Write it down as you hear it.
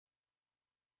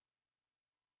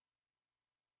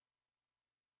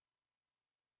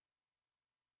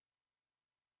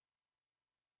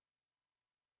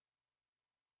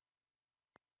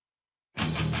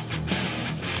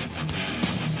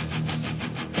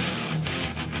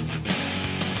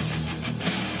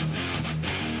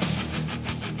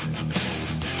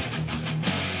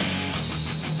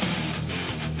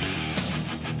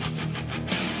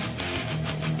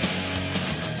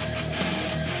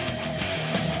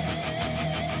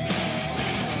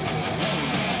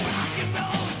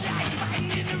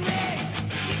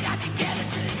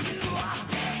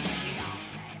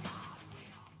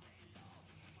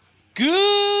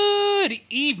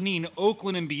morning,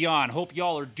 Oakland and beyond. Hope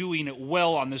y'all are doing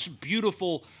well on this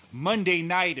beautiful Monday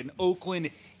night in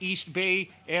Oakland, East Bay,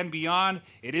 and beyond.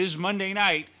 It is Monday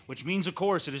night, which means, of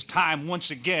course, it is time once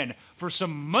again for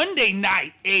some Monday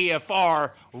Night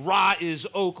AFR. Raw is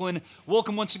Oakland.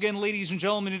 Welcome once again, ladies and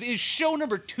gentlemen. It is show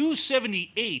number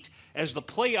 278 as the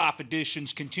playoff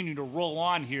editions continue to roll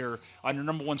on here on your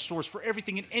number one source for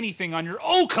everything and anything on your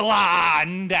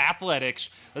Oakland Athletics.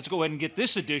 Let's go ahead and get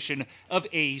this edition of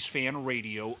A's Fan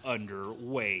Radio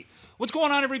underway. What's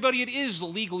going on, everybody? It is the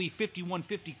legally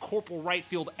 5150 Corporal Right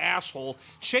Field Asshole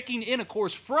checking in, of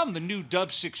course, from the new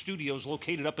Dub 6 Studios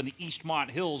located up in the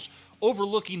Eastmont Hills,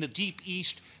 overlooking the Deep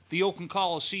East, the Oakland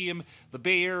Coliseum, the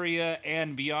Bay Area,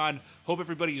 and beyond. Hope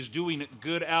everybody is doing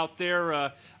good out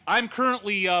there. I'm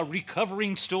currently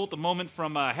recovering still at the moment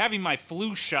from having my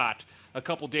flu shot a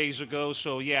couple days ago.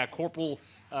 So, yeah, Corporal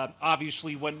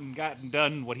obviously went and gotten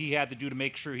done what he had to do to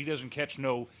make sure he doesn't catch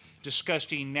no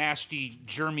disgusting, nasty,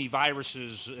 germy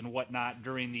viruses and whatnot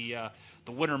during the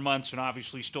winter months, and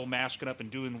obviously still masking up and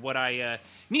doing what I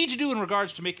need to do in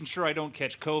regards to making sure I don't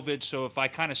catch COVID. So if I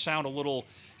kind of sound a little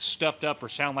stuffed up or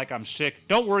sound like I'm sick,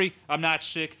 don't worry, I'm not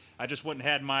sick. I just went and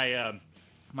had my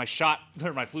my shot,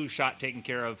 or my flu shot taken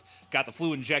care of, got the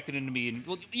flu injected into me, and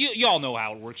well, you all know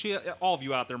how it works. All of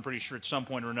you out there, I'm pretty sure at some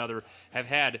point or another, have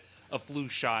had a flu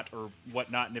shot or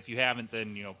whatnot, and if you haven't,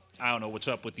 then, you know, I don't know what's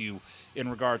up with you in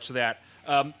regards to that.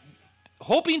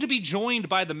 Hoping to be joined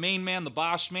by the main man, the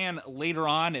boss man, later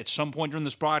on at some point during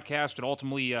this broadcast, and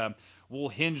ultimately will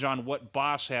hinge on what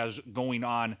Boss has going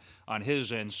on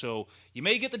his end. So you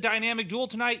may get the dynamic duel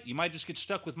tonight. You might just get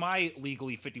stuck with my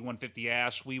legally 5150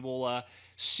 ass. We will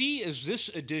see as this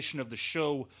edition of the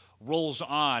show rolls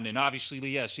on. And obviously,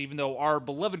 yes, even though our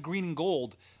beloved green and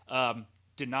gold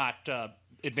did not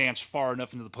advance far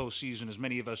enough into the postseason as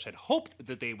many of us had hoped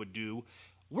that they would do,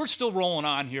 we're still rolling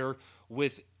on here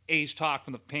with A's Talk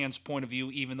from the fans' point of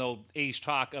view, even though A's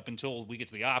Talk up until we get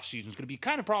to the offseason is going to be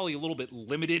kind of probably a little bit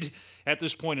limited at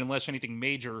this point unless anything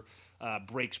major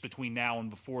breaks between now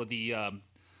and before the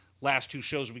last two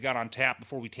shows we got on tap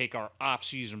before we take our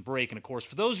off-season break. And, of course,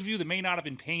 for those of you that may not have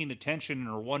been paying attention and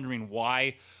are wondering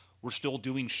why we're still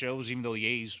doing shows even though the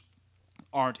A's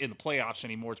aren't in the playoffs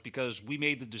anymore, it's because we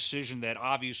made the decision that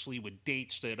obviously with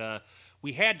dates that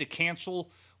we had to cancel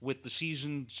with the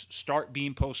season's start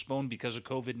being postponed because of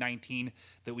COVID-19,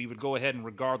 that we would go ahead and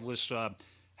regardless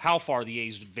how far the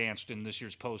A's advanced in this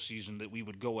year's postseason, that we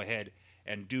would go ahead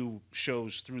and do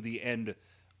shows through the end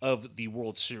of the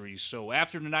World Series. So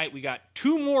after tonight, we got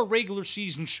two more regular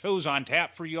season shows on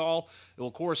tap for y'all. It will,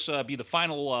 of course, be the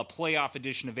final playoff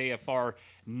edition of AFR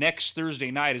next Thursday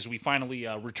night as we finally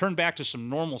return back to some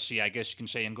normalcy, I guess you can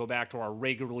say, and go back to our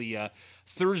regularly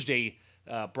Thursday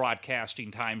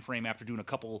broadcasting time frame after doing a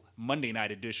couple Monday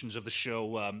night editions of the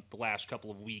show the last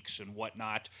couple of weeks and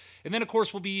whatnot. And then, of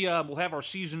course, we'll have our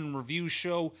season review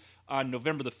show on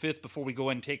November the 5th before we go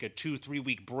ahead and take a 2-3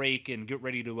 week break and get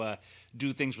ready to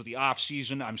do things with the off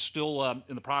season. I'm still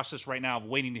in the process right now of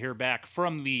waiting to hear back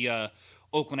from the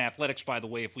Oakland Athletics, by the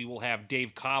way, if we will have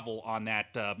Dave Covell on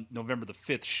that November the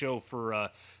 5th show for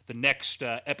the next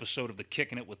episode of the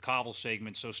Kicking It with Covell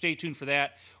segment. So stay tuned for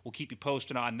that. We'll keep you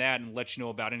posted on that and let you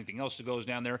know about anything else that goes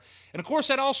down there. And, of course,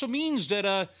 that also means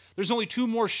that there's only two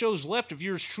more shows left of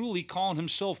yours truly calling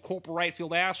himself Corporal Right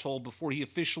Field Asshole before he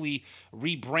officially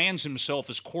rebrands himself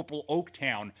as Corporal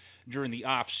Oaktown during the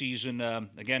offseason.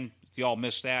 Again, if you all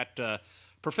missed that,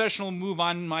 professional move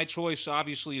on my choice,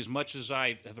 obviously, as much as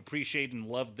I have appreciated and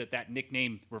loved that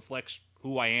nickname reflects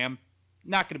who I am.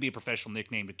 Not going to be a professional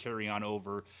nickname to carry on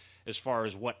over as far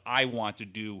as what I want to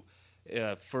do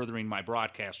furthering my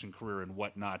broadcasting career and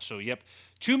whatnot. So, yep,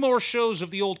 two more shows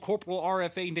of the old Corporal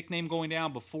RFA nickname going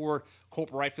down before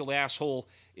Corporal Right Field Asshole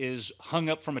is hung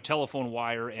up from a telephone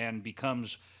wire and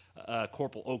becomes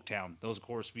Corporal Oaktown. Those, of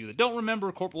course, of you that don't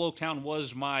remember, Corporal Oaktown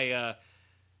was my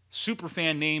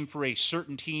superfan name for a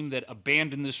certain team that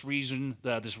abandoned this region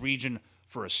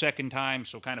for a second time,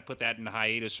 so kind of put that into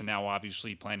hiatus, and now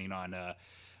obviously planning on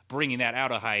bringing that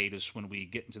out of hiatus when we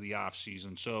get into the off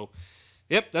season. So,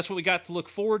 yep, that's what we got to look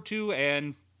forward to,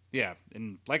 and yeah,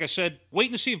 and like I said,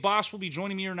 waiting to see if Boss will be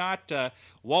joining me or not,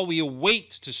 while we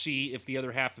await to see if the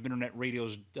other half of Internet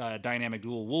Radio's Dynamic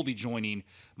Duel will be joining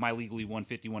my legally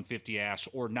 150 ass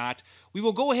or not. We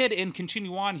will go ahead and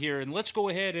continue on here, and let's go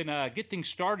ahead and get things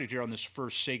started here on this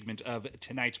first segment of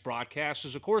tonight's broadcast,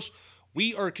 as of course,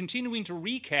 we are continuing to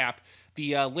recap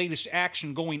the latest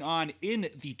action going on in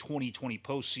the 2020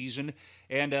 postseason.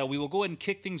 And we will go ahead and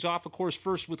kick things off, of course,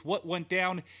 first with what went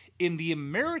down in the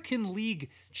American League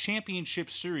Championship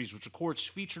Series, which, of course,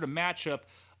 featured a matchup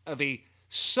of a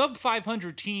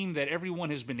sub-500 team that everyone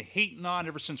has been hating on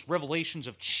ever since revelations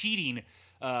of cheating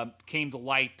came to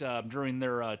light during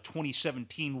their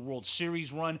 2017 World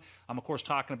Series run. I'm, of course,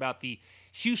 talking about the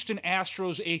Houston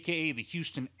Astros, a.k.a. the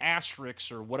Houston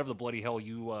Asterix, or whatever the bloody hell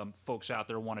you folks out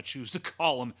there want to choose to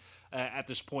call them at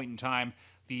this point in time.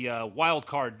 The wild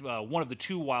card, one of the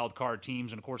two wild card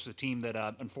teams, and, of course, the team that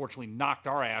unfortunately knocked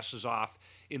our asses off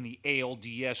in the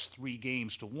ALDS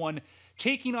 3-1,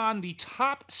 taking on the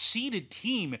top-seeded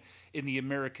team in the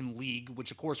American League,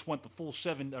 which, of course, went the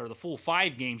full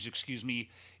 5 games,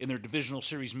 in their divisional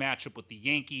series matchup with the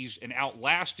Yankees and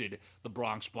outlasted the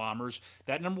Bronx Bombers.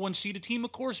 That number 1 seeded team,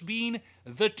 of course, being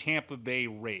the Tampa Bay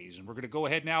Rays. And we're going to go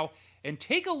ahead now and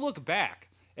take a look back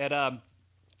at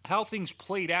how things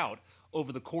played out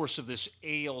over the course of this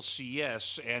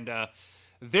ALCS, and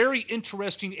very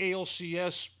interesting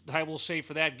ALCS, I will say,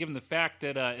 for that, given the fact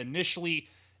that initially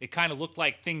it kind of looked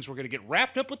like things were going to get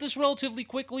wrapped up with this relatively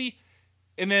quickly,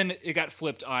 and then it got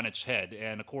flipped on its head.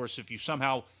 And, of course, if you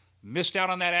somehow missed out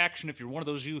on that action, if you're one of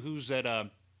those yoo-hoos that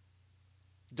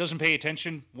doesn't pay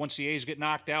attention once the A's get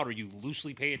knocked out, or you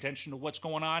loosely pay attention to what's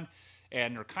going on,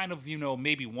 and are kind of,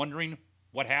 maybe wondering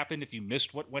what happened if you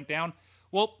missed what went down,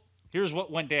 well, here's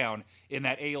what went down in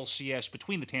that ALCS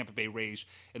between the Tampa Bay Rays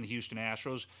and the Houston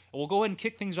Astros. And we'll go ahead and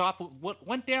kick things off with what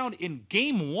went down in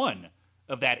Game 1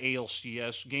 of that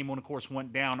ALCS. Game 1, of course,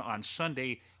 went down on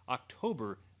Sunday,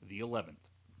 October the 11th.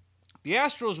 The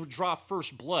Astros would draw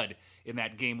first blood in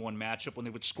that Game 1 matchup when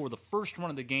they would score the first run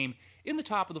of the game in the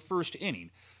top of the first inning.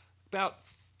 About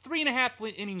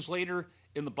 3.5 innings later,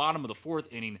 in the bottom of the 4th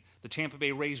inning, the Tampa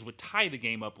Bay Rays would tie the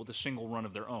game up with a single run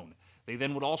of their own. They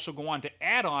then would also go on to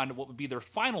add on what would be their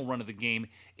final run of the game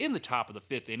in the top of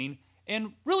the 5th inning,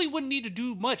 and really wouldn't need to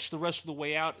do much the rest of the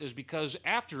way out, is because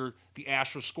after the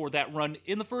Astros scored that run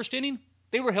in the 1st inning,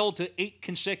 they were held to 8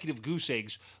 consecutive goose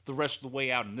eggs the rest of the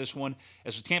way out in this one,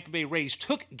 as the Tampa Bay Rays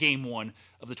took Game 1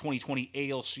 of the 2020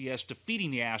 ALCS,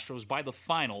 defeating the Astros by the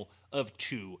final of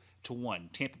 2-1.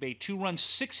 Tampa Bay 2 runs,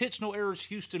 6 hits, no errors.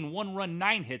 Houston 1 run,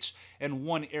 9 hits, and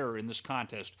 1 error in this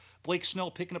contest. Blake Snell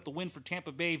picking up the win for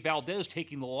Tampa Bay, Valdez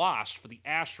taking the loss for the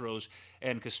Astros,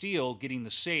 and Castillo getting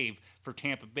the save for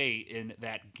Tampa Bay in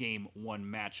that Game 1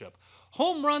 matchup.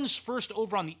 Home runs first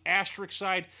over on the Asterisk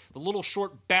side, the little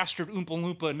short bastard Oompa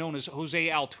Loompa known as Jose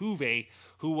Altuve,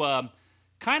 who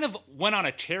kind of went on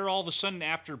a tear all of a sudden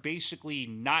after basically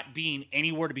not being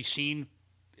anywhere to be seen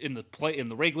in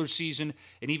the regular season,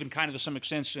 and even kind of to some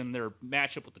extent in their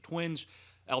matchup with the Twins.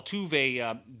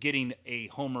 Altuve getting a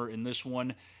homer in this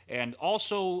one, and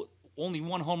also only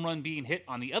 1 home run being hit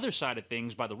on the other side of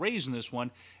things by the Rays in this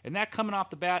one, and that coming off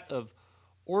the bat of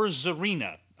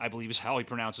Orzarina, I believe is how he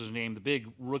pronounces his name, the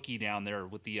big rookie down there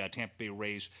with the Tampa Bay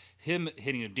Rays, him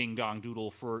hitting a ding-dong doodle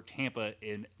for Tampa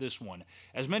in this one.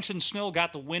 As mentioned, Snell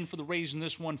got the win for the Rays in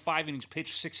this one, 5 innings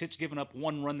pitched, 6 hits, giving up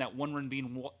 1 run, that 1 run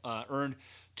being earned,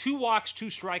 2 walks, 2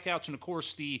 strikeouts, and of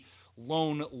course the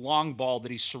lone long ball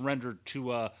that he surrendered to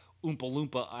Oompa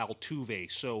Loompa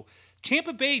Altuve. So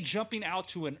Tampa Bay jumping out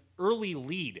to an early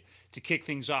lead to kick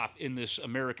things off in this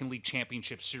American League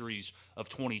Championship Series of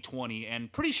 2020.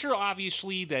 And pretty sure,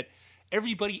 obviously, that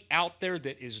everybody out there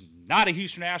that is not a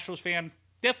Houston Astros fan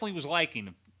definitely was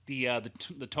liking the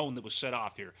tone that was set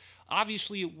off here.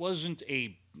 Obviously, it wasn't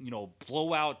a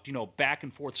blowout, back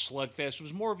and forth slugfest. It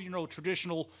was more of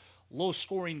traditional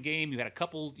low-scoring game. You had a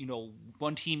couple,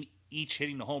 one team each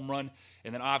hitting the home run,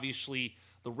 and then obviously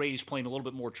the Rays playing a little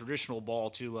bit more traditional ball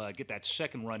to get that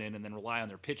second run in and then rely on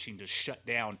their pitching to shut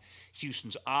down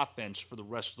Houston's offense for the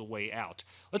rest of the way out.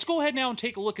 Let's go ahead now and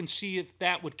take a look and see if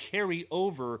that would carry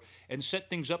over and set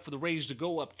things up for the Rays to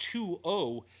go up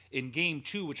 2-0 in Game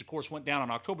 2, which of course went down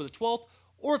on October the 12th,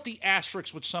 or if the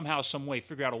Asterix would somehow, some way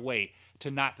figure out a way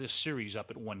to knot this series up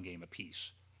at 1 game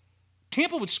apiece.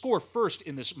 Tampa would score first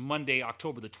in this Monday,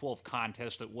 October the 12th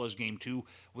contest that was Game 2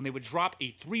 when they would drop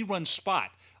a 3-run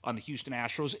spot on the Houston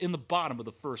Astros in the bottom of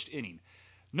the 1st inning.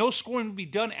 No scoring would be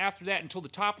done after that until the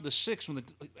top of the 6th when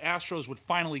the Astros would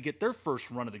finally get their first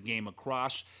run of the game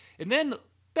across. And then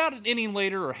about an inning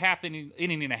later, or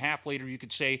inning and a half later, you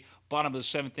could say, bottom of the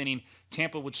 7th inning,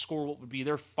 Tampa would score what would be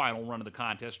their final run of the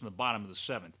contest in the bottom of the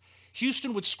 7th.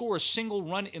 Houston would score a single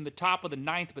run in the top of the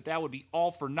 9th, but that would be all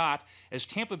for naught, as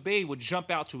Tampa Bay would jump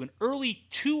out to an early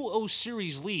 2-0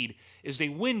 series lead as they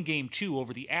win Game 2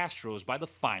 over the Astros by the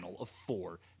final of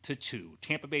 4-0. 5-2.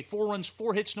 Tampa Bay 4 runs,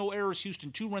 4 hits, no errors.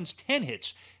 Houston 2 runs, 10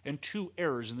 hits, and 2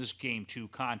 errors in this Game 2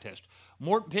 contest.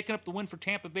 Morton picking up the win for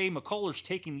Tampa Bay. McCullers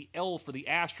taking the L for the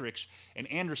Asterix, and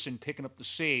Anderson picking up the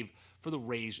save for the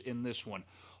Rays in this one.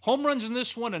 Home runs in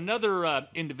this one, another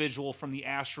individual from the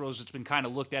Astros that's been kind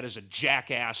of looked at as a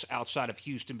jackass outside of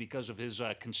Houston because of his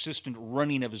consistent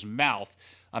running of his mouth.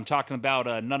 I'm talking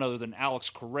about none other than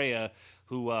Alex Correa,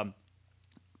 who, going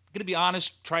to be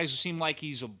honest, tries to seem like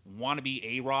he's a wannabe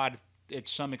A-Rod at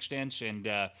some extent. And,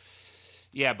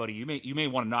 yeah, buddy, you may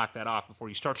want to knock that off before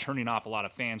you start turning off a lot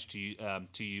of fans to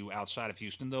you outside of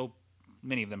Houston, though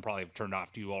many of them probably have turned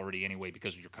off to you already anyway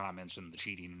because of your comments and the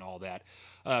cheating and all that.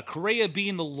 Correa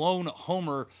being the lone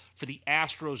homer for the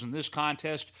Astros in this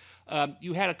contest.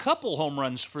 You had a couple home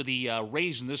runs for the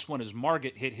Rays in this one as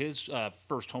Margit hit his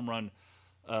first home run,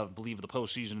 I believe, of the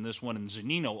postseason in this one, and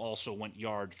Zunino also went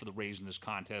yard for the Rays in this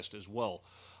contest as well.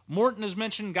 Morton, as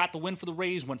mentioned, got the win for the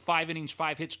Rays, went 5 innings,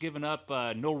 5 hits given up,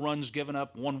 no runs given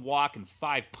up, 1 walk, and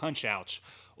 5 punch-outs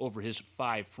over his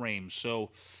 5 frames. So,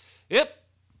 yep.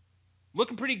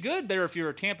 Looking pretty good there if you're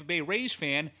a Tampa Bay Rays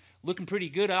fan. Looking pretty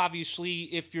good, obviously,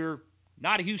 if you're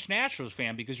not a Houston Astros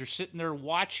fan, because you're sitting there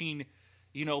watching,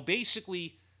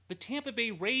 basically the Tampa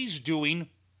Bay Rays doing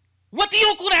what the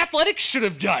Oakland Athletics should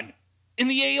have done in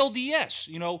the ALDS.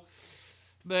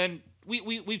 Then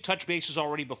we've touched bases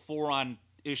already before on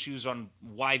issues on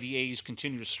why the A's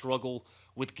continue to struggle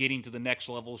with getting to the next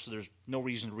level, so there's no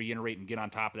reason to reiterate and get on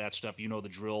top of that stuff. You know the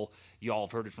drill. You all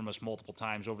have heard it from us multiple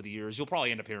times over the years. You'll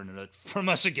probably end up hearing it from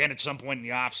us again at some point in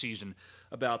the offseason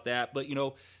about that. But,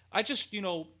 I just,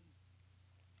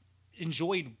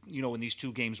 enjoyed, in these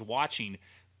 2 games watching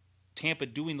Tampa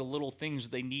doing the little things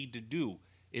they need to do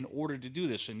in order to do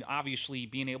this, and obviously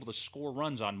being able to score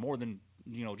runs on more than,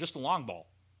 just a long ball.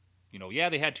 Yeah,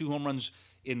 they had 2 home runs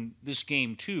in this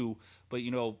game too, but,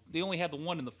 they only had the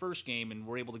one in the first game and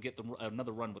were able to get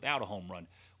another run without a home run,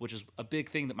 which is a big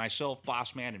thing that myself,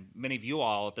 Boss Man, and many of you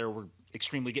all out there were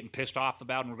extremely getting pissed off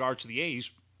about in regards to the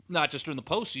A's, not just during the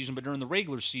postseason, but during the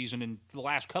regular season and the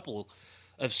last couple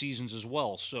of seasons as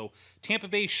well. So Tampa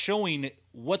Bay showing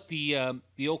what the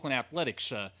Oakland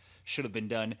Athletics should have been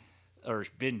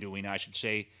doing, I should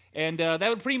say. And that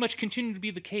would pretty much continue to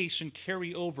be the case and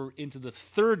carry over into the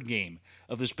 3rd game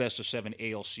of this best-of-7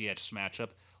 ALCS matchup.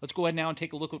 Let's go ahead now and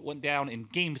take a look at what went down in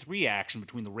Game 3 action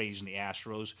between the Rays and the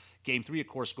Astros. Game 3, of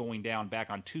course, going down back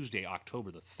on Tuesday,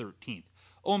 October the 13th.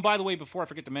 Oh, and by the way, before I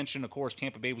forget to mention, of course,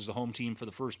 Tampa Bay was the home team for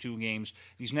the first 2 games.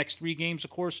 These next 3 games,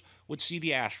 of course, would see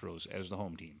the Astros as the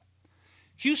home team.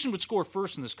 Houston would score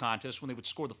first in this contest when they would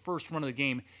score the first run of the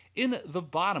game in the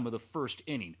bottom of the first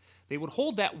inning. They would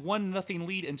hold that 1-0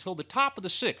 lead until the top of the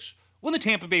 6th, when the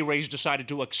Tampa Bay Rays decided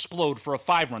to explode for a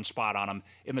 5-run spot on them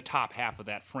in the top half of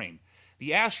that frame.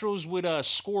 The Astros would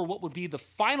score what would be the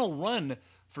final run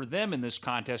for them in this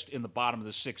contest in the bottom of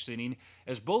the 6th inning,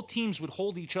 as both teams would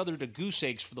hold each other to goose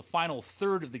eggs for the final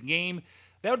third of the game.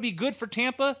 That would be good for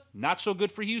Tampa, not so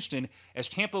good for Houston, as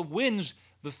Tampa wins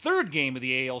the 3rd game of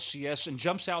the ALCS and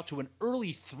jumps out to an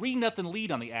early 3-0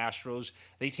 lead on the Astros.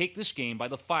 They take this game by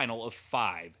the final of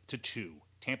 5-2.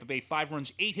 Tampa Bay 5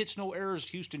 runs, 8 hits, no errors.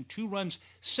 Houston 2 runs,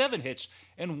 7 hits,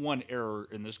 and 1 error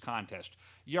in this contest.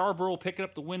 Yarborough picking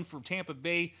up the win for Tampa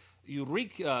Bay. I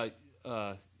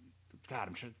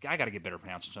got to get better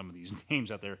pronouncing some of these names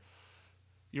out there.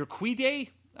 Urquidy,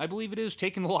 I believe it is,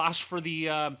 taking the loss for the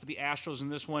Astros in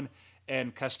this one,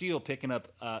 and Castillo picking up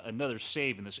another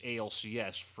save in this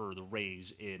ALCS for the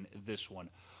Rays in this one.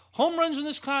 Home runs in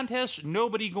this contest,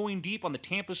 nobody going deep on the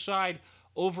Tampa side.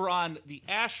 Over on the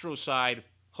Astros side,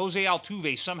 Jose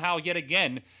Altuve somehow yet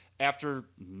again, after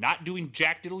not doing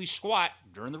jack diddly squat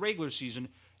during the regular season,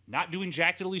 not doing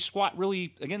jack diddly squat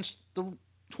really against the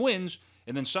Twins,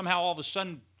 and then somehow all of a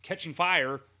sudden catching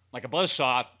fire like a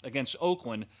buzzsaw against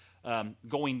Oakland,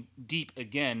 going deep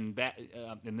again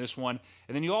in this one.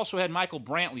 And then you also had Michael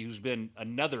Brantley, who's been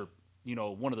another,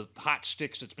 one of the hot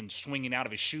sticks that's been swinging out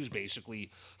of his shoes,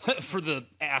 basically, for the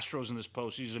Astros in this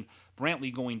postseason.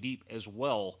 Brantley going deep as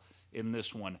well in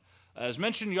this one. As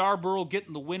mentioned, Yarborough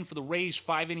getting the win for the Rays.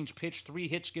 5 innings pitched, 3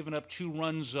 hits given up, 2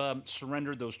 runs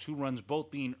surrendered. Those 2 runs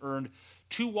both being earned.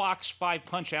 2 walks, 5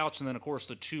 punch-outs, and then, of course,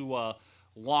 the 2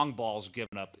 long balls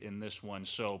given up in this one.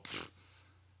 So,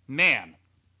 man,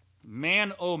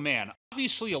 oh man.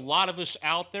 Obviously, a lot of us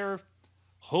out there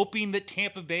hoping that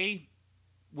Tampa Bay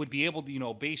would be able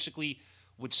to, basically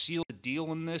would seal the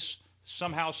deal in this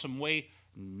somehow, some way,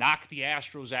 knock the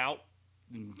Astros out,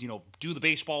 and, do the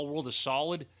baseball world a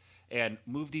solid and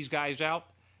move these guys out.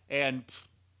 And,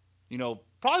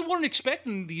 probably weren't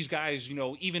expecting these guys,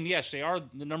 even, yes, they are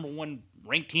the number 1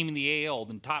 ranked team in the AL,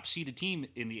 the top seeded team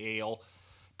in the AL.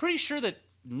 pretty sure that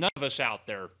none of us out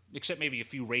there, except maybe a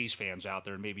few Rays fans out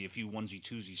there and maybe a few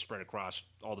onesie-twosies spread across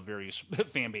all the various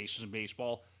fan bases in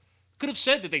baseball, could have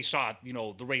said that they saw,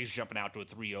 the Rays jumping out to a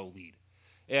 3-0 lead.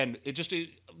 And it just,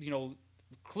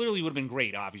 clearly would have been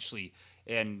great, obviously.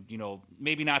 And,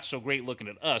 maybe not so great looking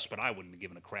at us, but I wouldn't have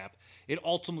given a crap. It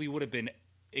ultimately would have been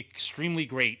extremely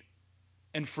great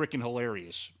and freaking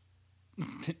hilarious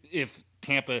if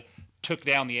Tampa took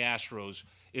down the Astros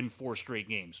in 4 straight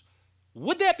games.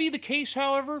 Would that be the case,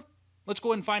 however? Let's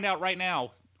go ahead and find out right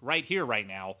now, right here, right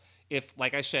now, if,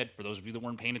 like I said, for those of you that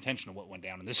weren't paying attention to what went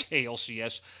down in this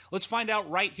ALCS, let's find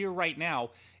out right here, right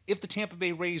now, if the Tampa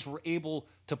Bay Rays were able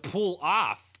to pull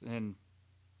off, and,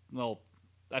 well,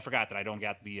 I forgot that I don't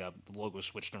got the logo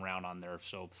switched around on there,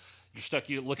 so you're stuck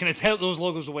looking at those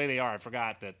logos the way they are. I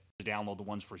forgot that to download the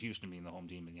ones for Houston being the home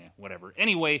team, and yeah, whatever.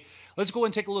 Anyway, let's go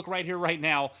and take a look right here, right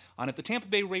now, on if the Tampa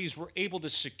Bay Rays were able to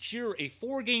secure a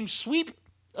 4-game sweep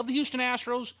of the Houston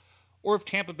Astros, or if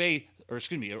or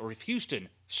if Houston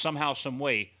somehow, some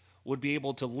way, would be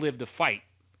able to live to fight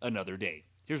another day.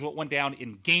 Here's what went down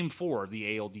in Game 4 of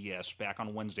the ALDS back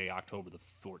on Wednesday, October the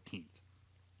 14th.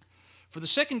 For the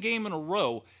second game in a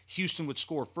row, Houston would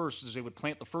score first as they would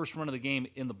plant the first run of the game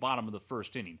in the bottom of the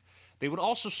first inning. They would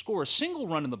also score a single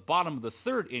run in the bottom of the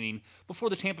third inning before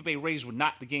the Tampa Bay Rays would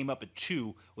knock the game up at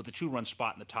 2 with a 2-run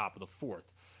spot in the top of the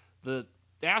fourth. The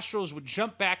Astros would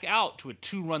jump back out to a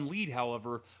 2-run lead,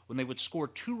 however, when they would score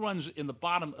 2 runs in the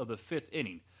bottom of the fifth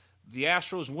inning. The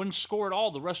Astros wouldn't score at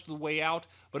all the rest of the way out,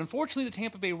 but unfortunately the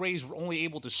Tampa Bay Rays were only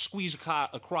able to squeeze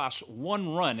across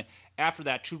 1 run after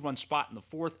that 2-run spot in the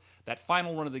fourth. That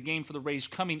final run of the game for the Rays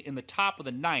coming in the top of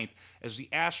the ninth as the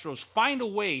Astros find a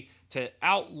way to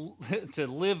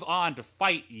live on to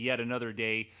fight yet another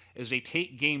day as they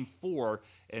take Game 4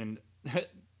 and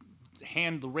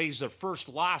hand the Rays their first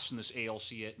loss in this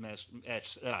ALCS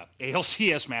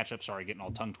matchup. Sorry, getting all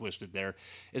tongue twisted there.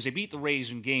 As they beat the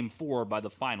Rays in Game 4 by the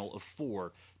final of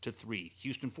 4-3.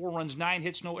 Houston 4 runs, 9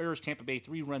 hits, no errors. Tampa Bay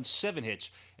 3 runs, 7 hits,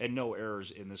 and no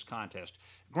errors in this contest.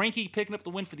 Greinke picking up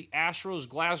the win for the Astros.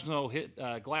 Glasnow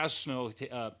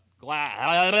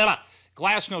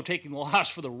taking the loss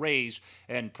for the Rays,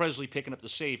 and Presley picking up the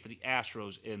save for the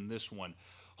Astros in this one.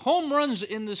 Home runs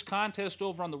in this contest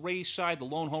over on the Rays side. The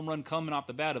lone home run coming off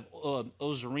the bat of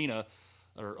Ozzerini.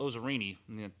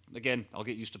 Again, I'll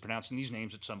get used to pronouncing these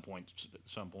names at some point,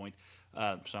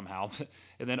 somehow.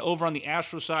 And then over on the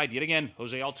Astros side, yet again,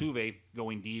 Jose Altuve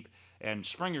going deep, and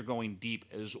Springer going deep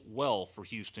as well for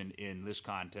Houston in this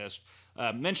contest.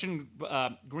 Mentioned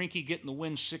Greinke getting the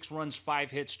win, 6 runs,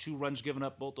 5 hits, 2 runs given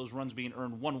up, both those runs being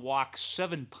earned, 1 walk,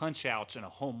 7 punch-outs, and a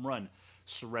home run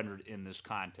surrendered in this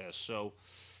contest. So,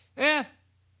 it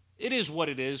is what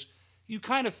it is. You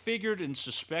kind of figured and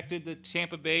suspected that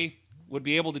Tampa Bay would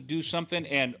be able to do something,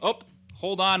 and,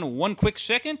 hold on 1 quick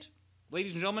second,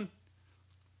 ladies and gentlemen.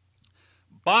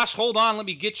 Boss, hold on. Let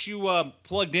me get you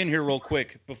plugged in here real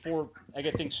quick before I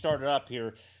get things started up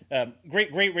here.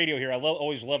 Great radio here. I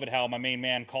always love it how my main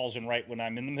man calls in right when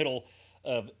I'm in the middle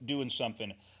of doing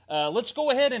something. Let's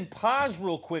go ahead and pause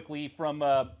real quickly from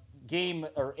game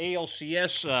or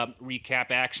ALCS recap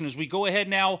action as we go ahead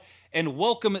now and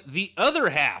welcome the other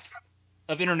half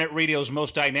of Internet Radio's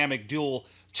most dynamic duel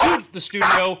to the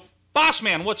studio. Boss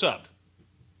man, what's up?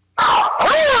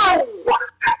 I'm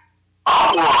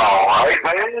doing all right,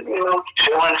 man.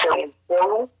 Chilling.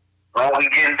 When we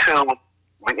get into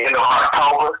the end of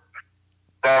October,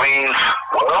 that means,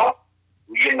 well,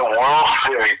 we get in the World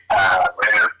Series time,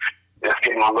 man. It's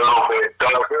getting a little bit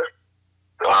darker.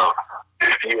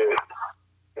 If you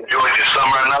enjoyed your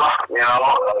summer enough, you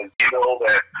know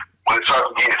that when it starts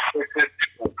to get 60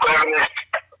 and 70,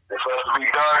 it starts to be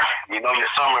dark, your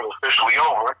summer is officially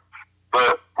over.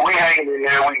 But we hanging in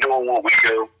there, we doing what we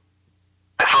do.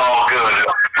 It's all good.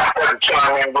 I had to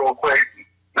chime in real quick.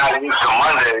 Not used to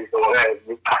Monday, so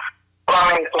but I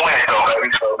mean, it's Wednesday, baby.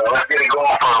 So let's get it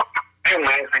going for a few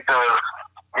minutes because,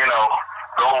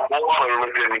 the old ball player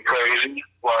was getting me crazy.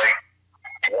 Like,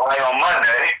 why on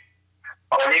Monday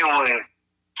are you and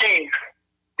Keith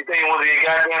thinking with your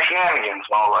goddamn shenanigans?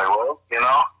 So I was like, well,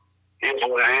 here's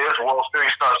what it is. World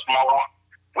Series starts tomorrow.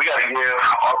 We got to give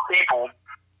our people,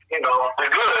 the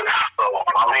goods. So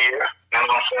I'm here, you know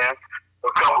what I'm saying?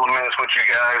 A couple of minutes with you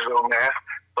guys on there.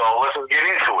 So let's just get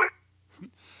into it.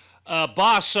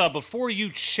 Boss, before you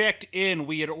checked in,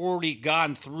 we had already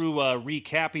gone through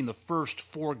recapping the first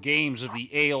 4 games of the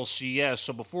ALCS.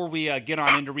 So before we get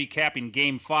on into recapping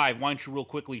Game 5, why don't you real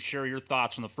quickly share your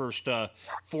thoughts on the first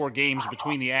 4 games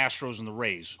between the Astros and the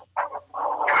Rays?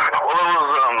 Well, it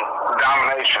was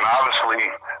domination. Obviously,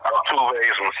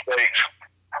 Altuve's mistakes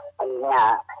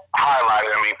were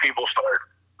highlighted. I mean, people started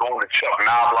going to Chuck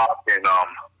Knobloch and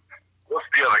what's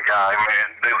the other guy, man?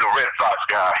 The Red Sox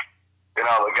guy. You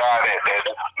know, the guy that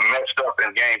messed up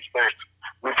in Game 6.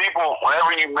 I mean, people,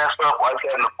 whenever you messed up like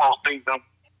that in the postseason,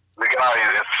 the guy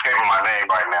is escaping my name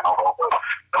right now.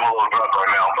 I'm a little drunk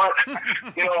right now. But,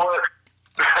 you know what?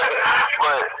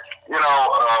 But, you know,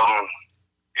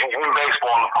 in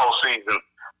baseball in the postseason,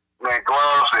 man,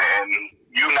 gloves and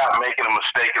you not making a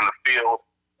mistake in the field,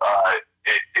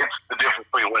 it's the difference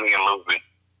between winning and losing.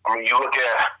 I mean, you look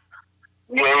at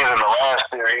the A's in the last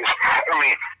series. I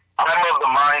mean, I love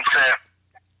the mindset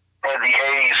of the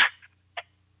A's,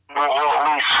 well,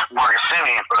 at least Marcus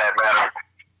Semien for that matter.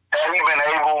 Had he been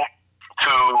able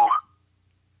to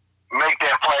make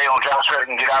that play on Josh Reddick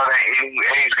and get out of that inning,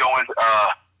 A's going to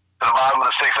the bottom of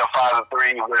the 6 up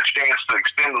 5-3 with a chance to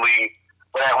extend the lead.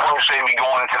 But at worst, they'd be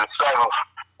going into the 7th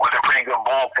with a pretty good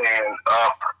bullpen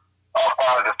up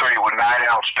 5-3 with 9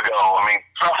 outs to go. I mean,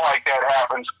 stuff like that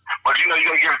happens. But, you know, you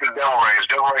got to give it to the Devil Rays.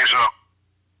 Devil Rays are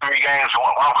 3 games.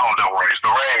 Well, I'm calling Devil Rays.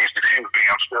 The Rays, excuse me,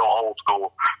 I'm still old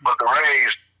school. But the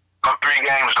Rays up 3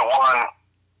 games to 1.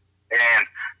 And,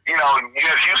 you know, you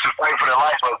have Houston playing for their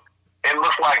life, but it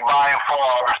looks like by and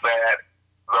far that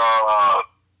the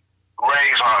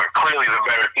Rays are clearly the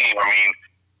better team. I mean,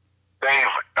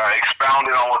 they've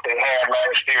expounded on what they had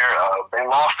last year. They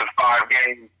lost in 5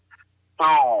 games to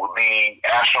the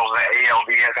Astros and the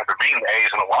ALCS after beating the A's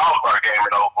in a wild card game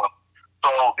in Oakland. So,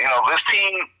 you know, this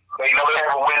team, they know they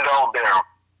have a window. They're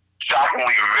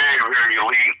shockingly very, very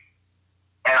elite.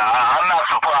 And I'm not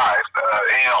surprised.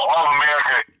 You know, all of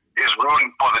America is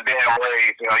rooting for the damn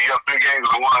Rays. You know, you have 3 games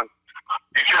to 1.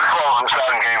 You should have closed this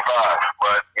out in Game 5.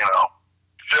 But, you know,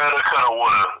 shoulda, coulda,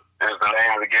 woulda is the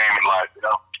name of the game in life, you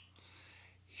know.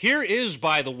 Here is,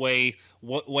 by the way,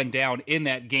 what went down in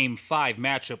that Game 5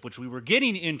 matchup, which we were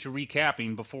getting into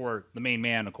recapping before the main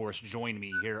man, of course, joined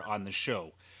me here on the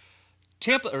show.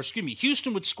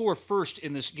 Houston would score first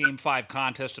in this Game 5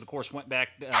 contest, and of course went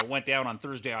down on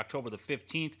Thursday, October the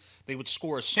 15th. They would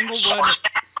score a single run.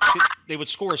 They would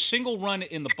score a single run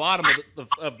in the bottom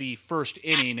of the first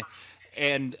inning.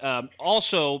 And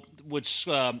also would, as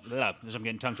I'm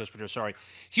getting tongue twisted here, sorry.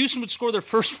 Houston would score their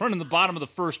first run in the bottom of the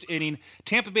first inning.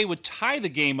 Tampa Bay would tie the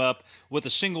game up with a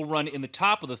single run in the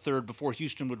top of the third before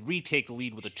Houston would retake the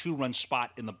lead with a 2-run spot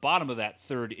in the bottom of that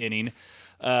third inning.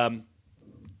 I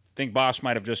think Boss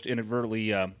might have just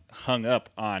inadvertently hung up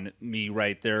on me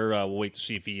right there. We'll wait to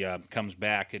see if he comes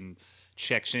back and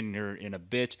checks in here in a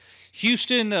bit.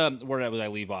 Houston, where did I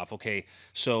leave off? Okay,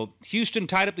 so Houston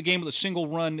tied up the game with a single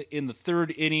run in the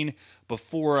third inning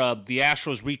before the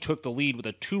Astros retook the lead with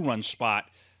a 2-run spot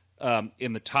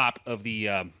in the top of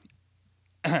the,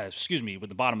 with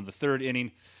the bottom of the third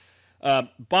inning.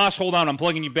 Boss, hold on. I'm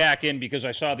plugging you back in because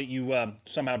I saw that you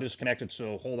somehow disconnected,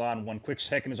 so hold on one quick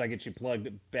second as I get you plugged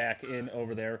back in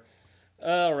over there.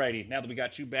 Alrighty, now that we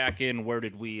got you back in, where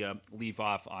did we leave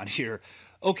off on here?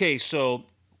 Okay, so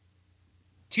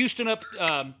Houston up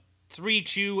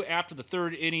 3-2 after the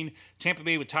third inning. Tampa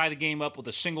Bay would tie the game up with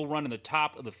a single run in the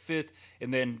top of the 5th,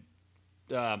 and then,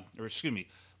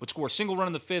 would score a single run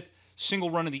in the 5th,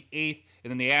 single run in the 8th, and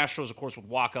then the Astros, of course, would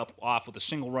walk off with a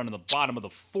single run in the bottom of the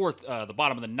 4th, the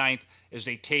bottom of the 9th, as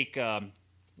they take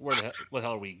what the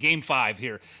hell are we? Game 5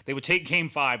 here. They would take Game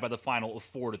 5 by the final of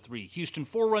 4-3. Houston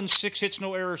 4 runs, 6 hits,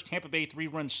 no errors. Tampa Bay 3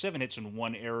 runs, 7 hits, and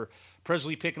 1 error.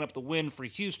 Presley picking up the win for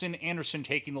Houston. Anderson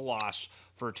taking the loss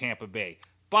for Tampa Bay.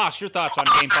 Boss, your thoughts on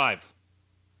Game 5?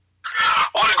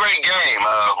 What a great game.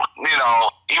 You know,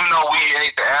 even though we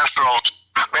hate the Astros,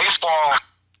 baseball,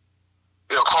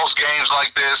 you know, close games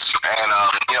like this, and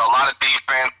you know, a lot of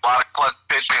defense, a lot of clutch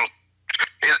pitching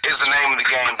is the name of the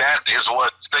game. That is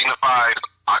what signifies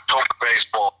October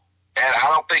baseball, and I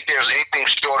don't think there's anything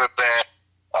short of that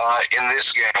in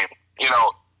this game. You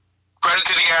know, credit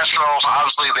to the Astros.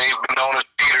 Obviously, they've been known as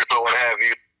cheaters or what have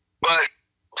you, but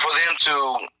for them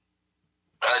to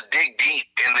dig deep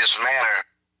in this manner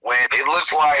when it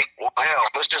looked like, well, hell,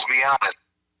 let's just be honest,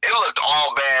 it looked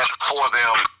all bad for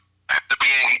them after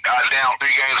being down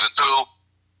 3-2.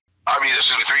 I mean,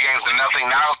 excuse me, 3-0.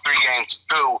 Now it's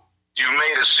 3-2. You've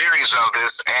made a series of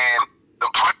this, and the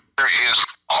pressure is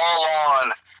all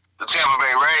on the Tampa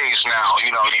Bay Rays now.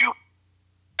 You know, you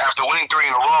after winning 3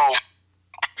 in a row,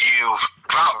 you've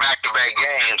dropped back-to-back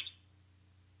games.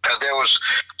 There was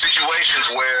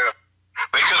situations where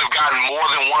they could have gotten more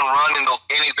than 1 run in those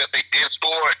innings that they did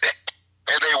score,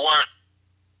 and they weren't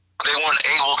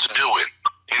able to do it.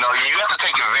 You know, you have to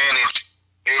take advantage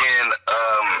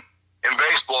in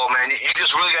baseball, man. You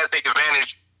just really got to take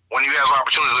advantage when you have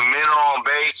opportunities. When men are on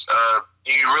base,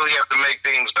 you really have to make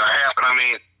things happen. I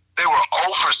mean, they were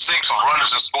 0 for 6 on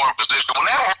runners in scoring position. When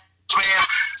that happens, man,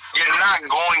 you're not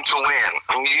going to win.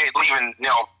 I mean, you're leaving,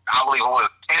 I believe,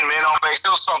 10 men on base?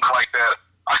 There was something like that.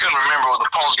 I couldn't remember with the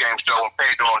post-game show when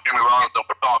Pedro and Jimmy Robinson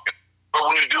were talking. But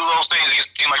when you do those things, it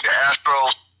seems like the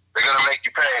Astros, they're going to make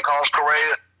you pay. And Carlos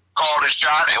Correa called his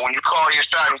shot, and when you call your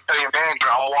shot, you tell your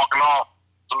manager, I'm walking off.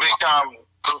 It's a big-time,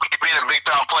 being a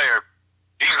big-time player.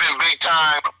 He's been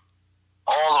big-time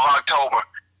all of October.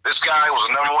 This guy was a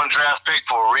 #1 draft pick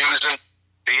for a reason.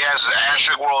 He has an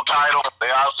asterisk world title.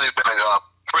 They obviously have been a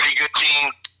pretty good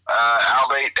team,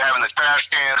 albeit having the trash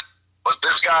cans. But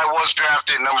this guy was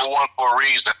drafted #1 for a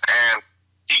reason, and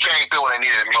he came through when they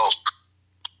needed him most.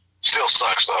 Still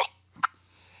sucks, though.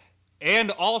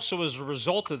 And also as a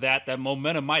result of that, that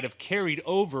momentum might have carried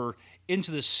over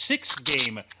into the 6th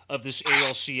game of this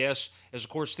ALCS, as, of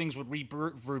course, things would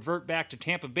revert back to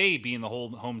Tampa Bay being the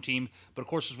home team. But, of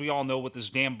course, as we all know, with this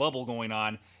damn bubble going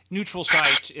on, neutral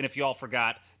site, and if you all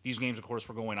forgot, these games, of course,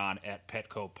 were going on at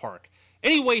Petco Park.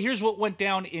 Anyway, here's what went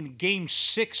down in Game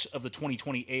 6 of the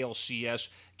 2020 ALCS.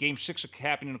 Game 6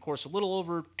 happening, of course, a little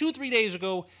over 2-3 days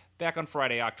ago, back on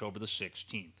Friday, October the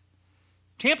 16th.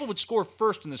 Tampa would score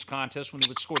first in this contest when he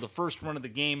would score the first run of the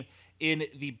game in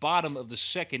the bottom of the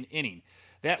 2nd inning.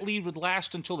 That lead would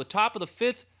last until the top of the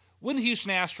 5th, when the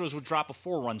Houston Astros would drop a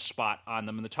 4-run spot on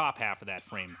them in the top half of that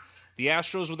frame. The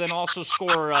Astros would then also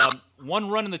score 1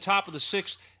 run in the top of the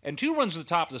 6th and 2 runs at the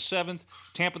top of the 7th.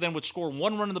 Tampa then would score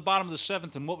 1 run in the bottom of the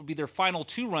 7th and what would be their final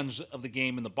 2 runs of the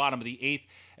game in the bottom of the 8th,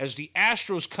 as the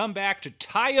Astros come back to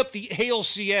tie up the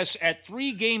ALCS at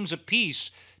 3 games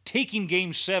apiece, taking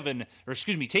Game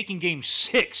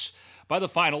 6 by the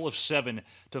final of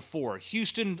 7-4.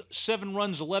 Houston, 7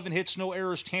 runs, 11 hits, no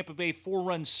errors. Tampa Bay, 4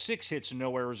 runs, 6 hits, and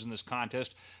no errors in this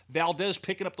contest. Valdez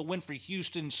picking up the win for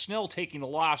Houston. Snell taking the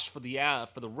loss for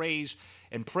the Rays,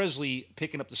 and Presley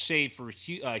picking up the save for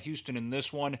Houston in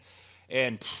this one.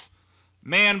 And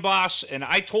man, boss, and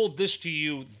I told this to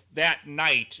you that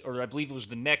night, or I believe it was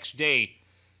the next day.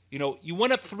 You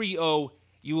went up 3-0.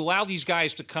 You allow these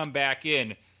guys to come back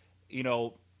in.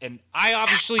 And I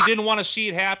obviously didn't want to see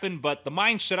it happen, but the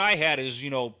mindset I had is,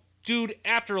 dude,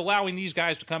 after allowing these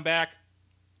guys to come back,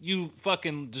 you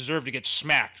fucking deserve to get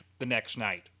smacked the next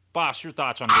night. Boss, your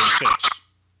thoughts on Game 6?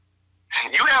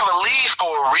 You have a lead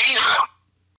for a reason.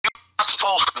 You're not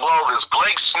supposed to blow this.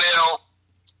 Blake Snell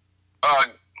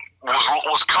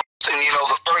was coaching,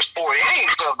 the first 4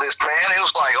 innings of this, man. It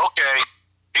was like, okay,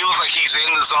 he looks like he's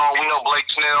in the zone. We know Blake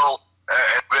Snell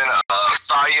has been a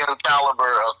Cy Young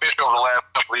caliber pitcher over the last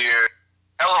couple of years.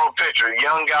 Hell of a pitcher.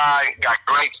 Young guy, got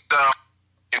great stuff,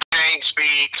 can change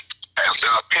speeds, has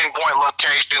a pinpoint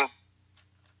location,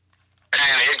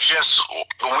 and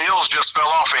the wheels just fell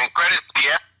off. And credit to the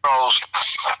Astros.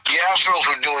 The Astros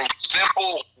were doing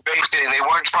simple base hitting. They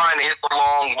weren't trying to hit the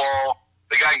long ball.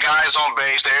 They got guys on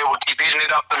base. They were able to keep hitting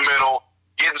it up the middle,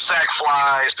 getting sac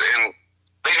flies, and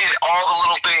they did all the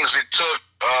little things it took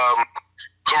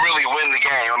to really win the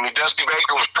game. I mean, Dusty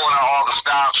Baker was pulling out all the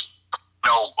stops,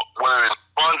 whether it's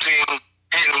bunting,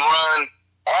 hit and run,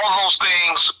 all those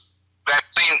things that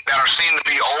are seen to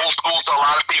be old school to a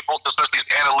lot of people, especially these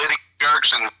analytic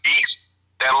jerks and geeks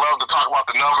that love to talk about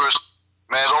the numbers.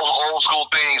 Man, those old school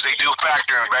things, they do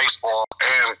factor in baseball,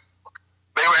 and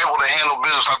they were able to handle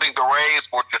business. I think the Rays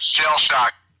were just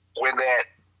shell-shocked when that,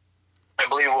 I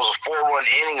believe it was a 4-run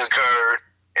inning occurred,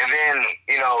 and then,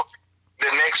 the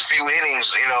next few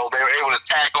innings, they were able to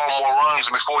tack on more runs,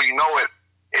 and before you know it,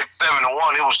 it's 7-1.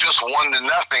 It was just 1-0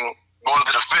 going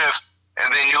to the 5th, and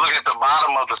then you look at the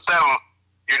bottom of the 7th,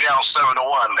 you're down 7-1.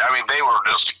 I mean, they were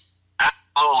just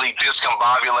absolutely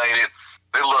discombobulated.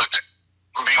 They looked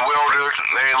bewildered.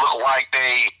 They looked like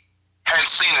they had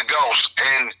seen a ghost.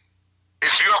 And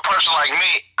if you're a person like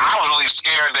me, I was really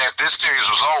scared that this series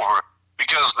was over,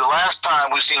 because the last time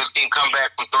we've seen this team come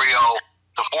back from 3-0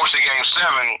 to force a Game 7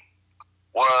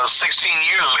 was 16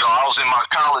 years ago. I was in my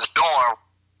college dorm.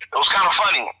 It was kind of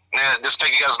funny. Just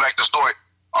take you guys back to the story.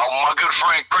 My good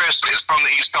friend Chris is from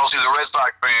the East Coast. He's a Red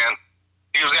Sox fan.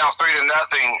 He was down 3-0, and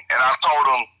I told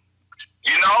him,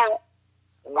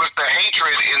 with the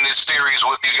hatred in this series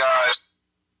with you guys,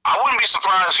 I wouldn't be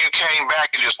surprised if you came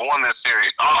back and just won this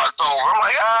series. Oh, it's over. I'm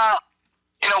like,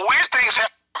 weird things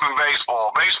happen in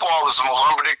baseball. Baseball is the most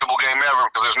unpredictable game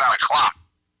ever because there's not a clock.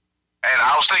 And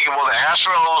I was thinking, well, the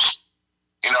Astros,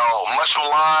 much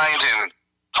maligned and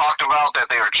talked about that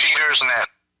they were cheaters and that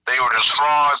they were just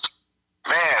frauds.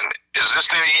 Man, is this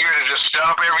their year to just shut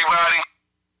up everybody?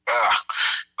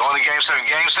 Going to Game 7.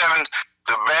 Game 7,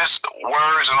 the best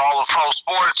words in all of pro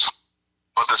sports,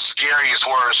 but the scariest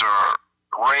words are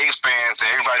Rays fans and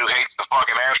everybody who hates the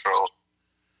fucking Astros.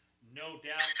 No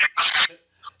doubt.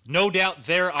 No doubt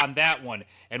there on that one.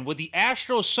 And would the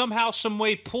Astros somehow, some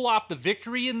way pull off the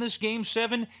victory in this Game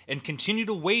 7 and continue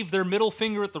to wave their middle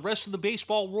finger at the rest of the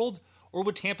baseball world? Or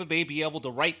would Tampa Bay be able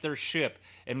to right their ship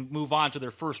and move on to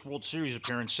their first World Series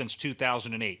appearance since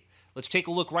 2008? Let's take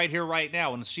a look right here, right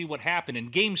now, and see what happened in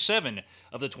Game 7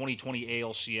 of the 2020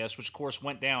 ALCS, which, of course,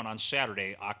 went down on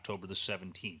Saturday, October the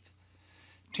 17th.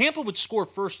 Tampa would score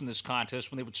first in this contest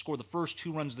when they would score the first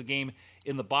 2 runs of the game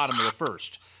in the bottom of the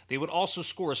first. They would also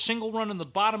score a single run in the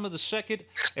bottom of the second,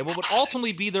 and what would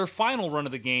ultimately be their final run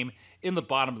of the game in the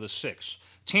bottom of the sixth.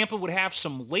 Tampa would have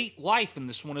some late life in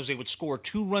this one as they would score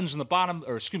 2 runs in the bottom,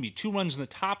 or 2 runs in the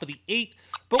top of the 8th,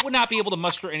 but would not be able to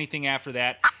muster anything after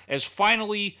that. As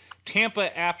finally,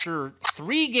 Tampa, after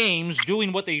 3 games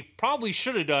doing what they probably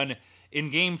should have done in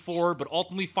Game 4, but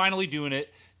ultimately finally doing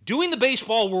it, doing the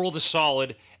baseball world a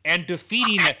solid and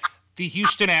defeating the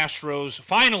Houston Astros,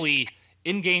 finally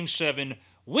in Game 7,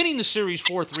 winning the series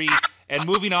 4-3 and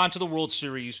moving on to the World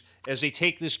Series as they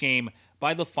take this game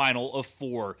by the final of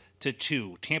 4-2.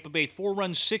 Tampa Bay 4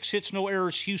 runs, 6 hits, no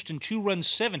errors. Houston 2 runs,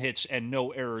 7 hits, and no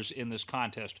errors in this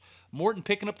contest. Morton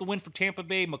picking up the win for Tampa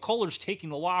Bay. McCullers taking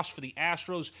the loss for the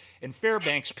Astros. And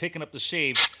Fairbanks picking up the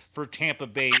save for Tampa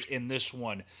Bay in this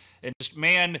one. And just,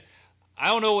 man, I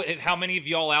don't know how many of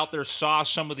y'all out there saw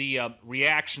some of the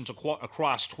reactions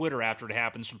across Twitter after it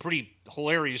happened. Some pretty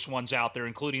hilarious ones out there,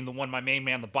 including the one my main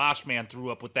man, the Boss Man,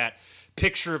 threw up with that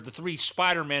picture of the 3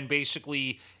 Spider-Men.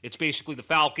 It's basically the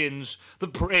Falcons, the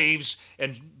Braves,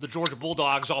 and the Georgia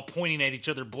Bulldogs all pointing at each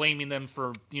other, blaming them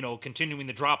for, continuing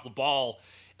to drop the ball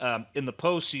in the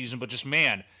postseason. But just,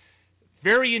 man,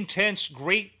 very intense,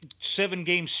 great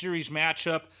 7-game series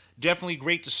matchup. Definitely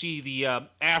great to see the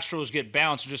Astros get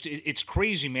bounced. Just it's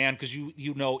crazy, man, because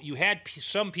you had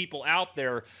some people out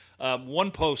there.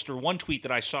 One tweet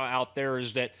that I saw out there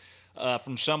is that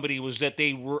from somebody was that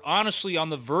they were honestly on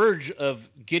the verge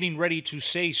of getting ready to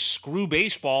say screw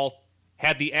baseball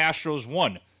had the Astros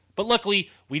won. But luckily,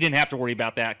 we didn't have to worry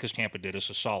about that because Tampa did us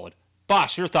a solid.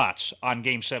 Boss, your thoughts on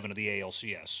Game 7 of the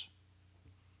ALCS?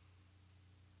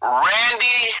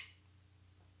 Randy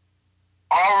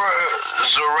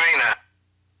Arozarena.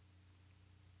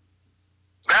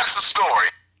 That's the story.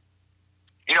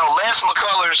 Lance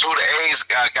McCullers, who the A's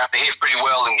got the hits pretty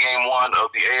well in Game 1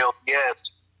 of the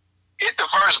ALCS, hit the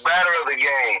first batter of the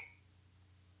game.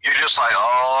 You're just like,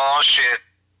 oh, shit,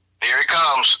 here it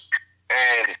comes.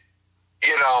 And, he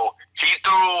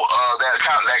threw that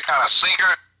kind of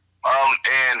sinker,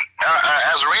 and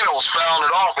Arozarena was fouling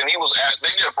it off, and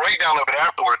they did a breakdown of it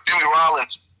afterwards. Jimmy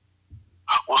Rollins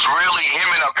was really, him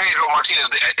and Pedro Martinez,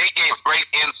 they gave great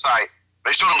insight.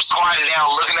 They showed him squatting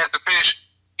down, looking at the pitch.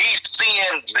 He's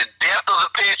seeing the depth of the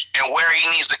pitch and where he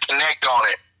needs to connect on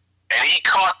it. And he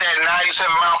caught that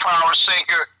 97-mile-per-hour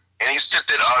sinker, and he sent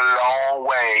it a long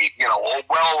way,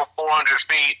 well over 400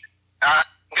 feet. I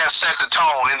think that set the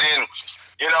tone. And then,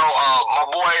 my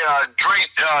boy Dre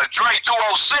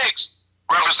 206,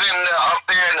 representing up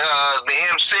there in the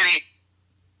M-City,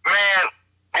 man,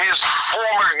 his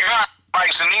former guy,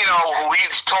 Mike Zanino, who he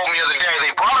told me the other day,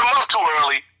 they brought him up too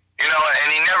early, and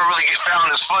he never really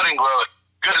found his footing.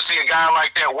 Good to see a guy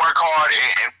like that work hard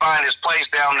and find his place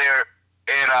down there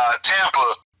in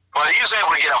Tampa. But he was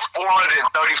able to get a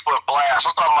 430-foot blast.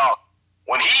 I'm talking about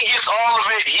when he gets all of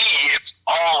it, he hits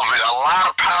all of it. A lot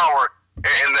of power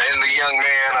in the young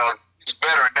man. He's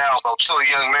better now, so I'm still a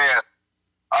young man.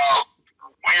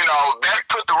 That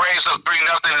put the Rays up 3-0,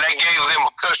 and that gave them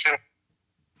a cushion.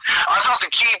 I thought the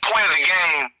key point of the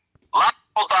game, a lot of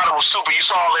people thought it was stupid. You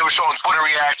saw they were showing Twitter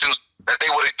reactions that they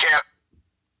would have kept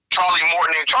Charlie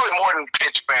Morton in. Charlie Morton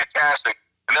pitched fantastic.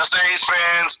 And us A's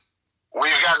fans,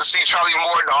 we've got to see Charlie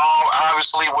Morton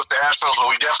obviously with the Astros,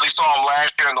 but we definitely saw him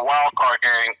last year in the wild card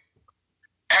game.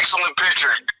 Excellent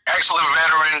pitcher, excellent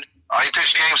veteran. He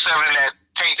pitched Game 7 in that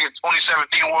tainted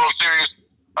 2017 World Series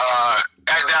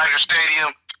at Dodger Stadium.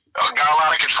 Got a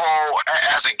lot of control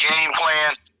as a game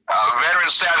plan. A veteran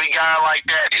savvy guy like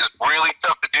that is really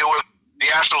tough to deal with.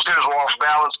 The Astros hitters were off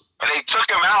balance, and they took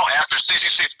him out after 66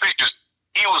 pitches.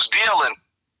 He was dealing,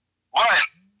 but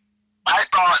I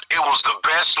thought it was the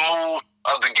best move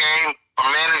of the game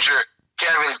for manager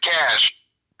Kevin Cash.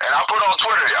 And I put on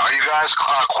Twitter, are you guys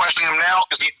questioning him now?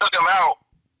 Because he took him out,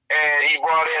 and he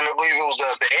brought in, I believe it was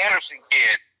the Anderson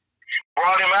kid,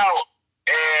 brought him out,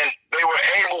 and they were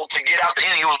able to get out the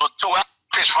inning. He was with 2 outs,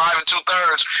 pitched 5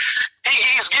 2/3.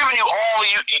 He's giving you all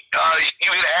you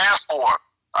could ask for.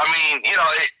 I mean, in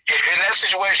that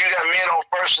situation, you got men on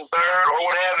first and third or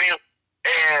what have you.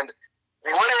 And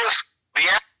what if the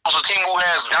Astros, a team who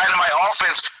has dynamite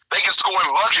offense, they can score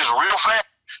in bunches real fast?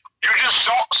 You just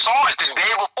saw it the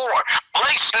day before.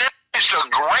 Blake Snell pitched a a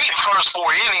great first 4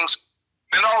 innings.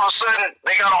 Then all of a sudden,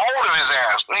 they got a hold of his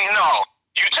ass.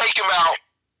 You take him out.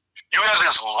 You have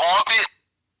this vaunted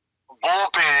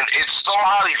bullpen. It's so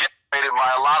highly decorated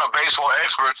by a lot of baseball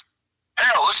experts.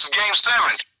 Hell, this is Game 7.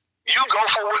 You go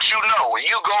for what you know, and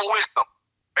you go with them.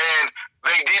 And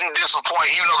they didn't disappoint.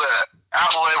 Even though the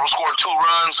Alpha scored 2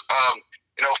 runs,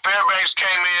 Fairbanks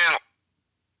came in,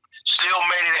 still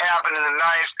made it happen in the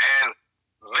 9th, and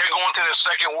they're going to their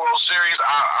second World Series.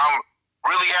 I'm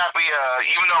really happy,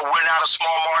 even though we're not a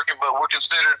small market, but we're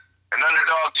considered an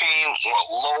underdog team,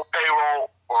 low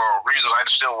payroll for a reason I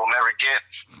still will never get.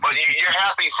 But you're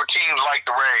happy for teams like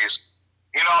the Rays,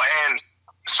 and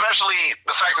especially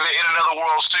the fact that they're in another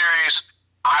World Series.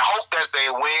 I hope that they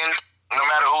win, no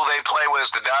matter who they play with,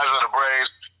 the Dodgers or the Braves,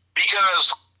 because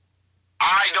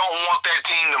I don't want that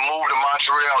team to move to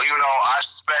Montreal, even though I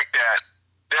suspect that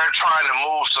they're trying to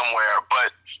move somewhere. But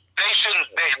they shouldn't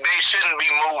be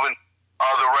moving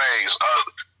the Rays.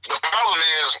 The problem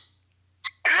is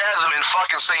it has them in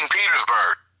fucking St.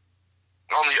 Petersburg,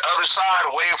 on the other side,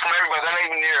 away from everybody. They're not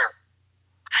even near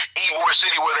Ybor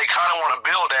City, where they kind of want to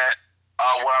build at,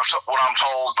 what I'm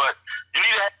told. But you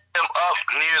need to have them up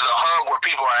near the hub where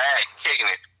people are at, kicking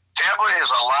it. Tampa is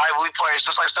a lively place,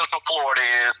 just like Central Florida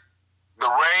is. The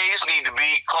Rays need to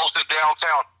be close to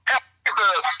downtown. Hell,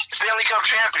 the Stanley Cup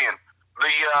champion,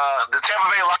 the Tampa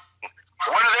Bay Lightning.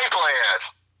 Where do they play at?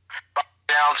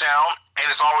 Downtown, and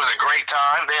it's always a great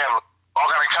time. They have all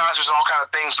kind of concerts and all kind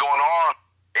of things going on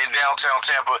in downtown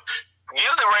Tampa.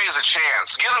 Give the Rays a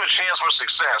chance. Give them a chance for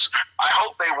success. I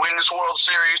hope they win this World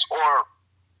Series, or,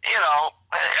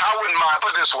 I wouldn't mind.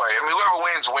 Put it this way. I mean, whoever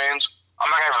wins, wins.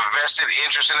 I'm not going to have a vested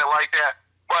interest in it like that,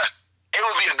 but it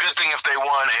would be a good thing if they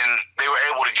won and they were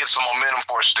able to get some momentum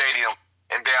for a stadium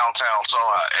in downtown. So,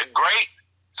 a great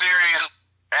series.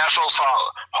 Astros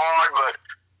hard, but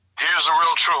here's the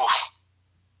real truth.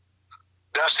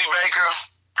 Dusty Baker,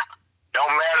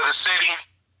 don't matter the city,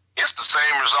 it's the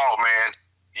same result, man.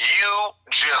 You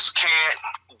just can't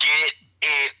get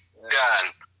it done.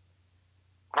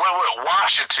 Well, with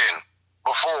Washington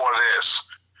before this,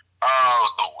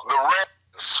 the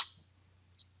Reds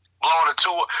blowing a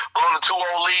 2-0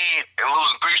 lead and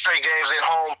losing 3 straight games at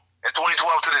home in 2012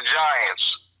 to the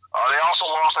Giants. They also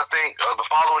lost, I think, the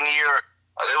following year.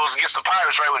 It was against the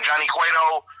Pirates, right, when Johnny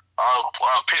Cueto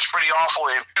pitched pretty awful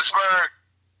in Pittsburgh.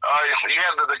 You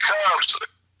have the Cubs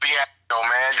fiasco,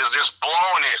 man, just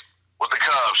blowing it with the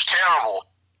Cubs. Terrible.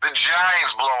 The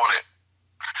Giants blowing it.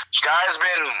 This guy's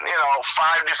been,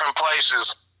 5 different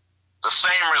places. The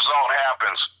same result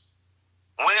happens.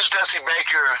 When is Dusty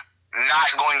Baker not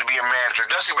going to be a manager?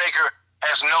 Dusty Baker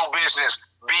has no business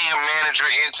being a manager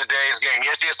in today's game.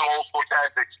 Yes, he has some old school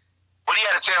tactics, but he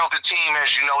had a talented team,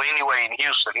 as you know, anyway, in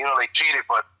Houston. They cheated,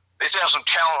 but they still have some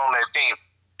talent on that team.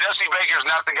 Dusty Baker's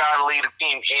not the guy to lead a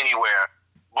team anywhere,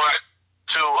 but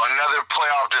to another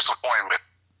playoff disappointment.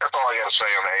 That's all I got to say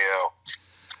on the AL.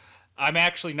 I'm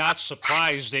actually not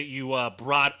surprised that you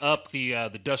brought up the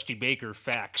Dusty Baker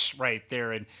facts right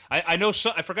there. And I know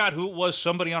I forgot who it was.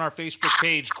 Somebody on our Facebook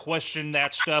page questioned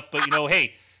that stuff. But,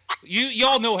 hey,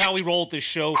 y'all know how we roll at this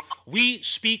show. We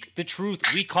speak the truth.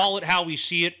 We call it how we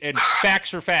see it, and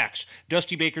facts are facts.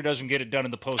 Dusty Baker doesn't get it done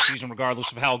in the postseason,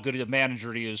 regardless of how good a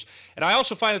manager he is. And I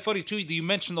also find it funny, too, that you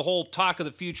mentioned the whole talk of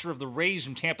the future of the Rays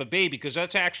in Tampa Bay, because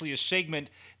that's actually a segment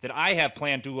that I have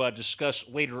planned to discuss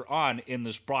later on in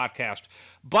this broadcast.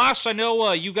 Boss, I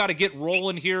know you got to get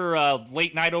rolling here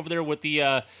late night over there with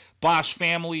the Boss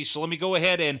family, so let me go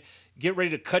ahead and get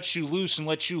ready to cut you loose and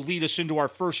let you lead us into our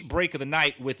first break of the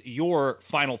night with your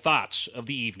final thoughts of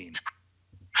the evening.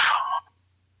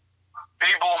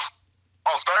 People,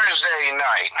 on Thursday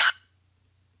night,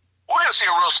 we're going to see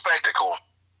a real spectacle.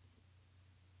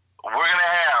 We're going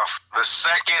to have the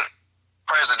second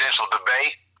presidential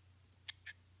debate.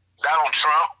 Donald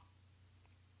Trump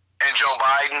and Joe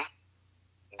Biden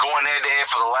going head-to-head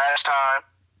for the last time,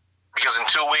 because in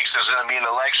 2 weeks there's going to be an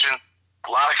election. A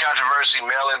lot of controversy,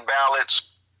 mail-in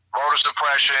ballots, voter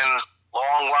suppression,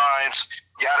 long lines,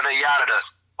 yada, yada.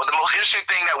 But the most interesting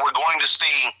thing that we're going to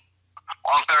see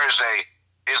on Thursday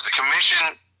is the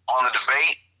commission on the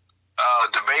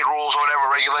debate rules or whatever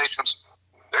regulations.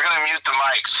 They're going to mute the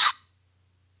mics.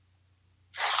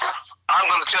 I'm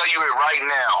going to tell you it right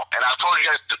now, and I told you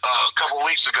guys a couple of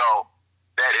weeks ago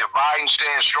that if Biden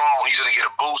stands strong, he's going to get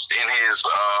a boost in his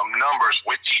numbers,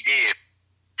 which he did,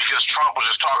 because Trump was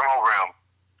just talking over him.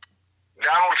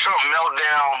 Donald Trump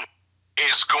meltdown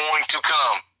is going to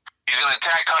come. He's going to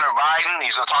attack Hunter Biden.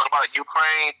 He's going to talk about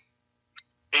Ukraine,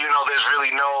 even though there's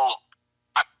really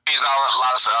he's not a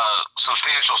lot of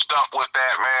substantial stuff with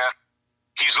that, man.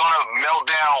 He's going to melt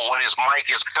down when his mic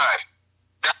is cut.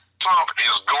 Trump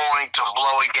is going to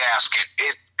blow a gasket.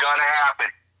 It's going to happen.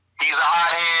 He's a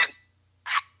hothead,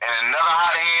 and another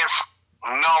hothead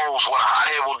knows what a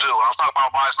hothead will do. I'm talking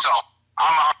about myself.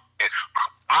 I'm a hothead.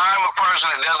 I'm a person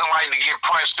that doesn't like to get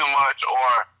pressed too much,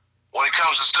 or when it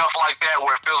comes to stuff like that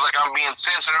where it feels like I'm being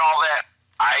censored and all that,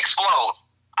 I explode.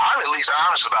 I'm at least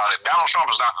honest about it. Donald Trump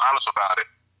is not honest about it.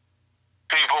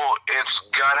 People, it's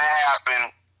going to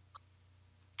happen.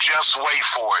 Just wait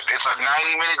for it. It's a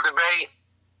 90-minute debate.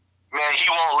 Man, he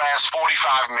won't last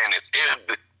 45 minutes.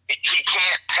 He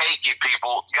can't take it,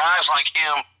 people. Guys like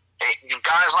him,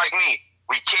 guys like me,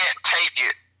 we can't take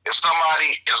it. If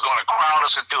somebody is going to crowd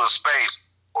us into a space,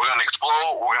 we're going to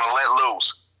explode, we're going to let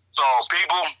loose. So,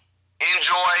 people,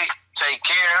 enjoy, take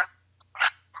care.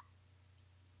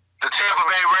 The Tampa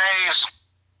Bay Rays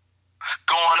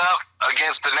going up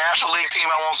against the National League team,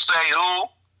 I won't say who,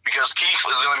 because Keith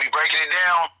is going to be breaking it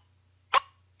down.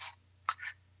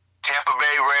 Tampa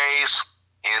Bay Rays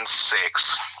in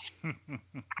 6.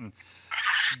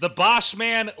 The Boss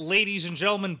Man, ladies and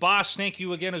gentlemen. Boss, thank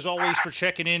you again, as always, for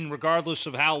checking in, regardless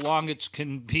of how long it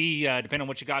can be, depending on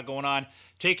what you got going on.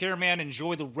 Take care, man.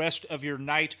 Enjoy the rest of your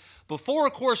night. Before,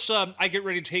 of course, I get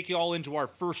ready to take you all into our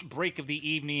first break of the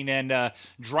evening and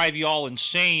drive you all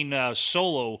insane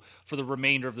solo for the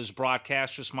remainder of this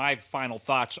broadcast. Just my final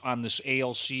thoughts on this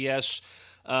ALCS.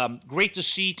 Great to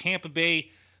see Tampa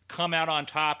Bay come out on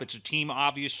top. It's a team,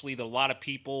 obviously, that a lot of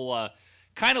people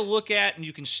kind of look at, and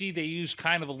you can see they use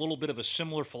kind of a little bit of a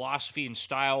similar philosophy and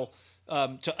style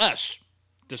to us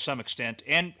to some extent,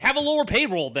 and have a lower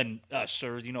payroll than us,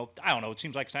 or, you know, I don't know. It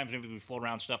seems like sometimes maybe we float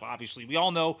around stuff. Obviously, we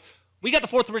all know we got the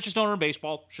 4th richest owner in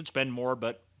baseball, should spend more,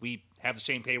 but we have the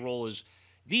same payroll as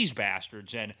these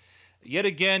bastards. And yet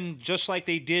again, just like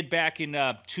they did back in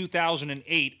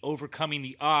 2008, overcoming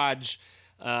the odds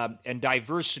and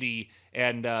diversity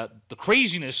and the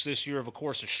craziness this year of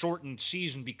course, a shortened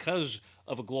season because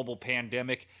of a global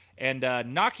pandemic, and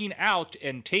knocking out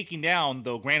and taking down,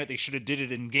 though granted they should have did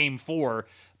it in Game 4,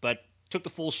 but took the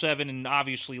full 7, and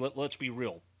obviously, let's be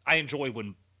real, I enjoy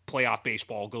when playoff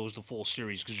baseball goes the full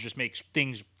series because it just makes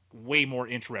things way more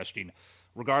interesting,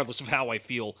 regardless of how I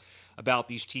feel about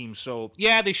these teams. So,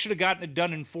 yeah, they should have gotten it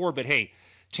done in 4, but hey,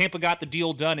 Tampa got the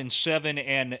deal done in 7,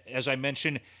 and as I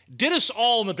mentioned, did us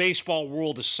all in the baseball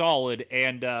world a solid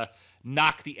and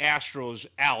knocked the Astros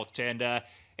out. And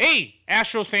hey,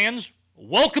 Astros fans,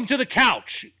 welcome to the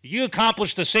couch. You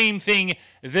accomplished the same thing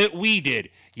that we did.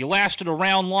 You lasted a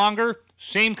round longer,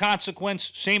 same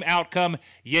consequence, same outcome.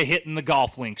 You hitting the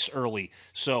golf links early.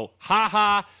 So,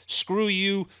 screw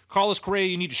you. Carlos Correa,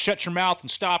 you need to shut your mouth and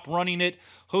stop running it.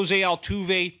 Jose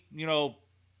Altuve, you know,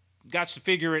 got to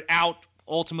figure it out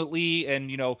ultimately, and,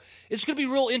 you know, it's going to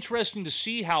be real interesting to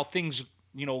see how things,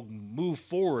 you know, move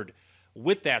forward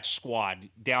with that squad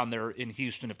down there in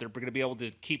Houston, if they're going to be able to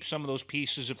keep some of those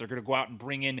pieces, if they're going to go out and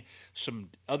bring in some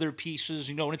other pieces,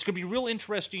 you know, and it's going to be real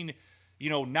interesting, you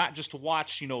know, not just to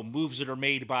watch, you know, moves that are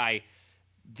made by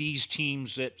these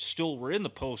teams that still were in the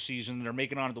postseason and are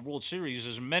making it onto the World Series,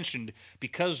 as mentioned,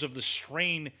 because of the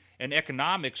strain and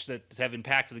economics that have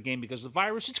impacted the game because of the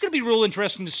virus. It's going to be real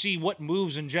interesting to see what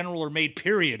moves in general are made,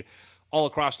 period, all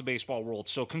across the baseball world.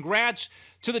 So congrats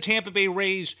to the Tampa Bay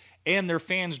Rays and their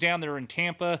fans down there in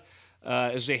Tampa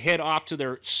as they head off to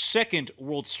their 2nd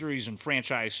World Series in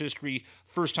franchise history.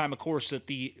 First time, of course, that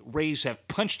the Rays have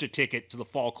punched a ticket to the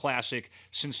Fall Classic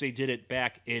since they did it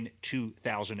back in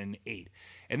 2008.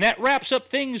 And that wraps up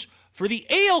things for the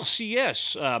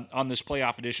ALCS on this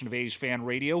playoff edition of A's Fan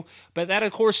Radio. But that,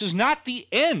 of course, is not the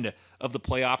end of the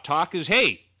playoff talk, is,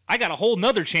 hey, I got a whole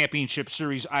nother championship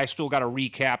series I still got to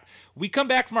recap. We come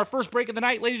back from our first break of the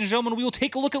night, ladies and gentlemen. We will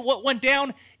take a look at what went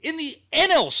down in the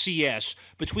NLCS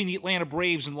between the Atlanta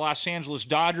Braves and the Los Angeles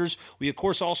Dodgers. We, of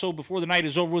course, also, before the night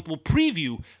is over with, will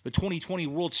preview the 2020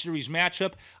 World Series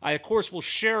matchup. I, of course, will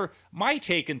share my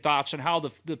take and thoughts on how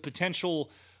the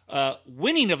potential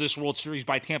winning of this World Series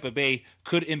by Tampa Bay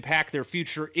could impact their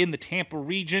future in the Tampa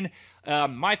region.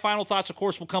 My final thoughts, of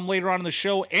course, will come later on in the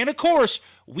show. And, of course,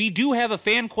 we do have a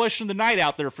fan question of the night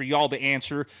out there for y'all to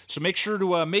answer. So make sure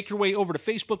to make your way over to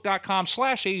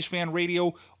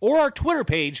Facebook.com/A'sFanRadio or our Twitter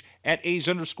page at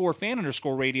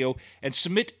A's_fan_radio and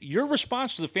submit your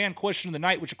response to the fan question of the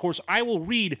night, which, of course, I will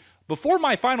read before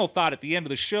my final thought at the end of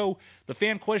the show. The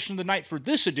fan question of the night for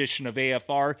this edition of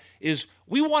AFR is,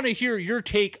 we want to hear your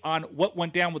take on what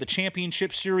went down with the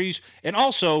championship series, and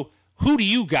also, who do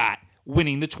you got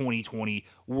winning the 2020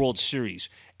 World Series?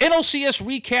 NLCS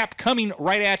recap coming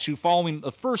right at you following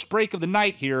the first break of the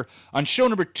night here on show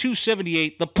number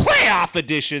 278, the playoff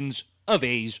editions of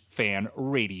A's Fan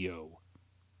Radio.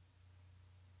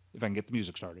 If I can get the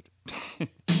music started.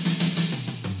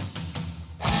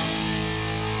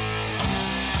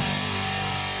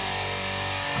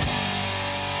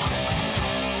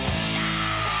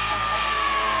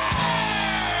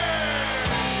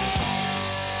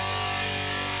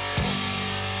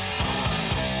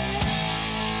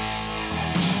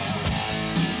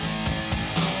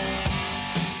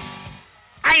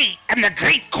 am the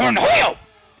great Cornholio,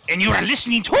 and you are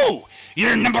listening to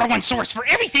your number one source for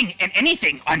everything and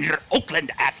anything on your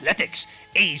Oakland Athletics,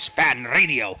 A's Fan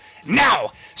Radio.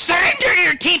 Now, surrender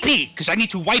your TP, because I need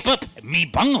to wipe up me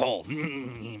bunghole.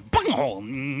 Bunghole.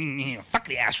 Fuck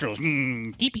the Astros.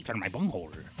 TP for my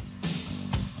bunghole.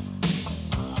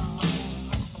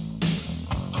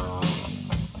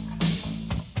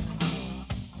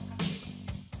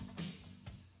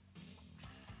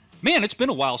 Man, it's been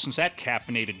a while since that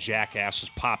caffeinated jackass has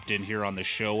popped in here on the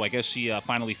show. I guess he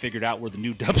finally figured out where the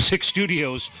new Dub 6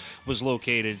 Studios was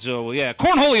located. So, yeah,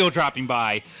 Cornholio dropping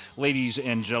by, ladies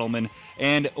and gentlemen.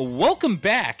 And welcome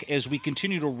back as we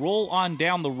continue to roll on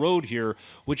down the road here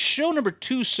with show number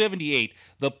 278,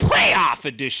 the PlAyoff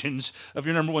editions of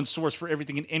your number one source for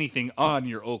everything and anything on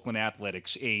your Oakland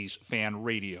Athletics A's Fan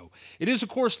Radio. It is, of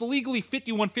course, the legally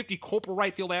 5150 Corporal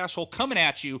Right Field asshole coming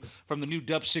at you from the new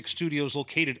Dub 6 Studios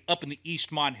located up in the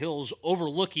Eastmont Hills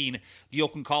overlooking the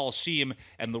Oakland Coliseum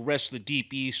and the rest of the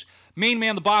Deep East. Main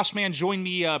man, the boss man, joined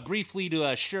me briefly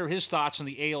to share his thoughts on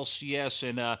the ALCS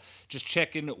and just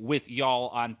check in with y'all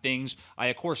on things. I,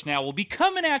 of course, now will be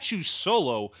coming at you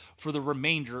solo for the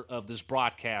remainder of this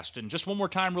broadcast. And just one more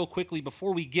time real quickly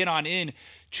before we get on in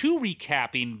to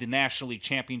recapping the National League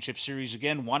Championship Series,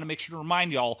 again, want to make sure to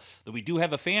remind y'all that we do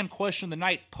have a fan question of the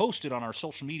night posted on our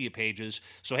social media pages.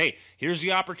 So, hey, here's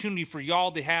the opportunity for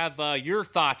y'all to have your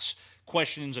thoughts,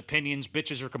 questions, opinions,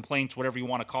 bitches or complaints, whatever you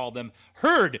want to call them,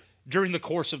 heard during the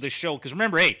course of this show. Because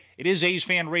remember, hey, it is A's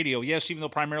Fan Radio. Yes, even though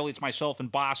primarily it's myself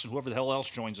and Boss and whoever the hell else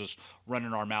joins us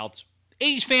running our mouths.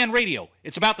 A's Fan Radio.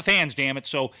 It's about the fans, damn it.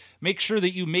 So make sure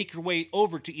that you make your way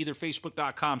over to either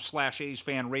Facebook.com/A's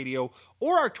Fan Radio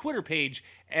or our Twitter page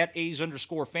at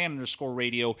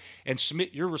A's_fan_radio and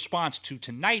submit your response to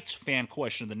tonight's fan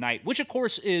question of the night, which, of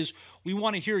course, is we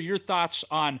want to hear your thoughts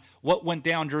on what went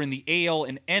down during the AL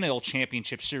and NL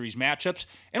Championship Series matchups.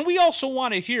 And we also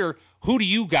want to hear who do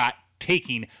you got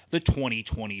taking the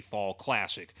 2020 Fall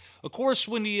Classic. Of course,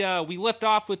 when we left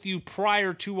off with you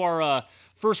prior to our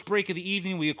first break of the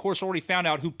evening, we, of course, already found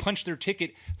out who punched their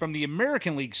ticket from the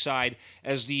American League side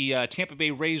as the Tampa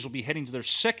Bay Rays will be heading to their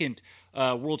second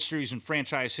World Series in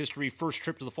franchise history. First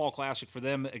trip to the Fall Classic for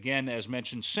them, again, as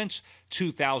mentioned, since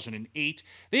 2008.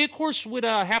 They, of course, would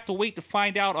have to wait to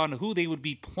find out on who they would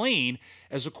be playing,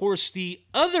 as, of course, the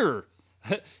other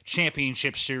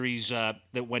championship series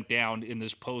that went down in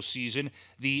this postseason,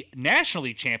 the National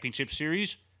League Championship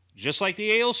Series, just like the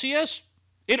ALCS,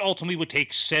 it ultimately would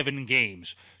take 7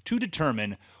 games to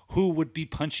determine who would be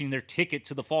punching their ticket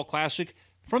to the Fall Classic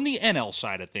from the NL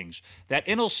side of things. That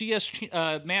NLCS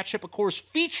matchup, of course,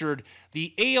 featured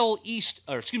the NL East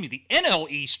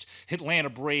Atlanta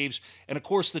Braves, and, of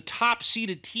course, the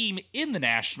top-seeded team in the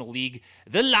National League,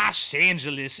 the Los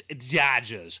Angeles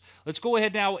Dodgers. Let's go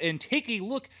ahead now and take a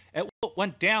look at what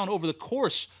went down over the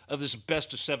course of this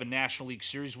best-of-7 National League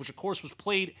Series, which, of course, was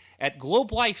played at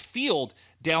Globe Life Field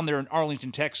down there in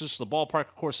Arlington, Texas, the ballpark,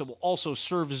 of course, that will also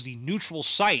serve as the neutral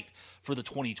site for the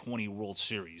 2020 World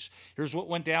Series. Here's what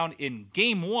went down in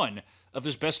Game 1 of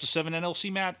this best-of-7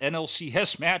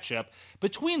 NLCS matchup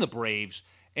between the Braves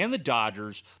and the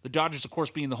Dodgers. The Dodgers, of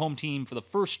course, being the home team for the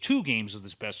first 2 games of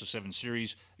this best-of-7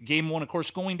 series. Game 1, of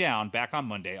course, going down back on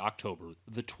Monday, October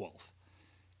the 12th.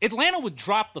 Atlanta would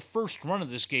drop the first run of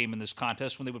this game in this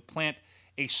contest when they would plant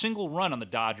a single run on the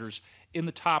Dodgers in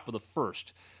the top of the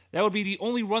first. That would be the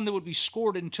only run that would be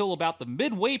scored until about the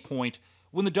midway point,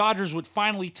 when the Dodgers would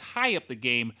finally tie up the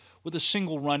game with a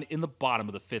single run in the bottom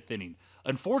of the 5th inning.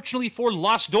 Unfortunately for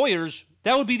Los Doyers,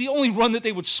 that would be the only run that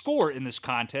they would score in this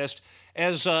contest,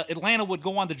 as Atlanta would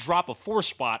go on to drop a 4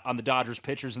 spot on the Dodgers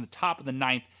pitchers in the top of the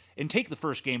 9th and take the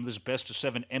first game of this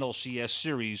best-of-7 NLCS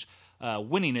series,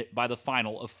 winning it by the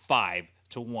final of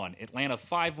 5-1. Atlanta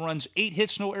 5 runs, 8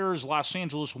 hits, no errors. Los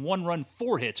Angeles 1 run,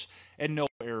 4 hits, and no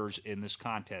errors in this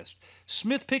contest.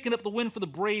 Smith picking up the win for the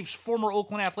Braves. Former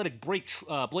Oakland Athletic Blake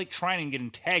Trinan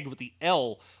getting tagged with the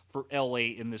L for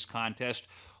LA in this contest.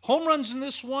 Home runs in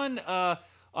this one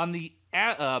on the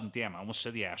damn, I almost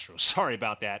said the Astros. Sorry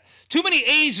about that. Too many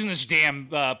A's in this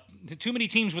too many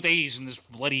teams with A's in this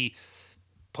bloody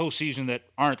postseason that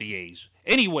aren't the A's.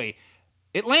 Anyway,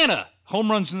 Atlanta, home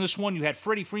runs in this one. You had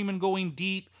Freddie Freeman going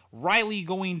deep, Riley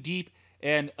going deep,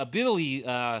 and Billy,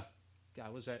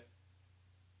 was that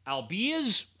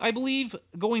Albiaz, I believe,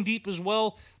 going deep as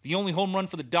well. The only home run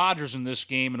for the Dodgers in this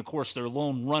game, and, of course, their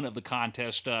lone run of the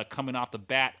contest coming off the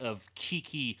bat of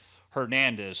Kiki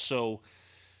Hernandez. So,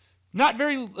 not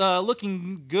very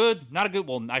looking good. Not a good,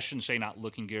 well, I shouldn't say not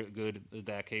looking good in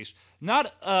that case.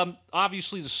 Not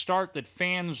obviously the start that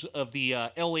fans of the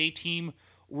LA team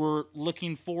were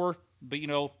looking for. But,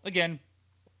 again,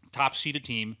 top-seeded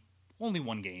team, only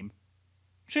one game.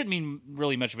 Shouldn't mean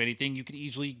really much of anything. You could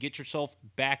easily get yourself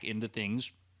back into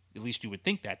things. At least you would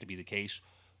think that to be the case.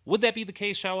 Would that be the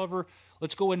case, however?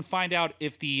 Let's go ahead and find out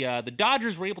if the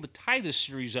Dodgers were able to tie this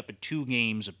series up at 2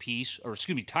 games apiece, or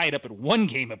tie it up at 1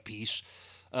 game apiece,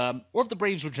 or if the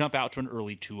Braves would jump out to an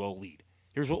early 2-0 lead.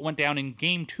 Here's what went down in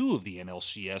Game 2 of the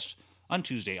NLCS on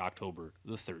Tuesday, October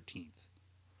the 13th.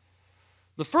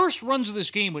 The first runs of this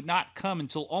game would not come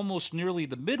until almost nearly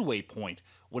the midway point,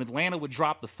 when Atlanta would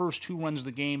drop the first 2 runs of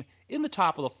the game in the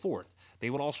top of the 4th. They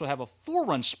would also have a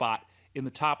 4-run spot in the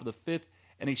top of the 5th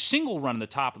and a single run in the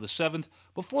top of the 7th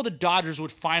before the Dodgers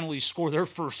would finally score their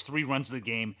first 3 runs of the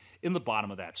game in the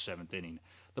bottom of that 7th inning.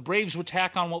 The Braves would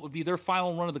tack on what would be their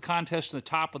final run of the contest in the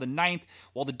top of the 9th,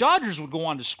 while the Dodgers would go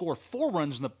on to score 4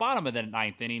 runs in the bottom of that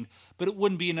 9th inning, but it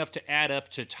wouldn't be enough to add up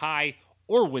to tie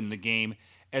or win the game,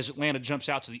 as Atlanta jumps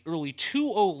out to the early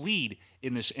 2-0 lead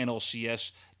in this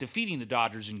NLCS, defeating the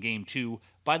Dodgers in Game 2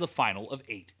 by the final of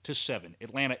 8-7.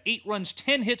 Atlanta 8 runs,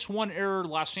 10 hits, 1 error.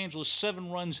 Los Angeles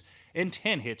 7 runs and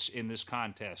 10 hits in this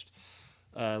contest.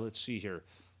 Let's see here.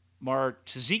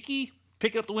 Martiziki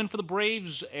picking up the win for the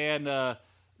Braves, and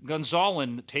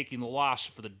Gonzalez taking the loss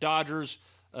for the Dodgers.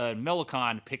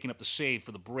 Melicon picking up the save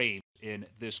for the Braves in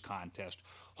this contest.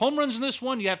 Home runs in this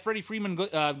one, you have Freddie Freeman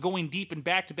going deep in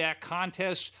back-to-back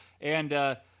contests, and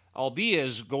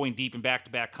Albiez going deep in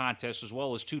back-to-back contests, as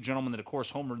well as 2 gentlemen that, of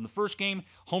course, homered in the first game,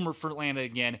 homered for Atlanta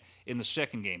again in the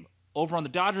second game. Over on the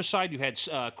Dodgers side, you had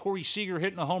Corey Seager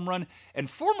hitting a home run, and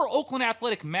former Oakland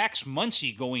Athletic Max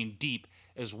Muncy going deep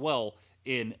as well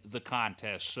in the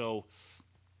contest. So,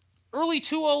 early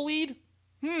 2-0 lead,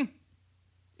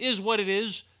 is what it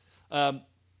is.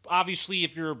 Obviously,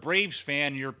 if you're a Braves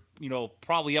fan, you're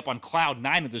probably up on cloud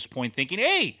 9 at this point thinking,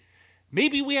 hey,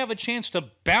 maybe we have a chance to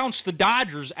bounce the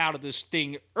Dodgers out of this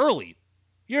thing early.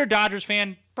 You're a Dodgers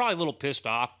fan, probably a little pissed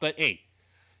off, but hey,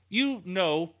 you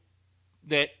know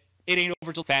that it ain't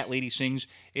over until Fat Lady sings.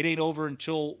 It ain't over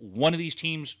until one of these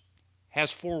teams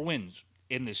has 4 wins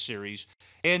in this series.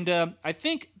 And I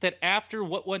think that after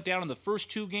what went down in the first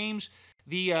 2 games,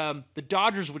 the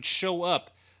Dodgers would show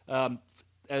up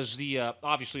as the,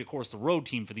 obviously, of course, the road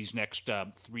team for these next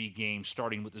 3 games,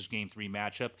 starting with this Game 3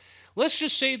 matchup. Let's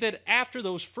just say that after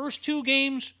those first 2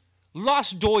 games,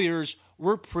 Los Doyers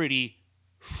were pretty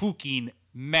fucking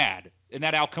mad. And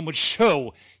that outcome would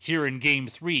show here in Game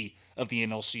 3 of the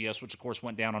NLCS, which, of course,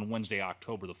 went down on Wednesday,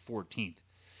 October the 14th.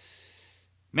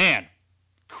 Man,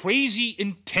 crazy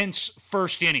intense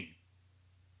first inning,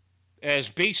 as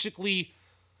basically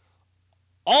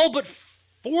all but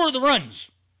 4 of the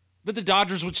runs that the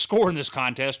Dodgers would score in this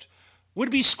contest would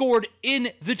be scored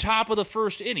in the top of the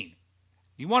first inning.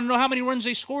 You want to know how many runs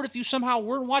they scored if you somehow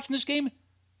weren't watching this game?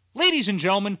 Ladies and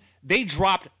gentlemen, they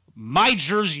dropped my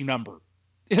jersey number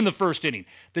in the first inning.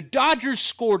 The Dodgers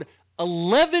scored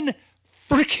 11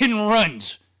 freaking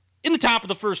runs in the top of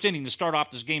the first inning to start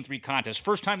off this Game 3 contest.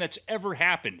 First time that's ever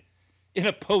happened in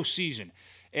a postseason.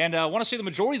 And I want to say the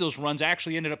majority of those runs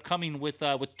actually ended up coming with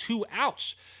 2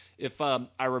 outs, if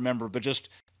I remember, but just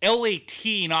LA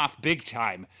teeing off big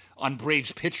time on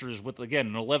Braves pitchers with, again,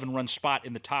 an 11-run spot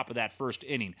in the top of that first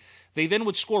inning. They then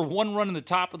would score 1 run in the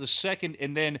top of the second,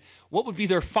 and then what would be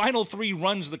their final 3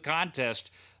 runs of the contest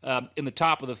in the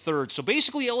top of the third. So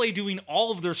basically LA doing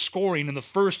all of their scoring in the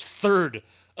first third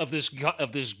of this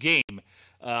game.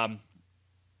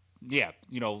 Yeah,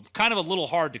 kind of a little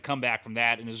hard to come back from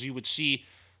that, and as you would see,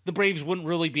 the Braves wouldn't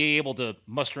really be able to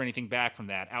muster anything back from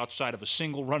that outside of a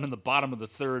single run in the bottom of the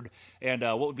third and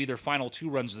what would be their final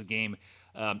 2 runs of the game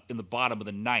in the bottom of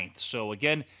the 9th. So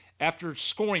again, after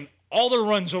scoring all their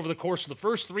runs over the course of the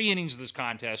first 3 innings of this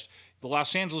contest, the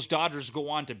Los Angeles Dodgers go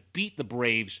on to beat the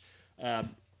Braves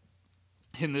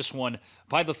in this one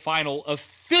by the final of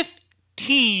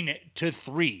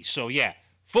 15-3. So yeah,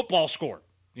 football score.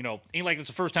 Ain't like it's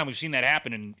the first time we've seen that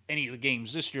happen in any of the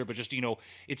games this year, but just,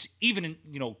 it's even,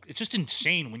 it's just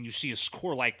insane when you see a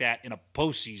score like that in a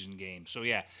postseason game. So,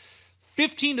 yeah,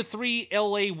 15-3,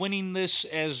 LA winning this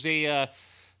as they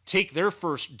take their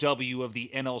first W of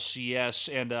the NLCS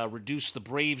and reduce the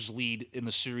Braves' lead in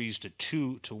the series to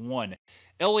 2-1.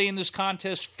 LA in this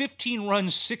contest, 15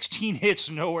 runs, 16 hits,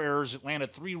 no errors. Atlanta,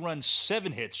 3 runs,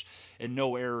 7 hits, and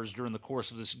no errors during the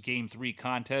course of this Game 3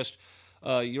 contest.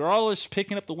 Urales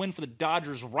picking up the win for the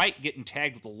Dodgers, Wright getting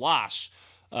tagged with a loss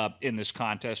in this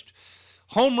contest.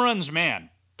 Home runs,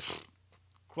 man.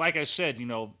 Like I said,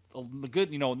 the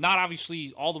good, not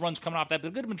obviously all the runs coming off that, but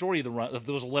a good majority of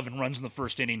those 11 runs in the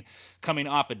first inning coming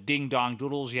off of ding-dong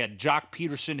doodles. You had Jock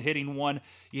Peterson hitting 1.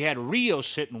 You had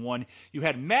Rios hitting 1. You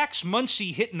had Max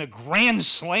Muncy hitting a grand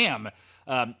slam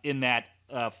in that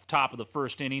top of the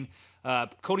first inning.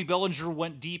 Cody Bellinger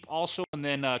went deep also, and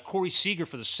then Corey Seager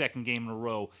for the second game in a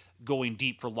row going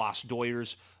deep for Los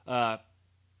Doyers.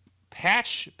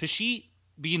 Pesci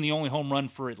being the only home run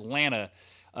for Atlanta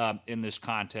in this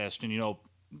contest. And,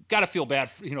 got to feel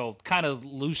bad, kind of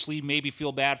loosely maybe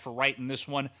feel bad for writing this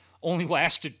one. Only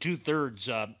lasted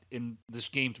 2/3 in this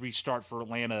Game 3 start for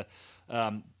Atlanta,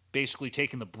 basically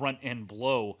taking the brunt end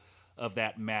blow of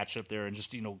that matchup there. And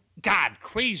just, God,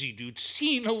 crazy, dude.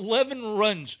 Seeing 11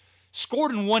 runs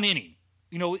scored in one inning.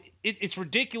 It's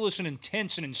ridiculous and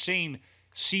intense and insane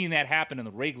seeing that happen in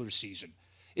the regular season.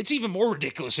 It's even more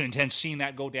ridiculous and intense seeing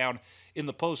that go down in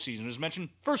the postseason. As mentioned,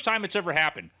 first time it's ever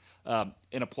happened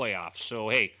in a playoff. So,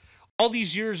 hey, all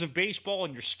these years of baseball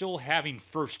and you're still having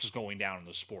firsts going down in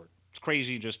the sport. It's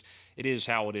crazy, just it is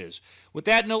how it is. With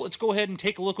that note, let's go ahead and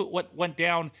take a look at what went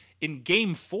down in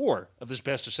Game 4 of this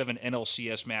best-of-7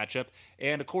 NLCS matchup.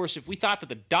 And, of course, if we thought that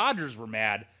the Dodgers were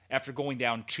mad after going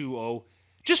down 2-0,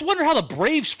 just wonder how the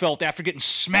Braves felt after getting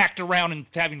smacked around and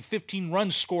having 15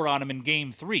 runs scored on them in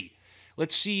Game 3.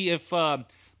 Let's see if the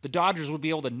Dodgers would be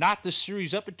able to knot this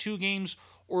series up at 2 games,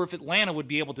 or if Atlanta would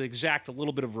be able to exact a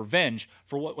little bit of revenge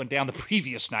for what went down the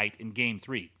previous night in Game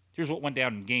 3. Here's what went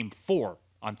down in Game 4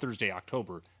 on Thursday,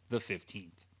 October the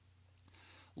 15th.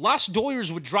 Los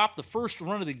Doyers would drop the first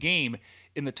run of the game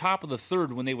in the top of the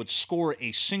third when they would score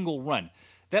a single run.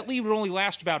 That lead would only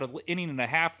last about an inning and a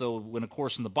half, though, when, of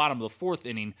course, in the bottom of the fourth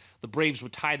inning, the Braves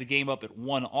would tie the game up at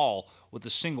 1-1 with a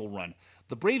single run.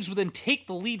 The Braves would then take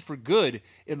the lead for good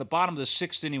in the bottom of the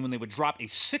sixth inning when they would drop a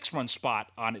 6-run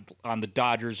spot on the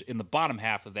Dodgers in the bottom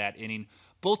half of that inning.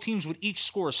 Both teams would each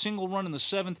score a single run in the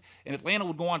seventh, and Atlanta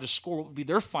would go on to score what would be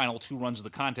their final 2 runs of the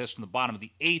contest in the bottom of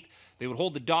the eighth. They would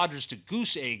hold the Dodgers to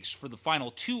goose eggs for the final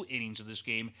 2 innings of this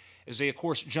game, as they, of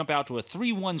course, jump out to a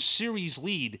 3-1 series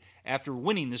lead after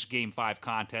winning this Game 5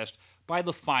 contest by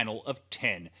the final of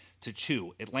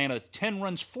 10-2. Atlanta, 10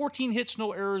 runs, 14 hits,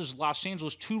 no errors. Los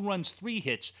Angeles, 2 runs, 3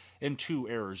 hits, and 2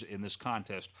 errors in this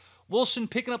contest. Wilson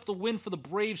picking up the win for the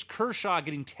Braves. Kershaw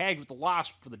getting tagged with the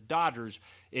loss for the Dodgers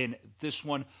in this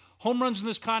one. Home runs in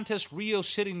this contest,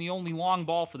 Rios hitting the only long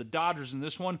ball for the Dodgers in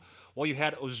this one, while you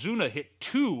had Ozuna hit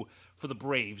 2 for the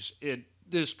Braves in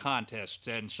this contest.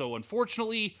 And so,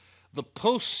 unfortunately, the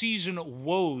postseason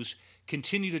woes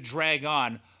continue to drag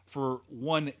on for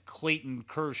one Clayton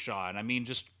Kershaw. And I mean,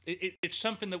 just it's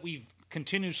something that we've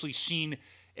continuously seen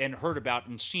and heard about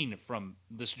and seen from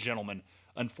this gentleman.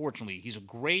 Unfortunately, he's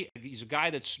a guy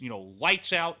that's,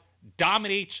 lights out,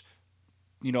 dominates,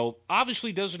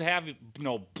 obviously doesn't have,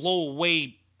 blow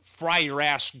away, fry your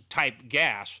ass type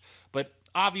gas, but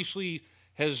obviously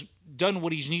has done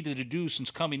what he's needed to do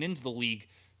since coming into the league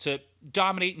to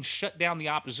dominate and shut down the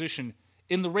opposition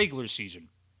in the regular season.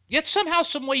 Yet somehow,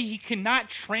 some way, he cannot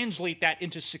translate that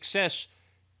into success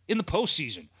in the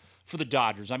postseason for the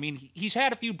Dodgers. I mean, he's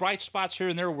had a few bright spots here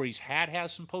and there where he's had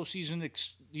some postseason,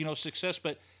 success.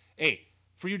 But hey,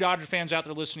 for you Dodger fans out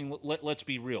there listening, let's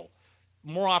be real.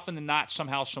 More often than not,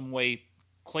 somehow, some way,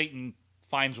 Clayton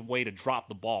finds a way to drop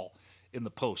the ball in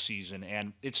the postseason,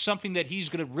 and it's something that he's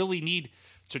going to really need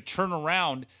to turn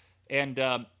around and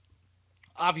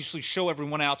obviously show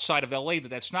everyone outside of LA that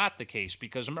that's not the case,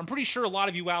 because I'm pretty sure a lot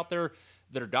of you out there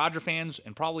that are Dodger fans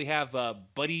and probably have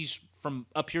buddies from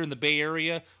up here in the Bay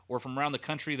Area or from around the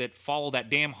country that follow that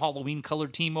damn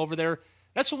Halloween-colored team over there.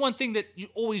 That's the one thing that you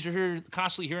always are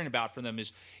constantly hearing about from them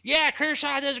is, yeah,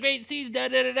 Kershaw does a great season,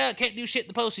 da-da-da-da, can't do shit in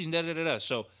the postseason, da-da-da-da.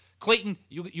 So, Clayton,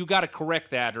 you got to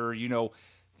correct that, or,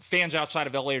 fans outside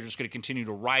of LA are just going to continue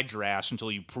to ride your ass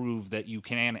until you prove that you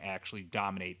can actually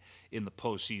dominate in the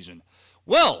postseason.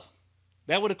 Well,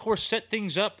 that would, of course, set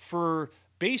things up for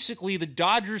basically the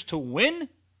Dodgers to win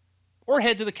or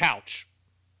head to the couch.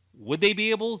 Would they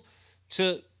be able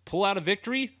to pull out a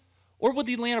victory, or would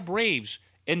the Atlanta Braves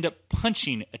end up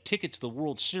punching a ticket to the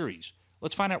World Series?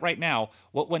 Let's find out right now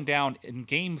what went down in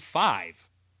Game 5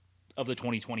 of the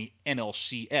 2020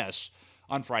 NLCS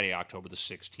on Friday, October the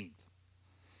 16th.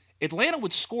 Atlanta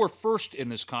would score first in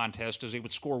this contest, as they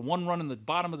would score 1 run in the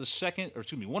bottom of the second,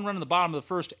 1 run in the bottom of the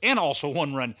first, and also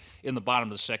 1 run in the bottom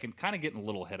of the second. Kind of getting a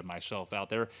little ahead of myself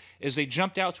out there, as they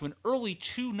jumped out to an early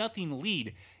 2-0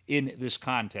 lead in this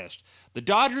contest. The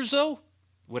Dodgers, though,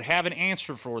 would have an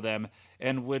answer for them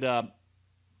and would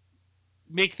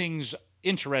make things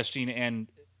interesting, and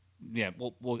yeah,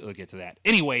 we'll get to that.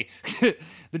 Anyway,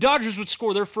 the Dodgers would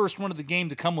score their first run of the game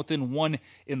to come within 1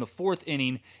 in the 4th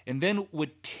inning, and then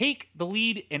would take the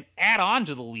lead and add on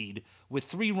to the lead with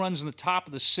 3 runs in the top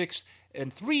of the 6th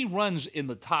and 3 runs in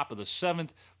the top of the 7th.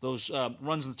 Those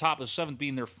runs in the top of the 7th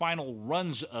being their final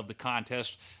runs of the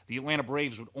contest. The Atlanta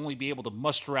Braves would only be able to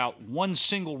muster out 1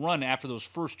 single run after those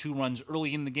first 2 runs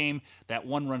early in the game. That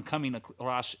 1 run coming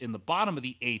across in the bottom of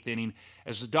the 8th inning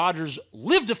as the Dodgers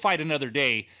live to fight another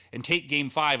day and take Game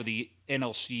 5 of the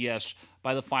NLCS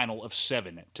by the final of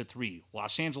 7-3.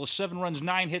 Los Angeles 7 runs,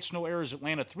 9 hits, no errors.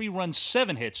 Atlanta 3 runs,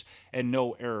 7 hits, and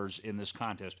no errors in this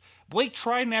contest. Blake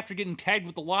Trinan, after getting tagged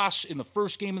with the loss in the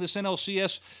first game of this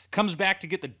NLCS, comes back to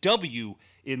get the W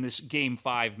in this Game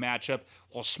 5 matchup,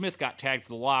 while Smith got tagged for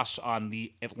the loss on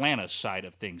the Atlanta side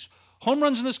of things. Home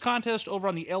runs in this contest over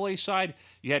on the LA side,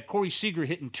 you had Corey Seager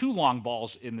hitting 2 long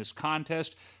balls in this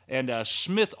contest, and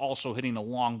Smith also hitting a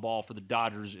long ball for the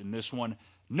Dodgers in this one.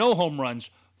 No home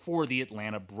runs for the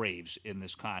Atlanta Braves in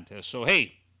this contest. So,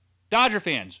 hey, Dodger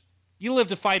fans, you live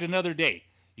to fight another day.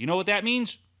 You know what that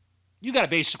means? You got to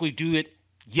basically do it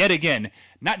yet again,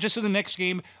 not just in the next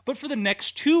game, but for the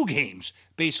next 2 games,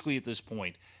 basically at this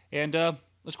point. And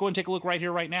let's go ahead and take a look right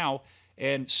here, right now,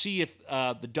 and see if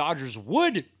the Dodgers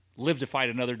would live to fight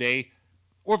another day,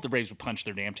 or if the Braves would punch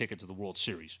their damn ticket to the World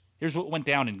Series. Here's what went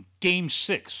down in Game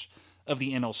 6 of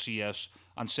the NLCS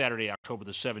on Saturday, October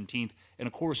the 17th. And,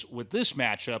 of course, with this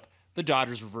matchup, the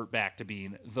Dodgers revert back to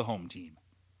being the home team.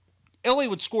 LA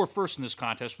would score first in this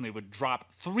contest when they would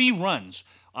drop 3 runs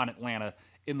on Atlanta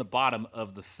in the bottom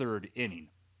of the 3rd inning.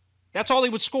 That's all they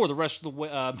would score the rest of the way,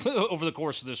 over the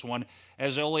course of this one,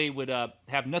 as LA would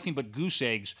have nothing but goose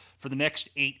eggs for the next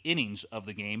 8 innings of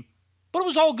the game. But it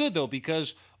was all good, though,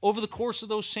 because over the course of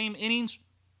those same innings,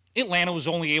 Atlanta was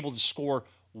only able to score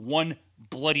 1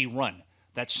 bloody run.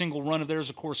 That single run of theirs,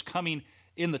 of course, coming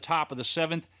in the top of the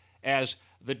 7th as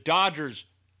the Dodgers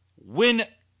win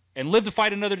and live to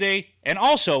fight another day, and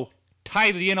also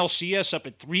tie the NLCS up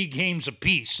at 3 games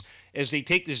apiece as they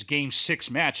take this Game 6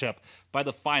 matchup by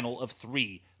the final of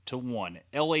 3-1.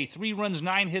 LA 3 runs,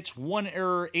 9 hits, 1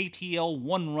 error. ATL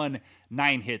 1 run,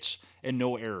 9 hits, and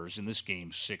no errors in this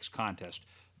Game 6 contest.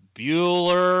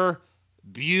 Bueller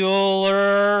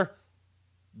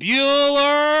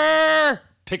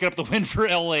picking up the win for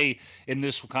LA in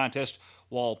this contest,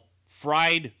 while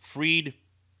Fried,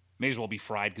 may as well be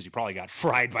fried because he probably got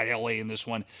fried by LA in this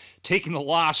one, taking the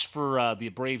loss for the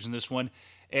Braves in this one,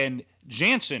 and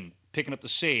Jansen picking up the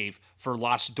save for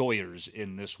Los Doyers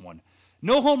in this one.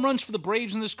 No home runs for the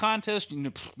Braves in this contest.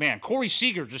 Man, Corey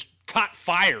Seager just caught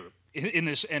fire in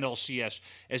this NLCS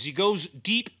as he goes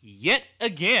deep yet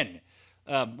again.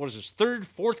 What is this, 3rd,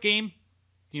 4th game?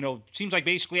 Seems like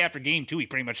basically after Game 2, he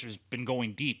pretty much has been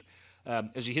going deep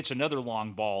as he hits another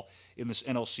long ball in this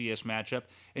NLCS matchup.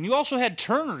 And you also had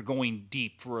Turner going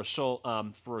deep for a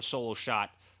solo shot,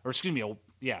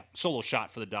 solo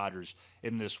shot for the Dodgers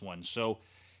in this one. So,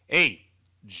 hey,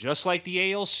 just like the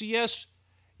ALCS,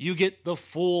 you get the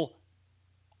full,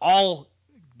 all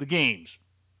the games.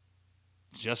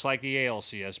 Just like the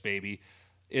ALCS, baby.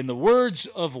 In the words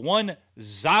of one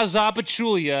Zaza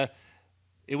Pachulia,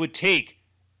 it would take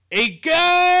a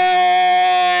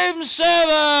Game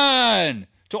 7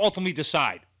 to ultimately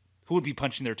decide who would be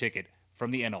punching their ticket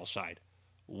from the NL side.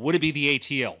 Would it be the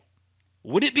ATL?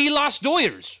 Would it be Los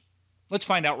Doyers? Let's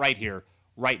find out right here,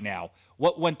 right now,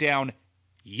 what went down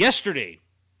yesterday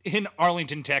in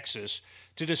Arlington, Texas,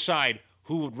 to decide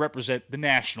who would represent the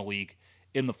National League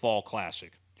in the Fall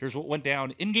Classic. Here's what went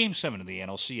down in Game 7 of the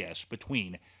NLCS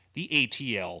between the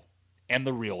ATL and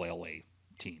the real LA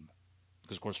team.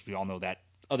 Because, of course, we all know that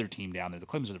other team down there, the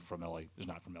Clemson from LA, is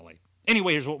not from LA.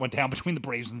 Anyway, here's what went down between the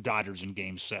Braves and the Dodgers in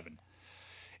Game 7.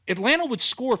 Atlanta would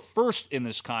score first in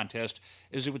this contest,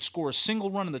 as it would score a single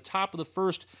run in the top of the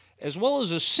 1st, as well as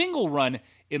a single run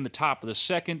in the top of the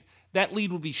 2nd. That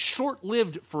lead would be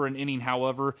short-lived for an inning,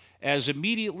 however, as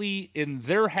immediately in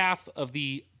their half of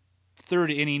the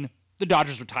 3rd inning, the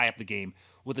Dodgers would tie up the game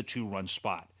with a 2-run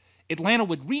spot. Atlanta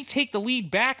would retake the lead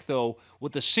back, though,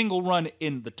 with a single run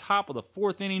in the top of the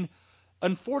 4th inning.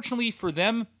 Unfortunately for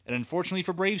them, and unfortunately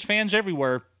for Braves fans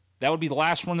everywhere, that would be the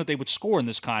last run that they would score in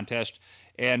this contest,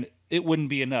 and it wouldn't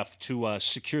be enough to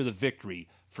secure the victory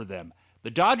for them. The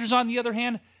Dodgers, on the other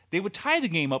hand, they would tie the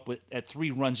game up at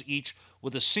 3 runs each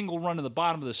with a single run in the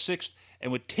bottom of the 6th,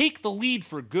 and would take the lead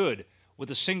for good with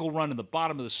a single run in the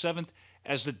bottom of the 7th,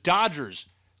 as the Dodgers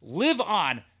live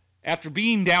on after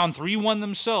being down 3-1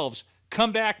 themselves,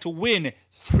 come back to win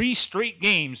 3 straight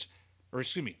games, 3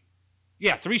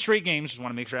 straight games. Just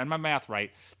want to make sure I had my math right.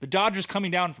 The Dodgers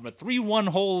coming down from a 3-1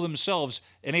 hole themselves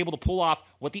and able to pull off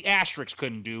what the Asterisks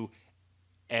couldn't do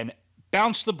and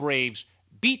bounce the Braves,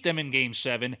 beat them in Game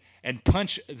 7, and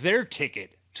punch their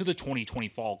ticket to the 2020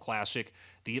 Fall Classic.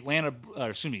 The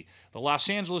Los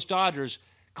Angeles Dodgers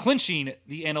clinching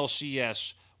the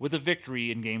NLCS with a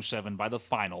victory in Game 7 by the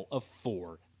final of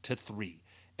 4-3.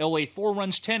 LA 4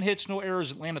 runs, 10 hits, no errors.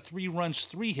 Atlanta 3 runs,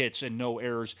 3 hits, and no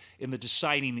errors in the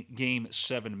deciding Game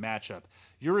 7 matchup.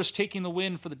 Uris taking the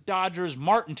win for the Dodgers.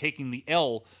 Martin taking the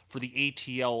L for the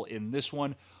ATL in this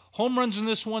one. Home runs in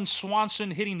this one. Swanson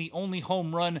hitting the only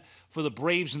home run for the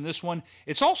Braves in this one.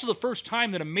 It's also the first time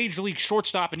that a Major League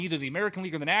shortstop in either the American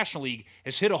League or the National League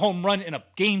has hit a home run in a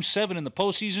Game 7 in the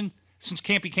postseason since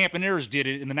Campy Campaneris did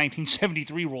it in the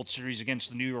 1973 World Series against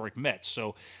the New York Mets. So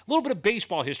a little bit of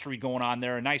baseball history going on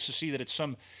there, and nice to see that it's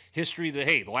some history that,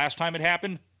 hey, the last time it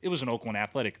happened, it was an Oakland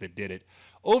Athletic that did it.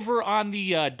 Over on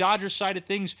the Dodgers side of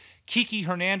things, Kiki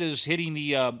Hernandez hitting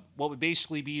the what would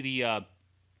basically be the,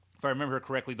 if I remember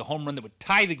correctly, the home run that would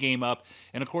tie the game up.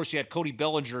 And, of course, you had Cody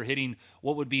Bellinger hitting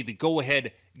what would be the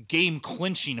go-ahead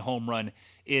game-clinching home run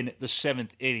in the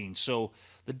 7th inning. So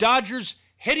the Dodgers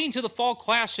heading to the Fall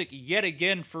Classic yet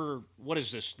again for, what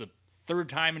is this, the 3rd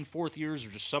time in 4 years or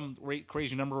just some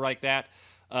crazy number like that.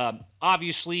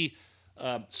 Obviously,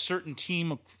 certain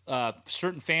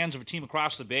fans of a team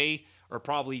across the Bay are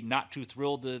probably not too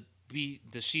thrilled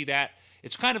to see that.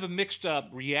 It's kind of a mixed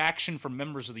reaction from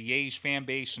members of the A's fan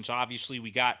base, since obviously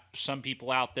we got some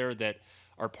people out there that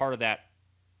are part of that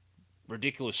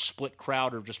ridiculous split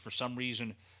crowd, or just for some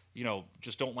reason,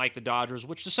 just don't like the Dodgers,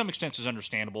 which to some extent is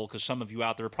understandable because some of you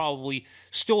out there probably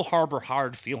still harbor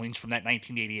hard feelings from that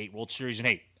 1988 World Series. And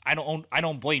hey, I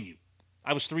don't blame you.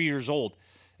 I was 3 years old,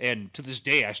 and to this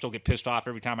day I still get pissed off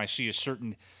every time I see a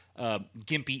certain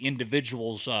gimpy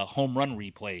individual's home run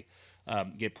replay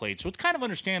get played. So it's kind of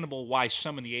understandable why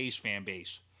some in the A's fan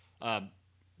base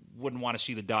wouldn't want to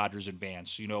see the Dodgers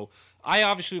advance. I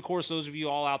obviously, of course, those of you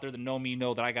all out there that know me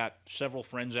know that I got several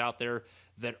friends out there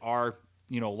that are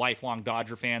lifelong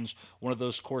Dodger fans. One of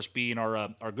those, of course, being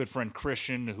our good friend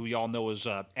Christian, who y'all know is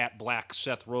at Black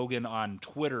Seth Rogen on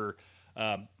Twitter.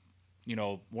 One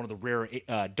of the rare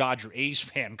Dodger A's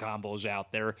fan combos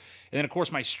out there. And then, of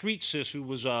course, my street sis, who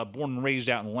was born and raised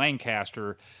out in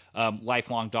Lancaster,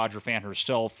 lifelong Dodger fan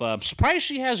herself. Surprised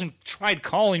she hasn't tried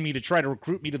calling me to try to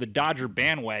recruit me to the Dodger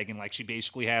bandwagon like she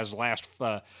basically has the last,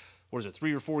 3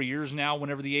 or 4 years now.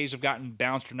 Whenever the A's have gotten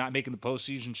bounced or not making the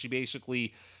postseason, she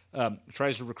basically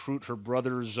tries to recruit her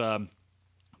brother's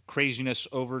craziness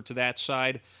over to that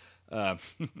side.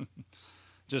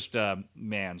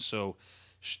 Man. So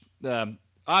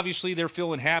obviously they're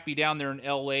feeling happy down there in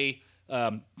L.A.,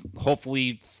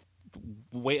 hopefully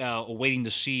waiting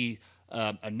to see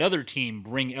another team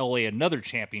bring L.A. another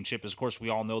championship. As, of course, we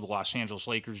all know the Los Angeles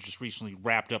Lakers just recently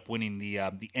wrapped up winning the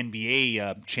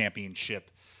NBA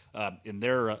championship in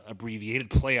their abbreviated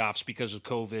playoffs because of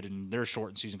COVID and their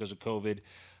shortened season because of COVID.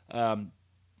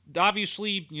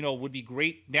 Obviously, would be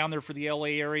great down there for the LA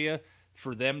area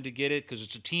for them to get it because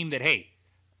it's a team that, hey,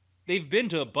 they've been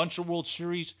to a bunch of World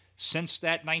Series since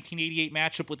that 1988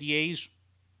 matchup with the A's,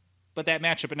 but that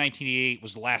matchup in 1988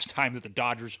 was the last time that the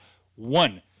Dodgers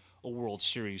won a World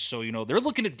Series. So, they're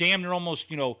looking at damn near almost,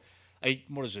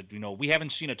 what is it? We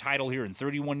haven't seen a title here in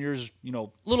 31 years, a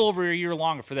little over a year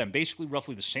longer for them, basically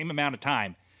roughly the same amount of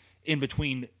time in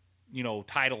between,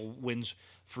 title wins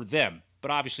for them. But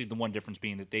obviously the one difference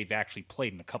being that they've actually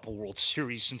played in a couple World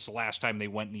Series since the last time they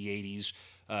went in the 80s,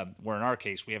 where in our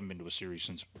case, we haven't been to a series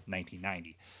since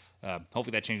 1990.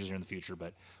 Hopefully that changes here in the future,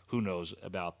 but who knows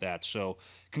about that. So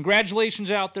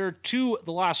congratulations out there to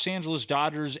the Los Angeles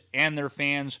Dodgers and their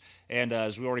fans. And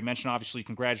as we already mentioned, obviously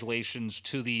congratulations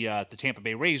to the Tampa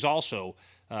Bay Rays also,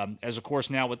 as of course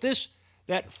now with this,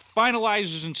 that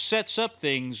finalizes and sets up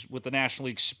things with the National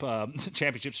League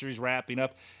Championship Series wrapping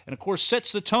up, and of course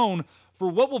sets the tone for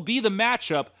what will be the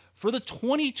matchup for the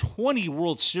 2020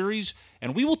 World Series.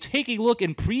 And we will take a look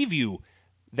and preview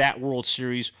that World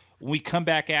Series when we come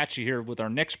back at you here with our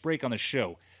next break on the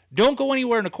show. Don't go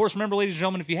anywhere. And, of course, remember, ladies and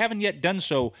gentlemen, if you haven't yet done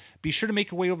so, be sure to make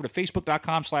your way over to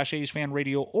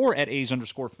Facebook.com/AsFanRadio or at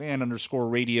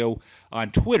A's_fan_radio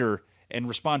on Twitter and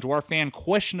respond to our fan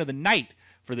question of the night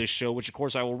for this show, which, of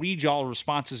course, I will read y'all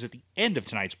responses at the end of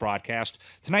tonight's broadcast.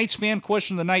 Tonight's fan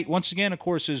question of the night, once again, of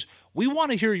course, is we want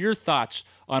to hear your thoughts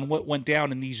on what went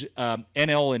down in these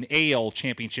NL and AL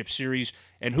championship series,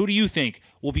 and who do you think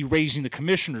will be raising the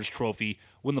Commissioner's Trophy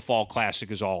when the Fall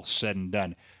Classic is all said and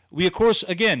done. We, of course,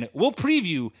 again, will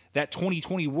preview that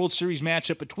 2020 World Series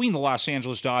matchup between the Los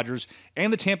Angeles Dodgers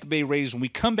and the Tampa Bay Rays when we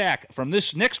come back from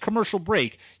this next commercial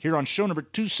break here on show number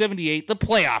 278, the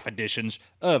playoff editions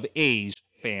of A's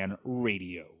Fan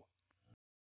Radio.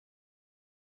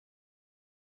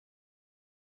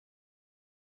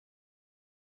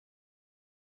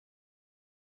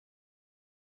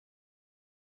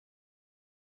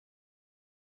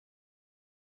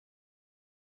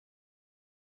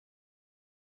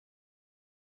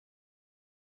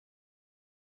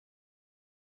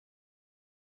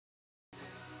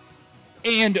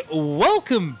 And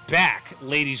welcome back,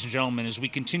 ladies and gentlemen, as we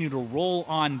continue to roll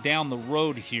on down the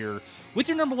road here with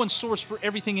your number one source for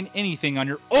everything and anything on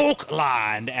your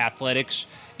Oakland Athletics.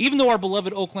 Even though our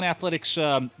beloved Oakland Athletics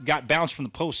got bounced from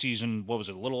the postseason, what was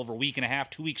it, a little over a week and a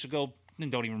half, 2 weeks ago?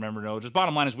 Don't even remember, no. Just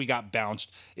bottom line is we got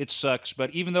bounced. It sucks.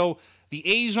 But even though the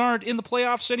A's aren't in the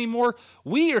playoffs anymore,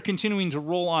 we are continuing to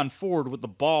roll on forward with the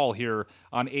ball here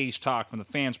on A's Talk from the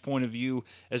fans' point of view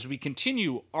as we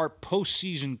continue our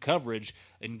postseason coverage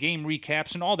and game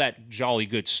recaps and all that jolly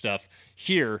good stuff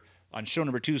here on show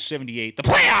number 278, the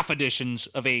playoff editions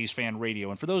of A's Fan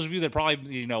Radio. And for those of you that are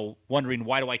probably, wondering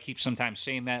why do I keep sometimes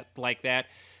saying that like that,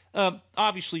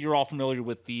 obviously, you're all familiar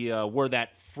with the where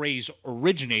that phrase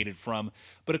originated from.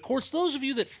 But, of course, those of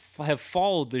you that have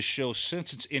followed this show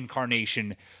since its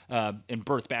incarnation and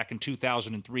birth back in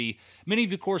 2003, many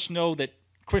of you, of course, know that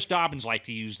Chris Dobbins liked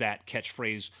to use that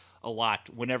catchphrase a lot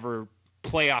whenever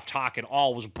playoff talk at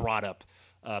all was brought up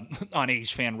on A's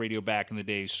Fan Radio back in the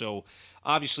day. So,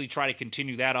 obviously, try to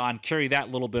continue that on, carry that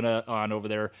little bit on over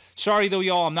there. Sorry, though,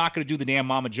 y'all, I'm not going to do the damn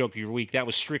mama joke of your week. That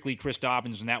was strictly Chris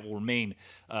Dobbins, and that will remain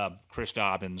Chris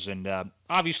Dobbins. And,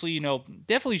 obviously,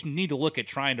 definitely need to look at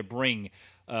trying to bring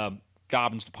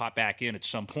Dobbins to pop back in at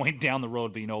some point down the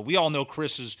road. But, we all know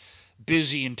Chris is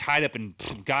busy and tied up in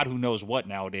God who knows what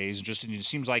nowadays. It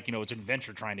seems like, it's an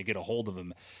adventure trying to get a hold of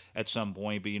him at some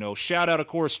point. But, shout out, of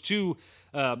course, to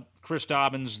Chris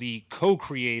Dobbins, the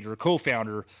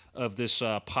co-founder of this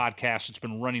podcast. It's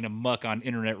been running amok on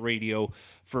internet radio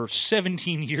for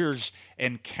 17 years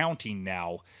and counting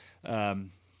now.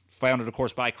 Founded, of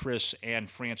course, by Chris and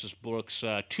Francis Brooks,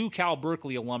 two Cal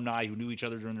Berkeley alumni who knew each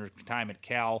other during their time at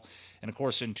Cal. And, of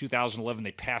course, in 2011,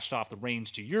 they passed off the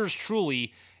reins to yours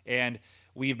truly, and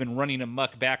we have been running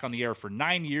amok back on the air for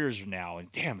 9 years now.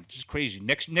 And, damn, it's just crazy.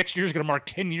 Next year is going to mark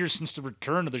 10 years since the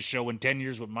return of the show and 10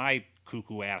 years with my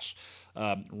cuckoo ass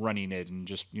running it. And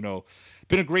just,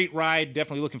 been a great ride.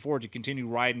 Definitely looking forward to continue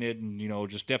riding it. And,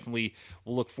 just definitely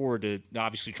we'll look forward to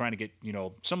obviously trying to get,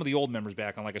 some of the old members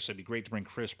back on. Like I said, it'd be great to bring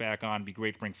Chris back on. Be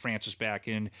great to bring Francis back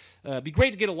in. Be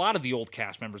great to get a lot of the old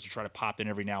cast members to try to pop in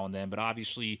every now and then. But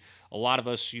obviously a lot of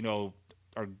us,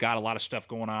 got a lot of stuff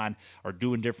going on, are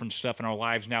doing different stuff in our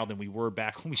lives now than we were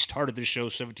back when we started this show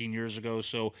 17 years ago.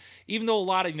 So even though a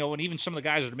lot of, and even some of the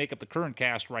guys that make up the current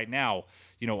cast right now,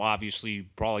 obviously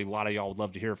probably a lot of y'all would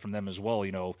love to hear from them as well.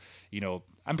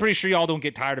 I'm pretty sure y'all don't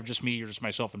get tired of just me or just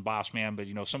myself and Boss Man, but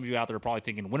some of you out there are probably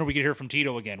thinking, when are we going to hear from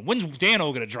Tito again? When's Dano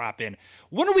going to drop in?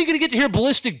 When are we going to get to hear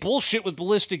Ballistic Bullshit with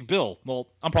Ballistic Bill? Well,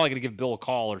 I'm probably going to give Bill a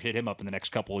call or hit him up in the next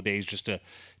couple of days just to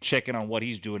check in on what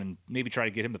he's doing and maybe try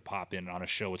to get him to pop in on a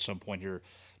show at some point here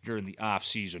during the off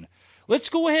season. Let's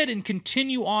go ahead and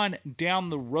continue on down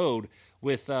the road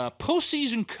with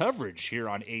postseason coverage here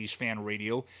on A's Fan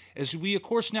Radio, as we, of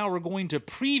course, now are going to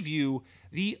preview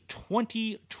the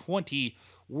 2020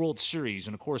 World Series.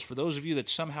 And, of course, for those of you that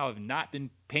somehow have not been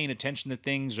paying attention to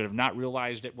things or have not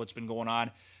realized what's been going on,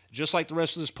 just like the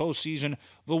rest of this postseason,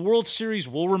 the World Series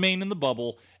will remain in the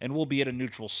bubble and will be at a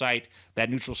neutral site. That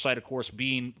neutral site, of course,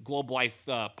 being Globe Life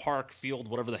Park Field,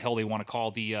 whatever the hell they want to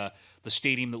call the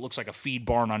stadium that looks like a feed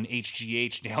barn on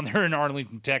HGH down there in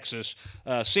Arlington, Texas.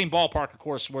 Same ballpark, of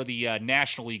course, where the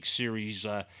National League Series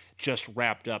just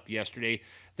wrapped up yesterday.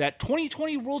 That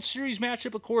 2020 World Series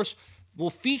matchup, of course, will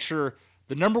feature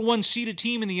the number one seeded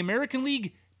team in the American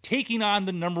League taking on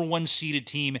the number one seeded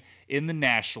team in the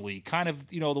National League. Kind of,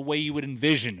 the way you would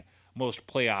envision most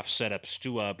playoff setups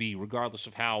to be, regardless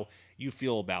of how you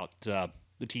feel about the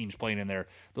teams playing in there.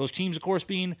 Those teams, of course,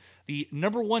 being the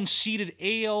number one seeded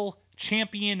AL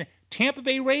champion Tampa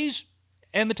Bay Rays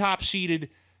and the top seeded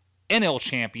NL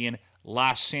champion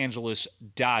Los Angeles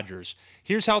Dodgers.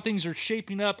 Here's how things are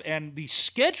shaping up and the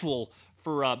schedule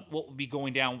for what will be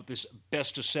going down with this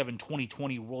best-of-7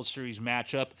 2020 World Series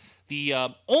matchup. The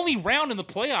only round in the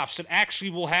playoffs that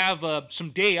actually will have some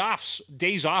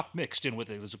days off mixed in with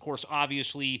it is, of course,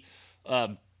 obviously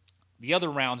the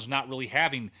other rounds not really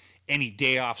having any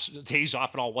days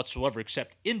off at all whatsoever,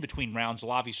 except in between rounds.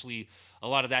 Well, obviously, a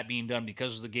lot of that being done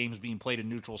because of the games being played in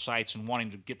neutral sites and wanting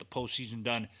to get the postseason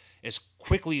done as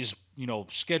quickly as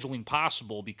scheduling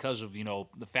possible because of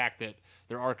the fact that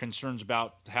there are concerns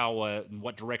about how and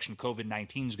what direction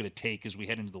COVID-19 is going to take as we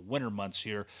head into the winter months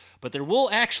here. But there will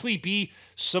actually be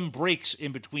some breaks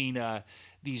in between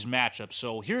these matchups.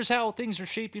 So here's how things are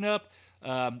shaping up.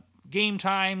 Game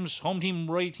times, home team,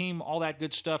 away team, all that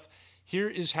good stuff. Here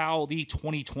is how the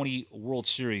 2020 World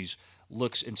Series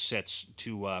looks and sets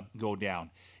to go down.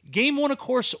 Game one, of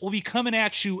course, will be coming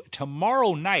at you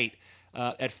tomorrow night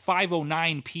at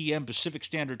 5:09 p.m. Pacific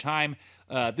Standard Time.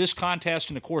 This contest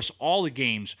and, of course, all the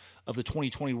games of the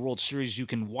 2020 World Series you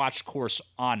can watch, of course,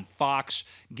 on Fox.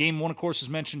 Game 1, of course, is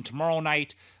mentioned tomorrow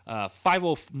night,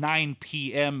 5:09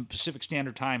 p.m. Pacific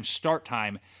Standard Time, start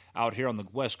time out here on the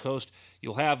West Coast.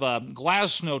 You'll have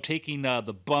Glasnow taking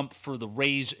the bump for the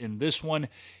Rays in this one.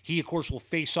 He, of course, will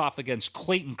face off against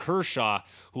Clayton Kershaw,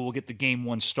 who will get the Game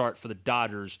 1 start for the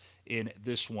Dodgers in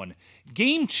this one.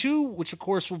 Game 2, which, of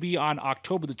course, will be on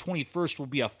October the 21st, will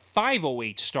be a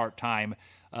 5:08 start time.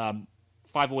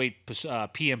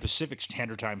 5:08 p.m. Pacific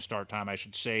Standard Time start time, I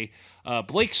should say.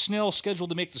 Blake Snell scheduled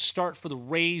to make the start for the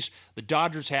Rays. The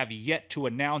Dodgers have yet to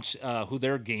announce who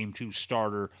their Game 2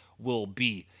 starter will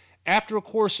be. After, of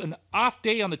course, an off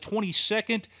day on the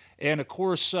 22nd, and, of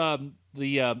course,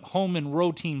 the home and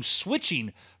road teams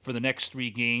switching for the next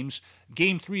 3 games.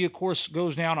 Game 3, of course,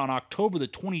 goes down on October the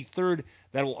 23rd.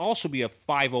 That will also be a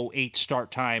 5:08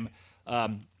 start time.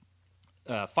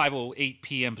 5:08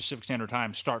 p.m. Pacific Standard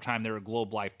Time, start time there at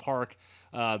Globe Life Park.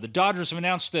 The Dodgers have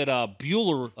announced that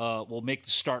Buehler will make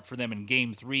the start for them in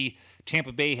Game 3.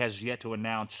 Tampa Bay has yet to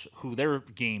announce who their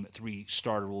Game 3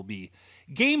 starter will be.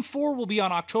 Game 4 will be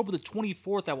on October the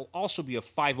 24th. That will also be a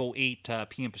 5:08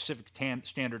 p.m. Pacific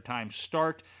Standard Time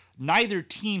start. Neither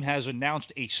team has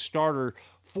announced a starter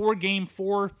for Game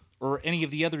 4 or any of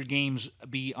the other games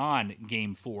beyond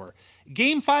Game 4.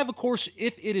 Game 5, of course,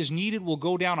 if it is needed, will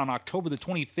go down on October the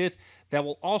 25th. That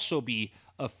will also be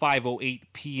a 5:08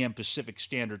 p.m. Pacific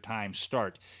Standard Time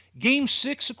start. Game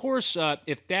 6, of course,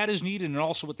 if that is needed, and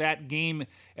also with that game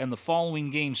and the following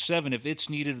Game 7, if it's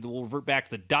needed, we'll revert back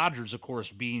to the Dodgers, of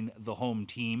course, being the home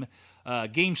team.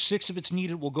 Game 6, if it's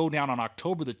needed, will go down on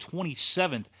October the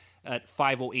 27th at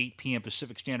 5:08 p.m.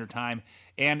 Pacific Standard Time.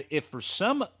 And if for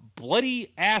some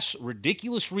bloody-ass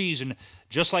ridiculous reason,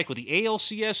 just like with the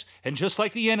ALCS and just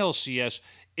like the NLCS,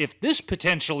 if this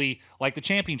potentially, like the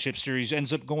championship series,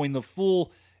 ends up going the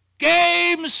full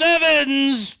Game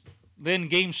 7s, then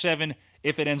Game 7,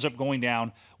 if it ends up going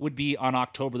down, would be on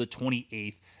October the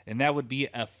 28th, and that would be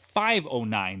a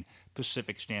 5:09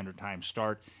 Pacific Standard Time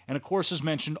start. And of course, as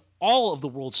mentioned, all of the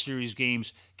World Series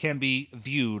games can be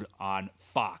viewed on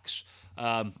Fox.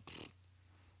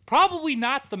 Probably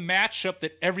not the matchup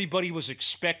that everybody was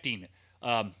expecting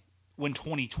when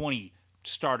 2020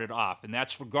 started off, and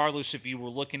that's regardless if you were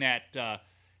looking at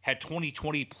had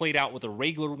 2020 played out with a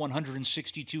regular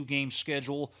 162-game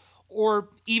schedule, or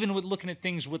even with looking at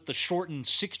things with the shortened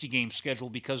 60-game schedule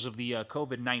because of the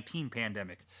COVID-19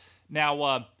 pandemic.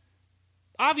 Now,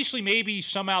 obviously, maybe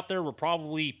some out there were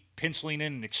probably penciling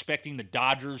in and expecting the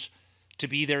Dodgers to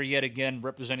be there yet again,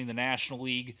 representing the National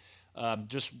League.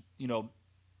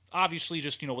 Obviously,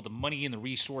 with the money and the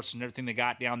resources and everything they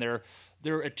got down there,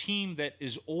 they're a team that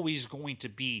is always going to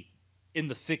be in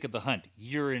the thick of the hunt,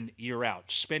 year in, year out,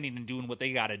 spending and doing what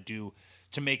they got to do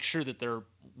to make sure that they're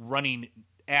running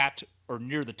at or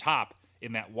near the top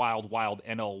in that wild, wild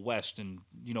NL West, and,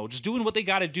 just doing what they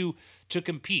got to do to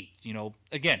compete.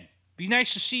 Again, be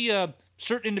nice to see a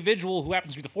certain individual who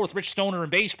happens to be the fourth richest owner in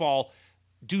baseball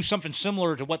do something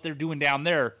similar to what they're doing down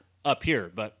there up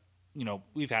here. But,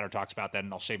 we've had our talks about that,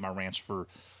 and I'll save my rants for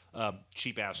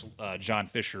cheap-ass John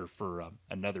Fisher for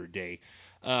another day.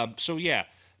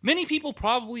 Many people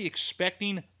probably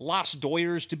expecting Los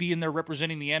Doyers to be in there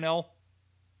representing the NL.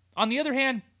 On the other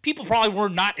hand, people probably were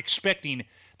not expecting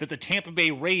that the Tampa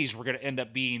Bay Rays were going to end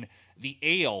up being the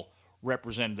AL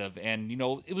representative. And,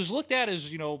 it was looked at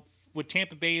as, with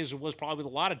Tampa Bay, as it was probably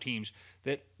with a lot of teams,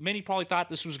 that many probably thought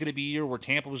this was going to be a year where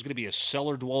Tampa was going to be a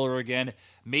cellar dweller again.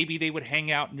 Maybe they would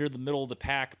hang out near the middle of the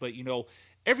pack, but,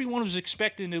 everyone was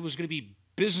expecting it was going to be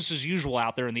business as usual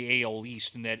out there in the AL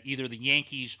East, and that either the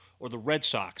Yankees or the Red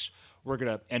Sox were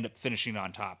going to end up finishing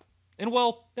on top. And,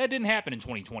 well, that didn't happen in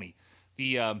 2020.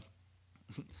 The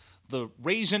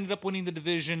Rays ended up winning the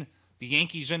division. The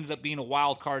Yankees ended up being a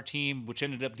wild card team, which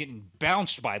ended up getting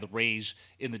bounced by the Rays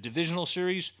in the divisional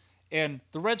series. And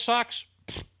the Red Sox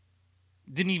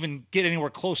didn't even get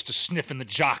anywhere close to sniffing the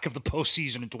jock of the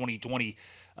postseason in 2020.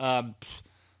 I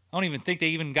don't even think they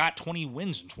even got 20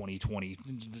 wins in 2020.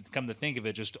 Come to think of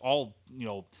it, just all,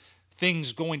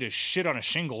 things going to shit on a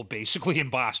shingle, basically, in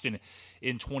Boston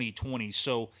in 2020.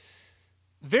 So,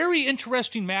 very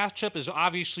interesting matchup, as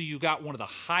obviously you got one of the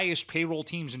highest payroll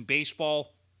teams in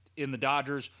baseball in the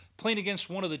Dodgers playing against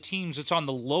one of the teams that's on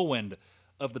the low end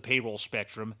of the payroll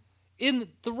spectrum in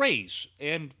the Rays.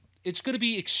 And it's going to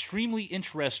be extremely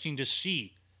interesting to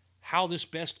see how this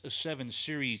best-of-7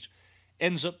 series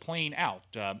ends up playing out.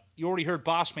 You already heard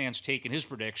Bossman's take in his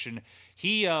prediction.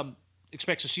 He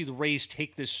expects to see the Rays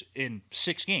take this in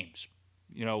 6 games.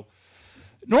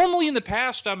 Normally in the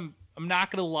past, I'm not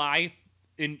going to lie,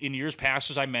 in years past,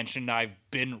 as I mentioned, I've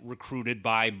been recruited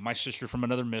by my sister from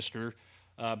another mister,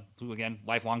 who, again,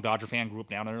 lifelong Dodger fan, grew up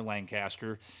down there in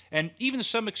Lancaster, and even to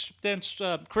some extent,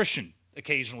 Christian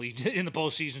occasionally in the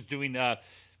postseason doing a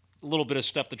little bit of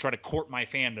stuff to try to court my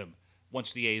fandom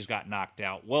once the A's got knocked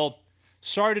out. Well,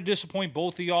 sorry to disappoint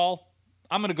both of y'all.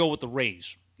 I'm going to go with the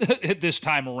Rays this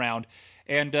time around,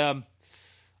 and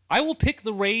I will pick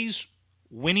the Rays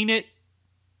winning it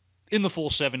in the full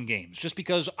 7 games, just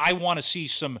because I want to see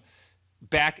some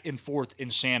back and forth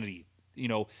insanity. You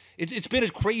know, it's been a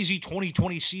crazy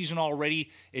 2020 season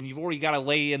already, and you've already got to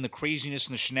lay in the craziness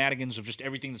and the shenanigans of just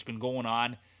everything that's been going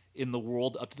on in the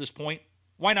world up to this point.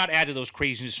 Why not add to those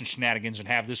craziness and shenanigans and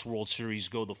have this World Series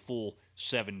go the full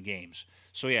 7 games?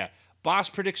 So, yeah, Boss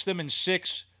predicts them in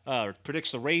 6,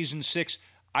 predicts the Rays in 6.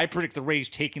 I predict the Rays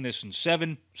taking this in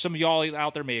 7. Some of y'all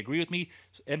out there may agree with me,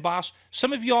 and Boss.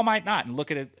 Some of y'all might not, and look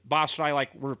at it, Boss and I,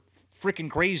 like we're freaking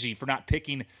crazy for not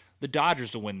picking the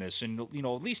Dodgers to win this. And, you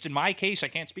know, at least in my case, I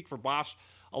can't speak for Boss.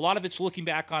 A lot of it's looking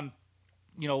back on,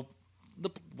 you know,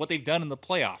 what they've done in the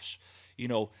playoffs. You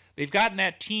know, they've gotten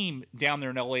that team down there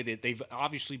in LA that they've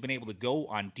obviously been able to go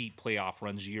on deep playoff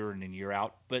runs year in and year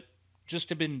out, but just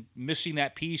have been missing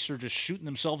that piece or just shooting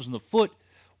themselves in the foot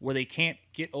where they can't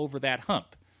get over that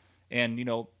hump. And, you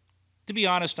know, to be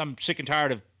honest, I'm sick and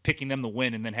tired of picking them to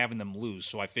win and then having them lose.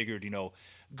 So I figured, you know,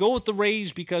 go with the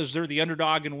Rays because they're the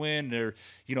underdog and win. Or,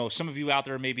 you know, some of you out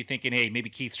there may be thinking, hey, maybe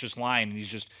Keith's just lying and he's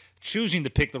just choosing to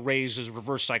pick the Rays as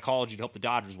reverse psychology to help the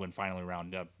Dodgers win finally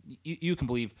round up. You can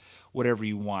believe whatever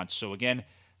you want. So, again,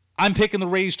 I'm picking the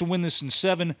Rays to win this in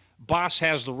 7. Boss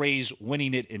has the Rays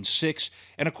winning it in 6.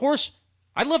 And, of course,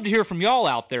 I'd love to hear from y'all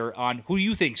out there on who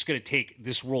you think is going to take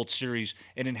this World Series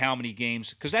and in how many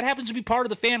games, because that happens to be part of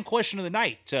the fan question of the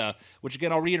night, which,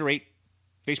 again, I'll reiterate,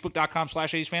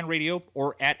 Facebook.com/AsFanRadio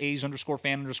or at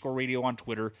A's_fan_radio on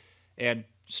Twitter. And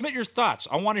submit your thoughts.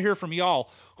 I want to hear from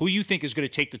y'all who you think is going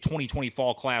to take the 2020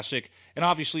 Fall Classic. And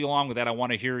obviously, along with that, I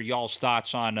want to hear y'all's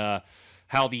thoughts on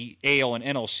how the AL and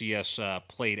NLCS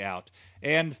played out.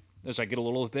 And as I get a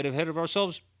little bit ahead of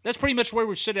ourselves, that's pretty much where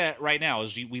we sit at right now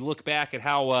as we look back at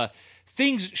how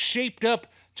things shaped up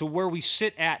to where we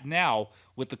sit at now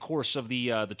with the course of the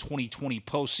 2020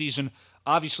 postseason.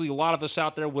 Obviously, a lot of us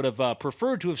out there would have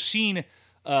preferred to have seen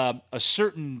a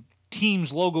certain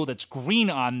team's logo that's green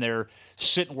on there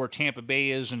sitting where Tampa Bay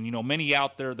is. And, you know, many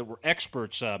out there that were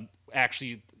experts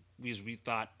actually, as we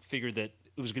thought, figured that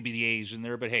it was going to be the A's in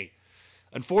there. But, hey,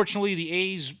 unfortunately, the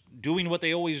A's doing what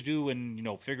they always do and, you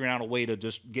know, figuring out a way to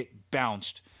just get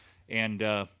bounced. And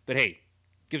but, hey,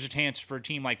 gives a chance for a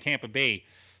team like Tampa Bay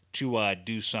to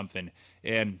do something.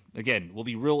 And, again, will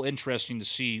be real interesting to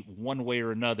see one way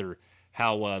or another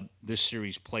how this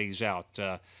series plays out.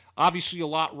 Obviously, a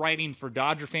lot riding for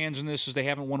Dodger fans in this as they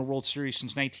haven't won a World Series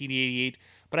since 1988.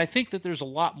 But I think that there's a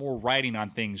lot more riding on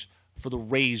things for the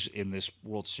Rays in this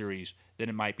World Series than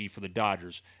it might be for the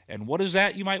Dodgers. And what is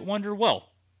that, you might wonder? Well,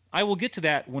 I will get to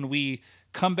that when we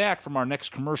come back from our next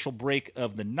commercial break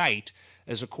of the night.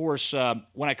 As, of course,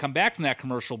 when I come back from that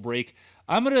commercial break,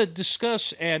 I'm going to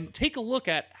discuss and take a look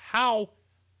at how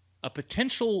a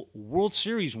potential World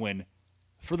Series win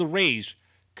for the Rays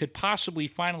could possibly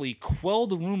finally quell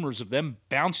the rumors of them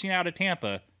bouncing out of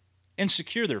Tampa and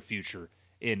secure their future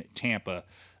in Tampa.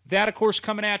 That, of course,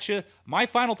 coming at you. My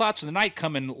final thoughts of the night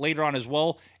coming later on as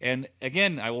well. And,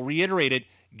 again, I will reiterate it.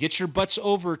 Get your butts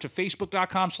over to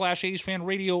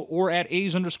Facebook.com/AsFanRadio or at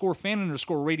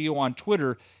A's_fan_radio on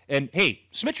Twitter. And, hey,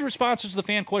 submit your responses to the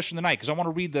fan question of the night because I want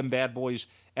to read them bad boys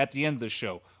at the end of the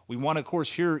show. We want to, of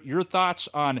course, hear your thoughts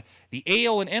on the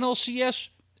AL and NLCS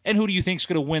and who do you think is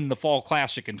going to win the Fall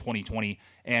Classic in 2020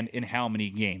 and in how many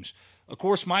games. Of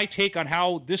course, my take on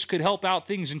how this could help out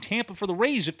things in Tampa for the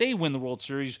Rays if they win the World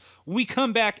Series when we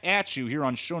come back at you here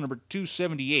on show number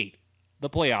 278, the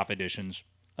playoff editions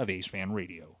of A's Fan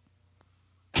Radio.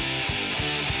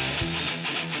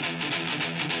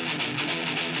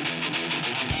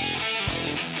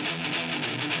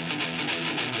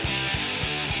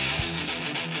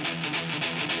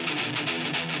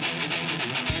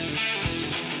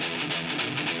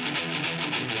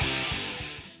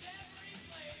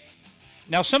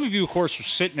 Now, some of you, of course, are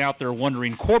sitting out there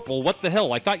wondering, Corporal, what the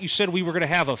hell? I thought you said we were going to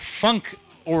have a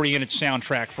funk-oriented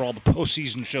soundtrack for all the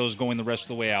postseason shows going the rest of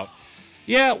the way out.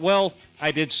 Yeah, well,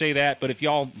 I did say that, but if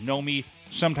y'all know me,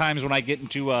 sometimes when I get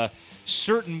into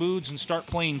certain moods and start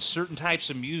playing certain types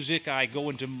of music, I go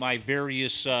into my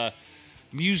various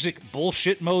music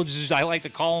bullshit modes, as I like to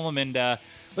call them, and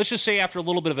let's just say after a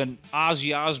little bit of an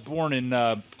Ozzy Osbourne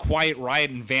and Quiet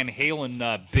Riot and Van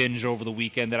Halen binge over the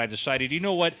weekend that I decided, you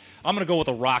know what, I'm going to go with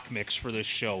a rock mix for this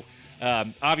show.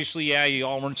 Obviously, yeah, you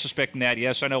all weren't suspecting that.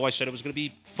 Yes, I know I said it was going to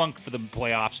be funk for the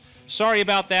playoffs. Sorry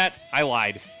about that. I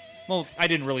lied. Well, I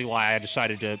didn't really lie. I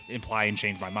decided to imply and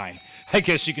change my mind, I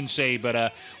guess you can say.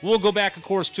 But we'll go back, of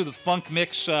course, to the funk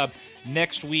mix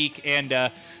next week.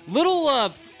 And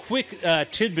little quick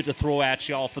tidbit to throw at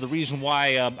y'all for the reason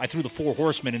why I threw the Four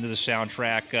Horsemen into the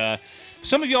soundtrack.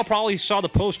 Some of y'all probably saw the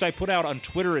post I put out on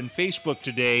Twitter and Facebook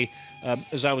today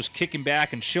as I was kicking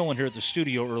back and chilling here at the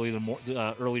studio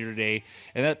earlier today.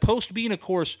 And that post being, of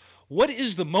course, what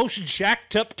is the most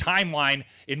jacked up timeline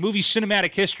in movie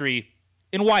cinematic history?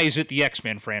 And why is it the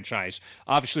X-Men franchise?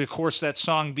 Obviously, of course, that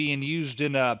song being used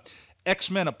in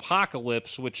X-Men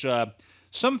Apocalypse, which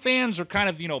some fans are kind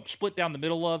of, split down the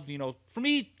middle of. For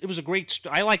me, it was a great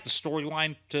I like the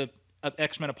storyline to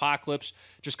X-Men Apocalypse.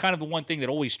 Just kind of the one thing that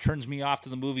always turns me off to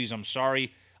the movies. I'm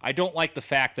sorry. I don't like the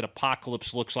fact that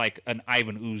Apocalypse looks like an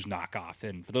Ivan Ooze knockoff.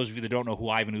 And for those of you that don't know who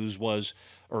Ivan Ooze was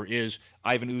or is,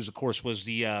 Ivan Ooze, of course, was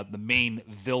the main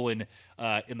villain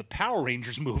in the Power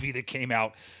Rangers movie that came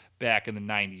out back in the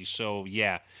 90s. So,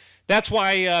 yeah, that's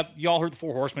why y'all heard the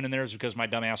Four Horsemen in there, is because my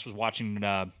dumbass was watching,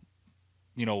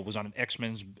 was on an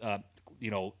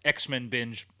X-Men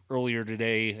binge earlier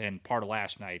today and part of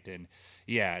last night. And,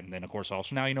 yeah, and then, of course,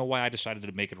 also now you know why I decided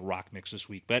to make it a rock mix this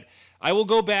week. But I will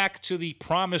go back to the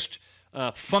promised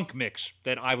funk mix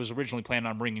that I was originally planning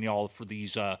on bringing y'all for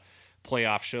these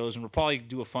playoff shows, and we'll probably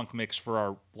do a funk mix for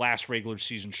our last regular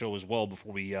season show as well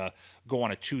before we go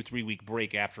on a 2-3 week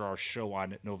break after our show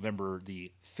on November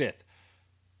the 5th.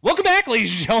 Welcome back,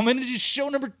 ladies and gentlemen. It is show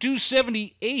number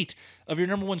 278 of your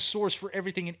number one source for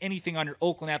everything and anything on your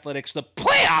Oakland Athletics. The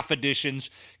playoff editions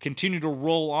continue to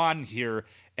roll on here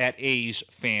at A's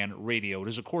Fan Radio. It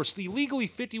is, of course, the legally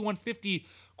 5150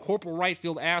 Corporal Right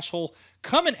Field asshole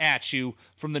coming at you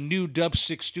from the new Dub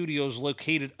 6 studios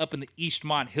located up in the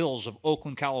Eastmont Hills of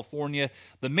Oakland, California.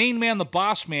 The main man, the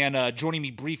boss man, joining me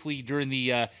briefly during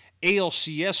the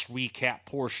ALCS recap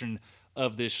portion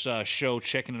of this show,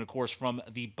 checking in, of course, from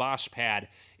the Boss Pad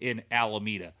in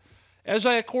Alameda. As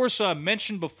I, of course,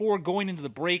 mentioned before going into the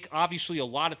break, obviously a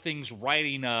lot of things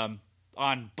riding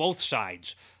on both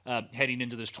sides heading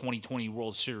into this 2020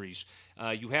 World Series.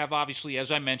 You have, obviously,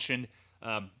 as I mentioned,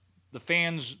 the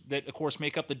fans that, of course,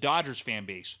 make up the Dodgers fan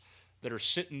base that are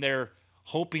sitting there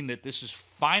hoping that this is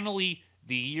finally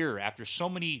the year after so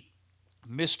many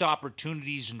missed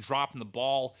opportunities and dropping the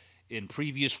ball in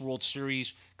previous World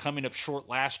Series, coming up short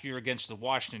last year against the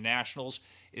Washington Nationals.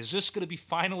 Is this going to be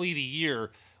finally the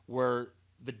year where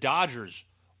the Dodgers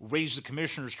raise the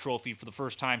Commissioner's Trophy for the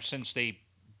first time since they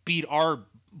beat our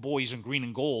boys in green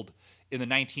and gold in the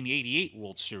 1988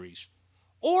 World Series?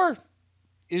 Or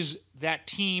is that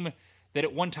team that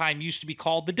at one time used to be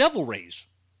called the Devil Rays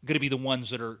going to be the ones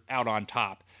that are out on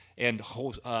top and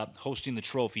hosting the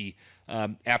trophy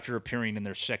after appearing in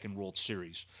their second World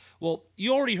Series? Well,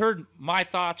 you already heard my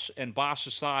thoughts and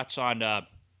Boss's thoughts on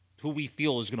who we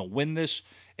feel is going to win this.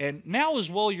 And now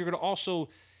as well, you're going to also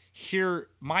hear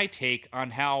my take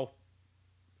on how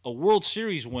a World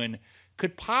Series win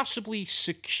could possibly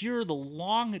secure the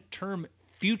long-term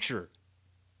future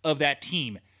of that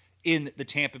team in the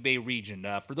Tampa Bay region.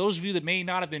 For those of you that may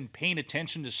not have been paying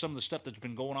attention to some of the stuff that's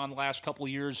been going on the last couple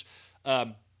of years,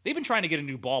 they've been trying to get a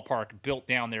new ballpark built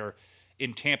down there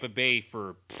in Tampa Bay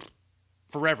for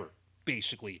forever,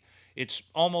 basically. It's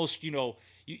almost,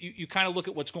 you kind of look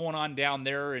at what's going on down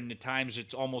there, and at times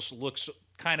it almost looks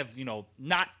kind of,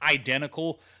 not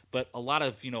identical, but a lot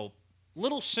of,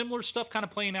 little similar stuff kind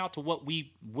of playing out to what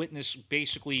we witnessed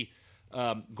basically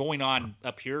going on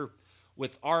up here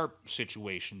with our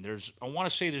situation. I want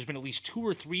to say there's been at least 2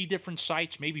 or 3 different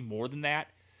sites, maybe more than that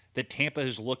Tampa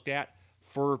has looked at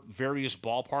for various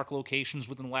ballpark locations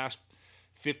within the last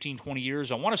 15, 20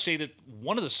 years. I want to say that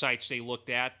one of the sites they looked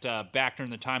at back during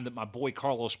the time that my boy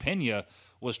Carlos Pena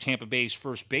was Tampa Bay's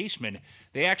first baseman,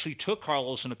 they actually took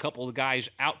Carlos and a couple of the guys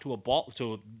out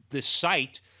to this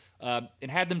site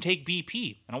and had them take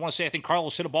BP. And I want to say I think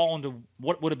Carlos hit a ball into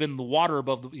what would have been the water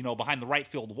above behind the right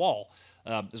field wall.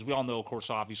 As we all know, of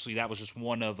course, obviously that was just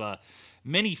one of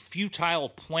many futile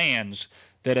plans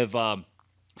that have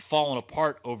fallen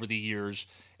apart over the years.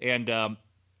 And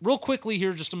real quickly here,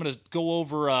 I'm going to go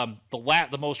over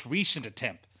the most recent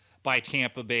attempt by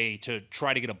Tampa Bay to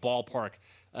try to get a ballpark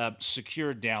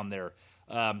secured down there.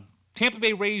 Tampa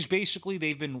Bay Rays, basically,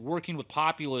 they've been working with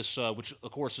Populous, which, of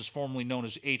course, is formerly known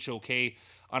as HOK,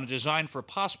 on a design for a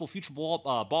possible future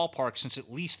ballpark since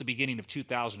at least the beginning of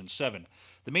 2007.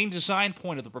 The main design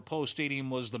point of the proposed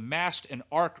stadium was the mast and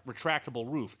arc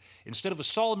retractable roof. Instead of a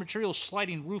solid material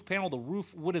sliding roof panel, the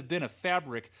roof would have been a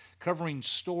fabric covering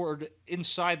stored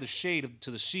inside the shade to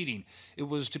the seating. It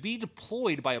was to be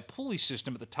deployed by a pulley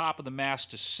system at the top of the mast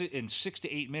to sit in 6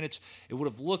 to 8 minutes. It would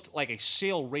have looked like a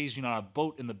sail raising on a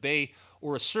boat in the bay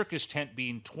or a circus tent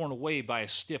being torn away by a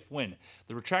stiff wind.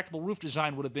 The retractable roof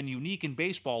design would have been unique in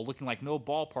baseball, looking like no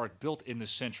ballpark built in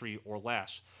this century or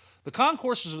last. The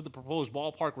concourses of the proposed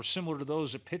ballpark were similar to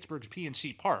those at Pittsburgh's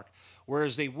PNC Park,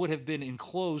 whereas they would have been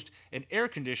enclosed and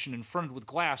air-conditioned and fronted with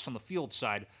glass on the field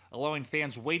side, allowing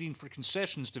fans waiting for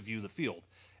concessions to view the field.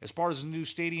 As part of the new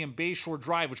stadium, Bayshore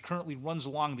Drive, which currently runs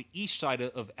along the east side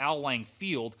of Al Lang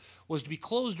Field, was to be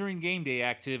closed during game day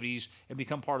activities and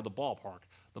become part of the ballpark.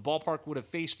 The ballpark would have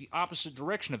faced the opposite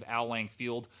direction of Al Lang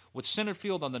Field, with center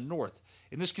field on the north.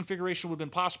 In this configuration, it would have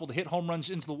been possible to hit home runs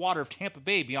into the water of Tampa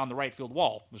Bay beyond the right field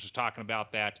wall. I was just talking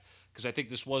about that because I think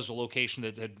this was a location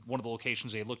that had one of the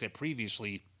locations they had looked at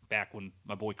previously back when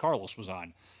my boy Carlos was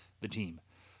on the team.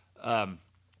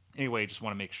 Anyway, just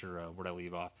want to make sure where I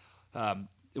leave off.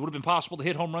 It would have been possible to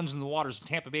hit home runs in the waters of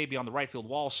Tampa Bay beyond the right field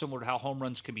wall, similar to how home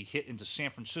runs can be hit into San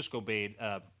Francisco Bay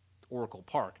at Oracle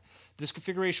Park. This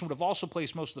configuration would have also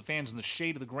placed most of the fans in the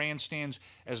shade of the grandstands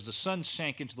as the sun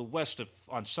sank into the west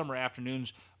on summer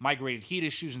afternoons, migrated heat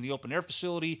issues in the open-air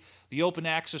facility. The open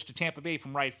access to Tampa Bay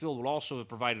from right field would also have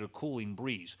provided a cooling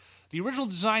breeze. The original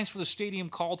designs for the stadium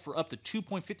called for up to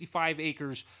 2.55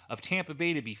 acres of Tampa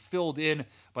Bay to be filled in.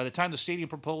 By the time the stadium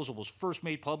proposal was first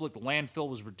made public, the landfill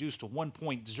was reduced to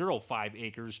 1.05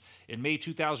 acres. In May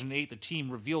 2008, the team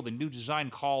revealed a new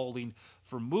design calling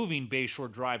for moving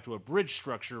Bayshore Drive to a bridge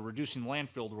structure, reducing the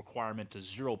landfill requirement to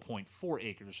 0.4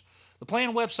 acres. The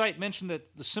plan website mentioned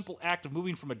that the simple act of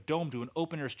moving from a dome to an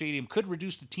open-air stadium could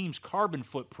reduce the team's carbon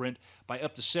footprint by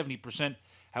up to 70%.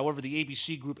 However, the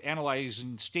ABC Group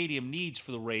analyzing stadium needs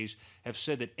for the Rays have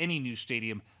said that any new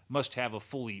stadium must have a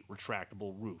fully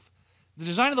retractable roof. The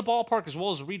design of the ballpark, as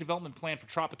well as a redevelopment plan for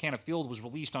Tropicana Field, was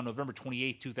released on November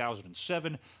 28,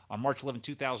 2007. On March 11,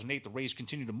 2008, the Rays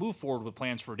continued to move forward with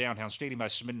plans for a downtown stadium by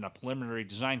submitting a preliminary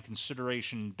design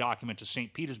consideration document to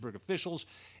St. Petersburg officials.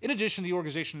 In addition, the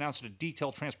organization announced that a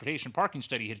detailed transportation parking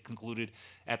study had concluded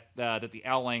that the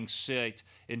Al Lang site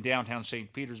in downtown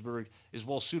St. Petersburg is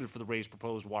well suited for the Rays'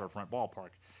 proposed waterfront ballpark.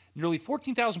 Nearly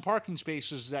 14,000 parking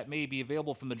spaces that may be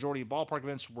available for the majority of ballpark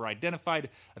events were identified.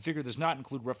 A figure does not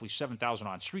include roughly 7,000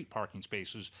 on-street parking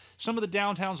spaces. Some of the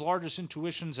downtown's largest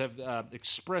intuitions have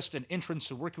expressed an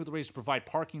interest in working with the Rays to provide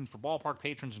parking for ballpark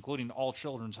patrons, including All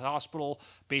Children's Hospital,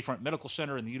 Bayfront Medical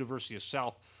Center, and the University of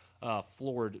South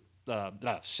Florida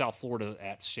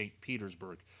at St.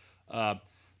 Petersburg.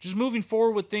 Just moving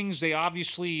forward with things, they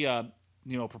obviously,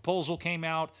 proposal came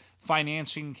out,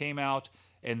 financing came out.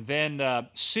 And then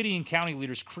city and county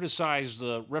leaders criticized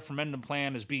the referendum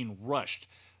plan as being rushed.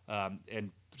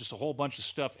 And just a whole bunch of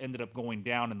stuff ended up going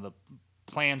down, and the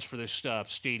plans for this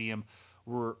stadium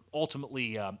were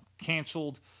ultimately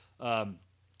canceled.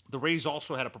 The Rays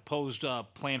also had a proposed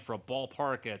plan for a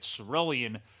ballpark at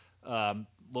Cerulean,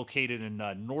 located in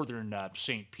northern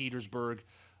St. Petersburg.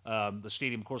 The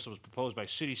stadium, of course, was proposed by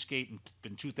Cityscape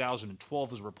in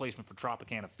 2012 as a replacement for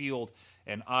Tropicana Field,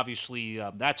 and obviously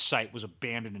that site was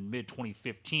abandoned in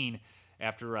mid-2015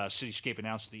 after Cityscape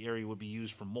announced that the area would be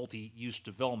used for multi-use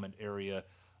development area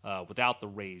without the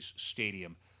Rays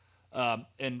stadium.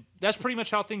 And that's pretty much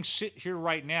how things sit here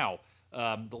right now.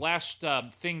 The last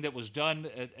thing that was done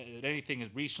at anything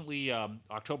recently,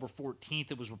 October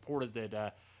 14th, it was reported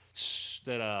that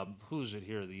who is it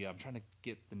here? I'm trying to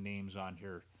get the names on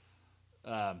here.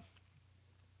 Try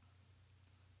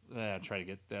to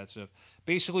get that stuff.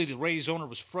 Basically, the Rays owner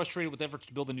was frustrated with efforts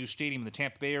to build a new stadium in the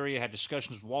Tampa Bay area, had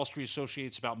discussions with Wall Street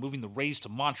associates about moving the Rays to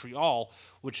Montreal,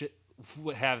 which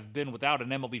have been without an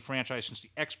MLB franchise since the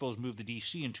Expos moved to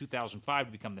D.C. in 2005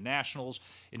 to become the Nationals.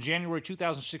 In January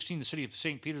 2016, the city of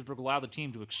St. Petersburg allowed the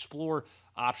team to explore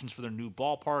options for their new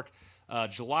ballpark.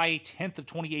 July 10th of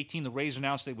 2018, the Rays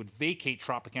announced they would vacate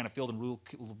Tropicana Field and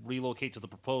relocate to the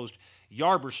proposed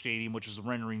Yarborough Stadium, which is the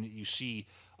rendering that you see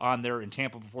on there in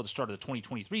Tampa before the start of the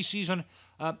 2023 season.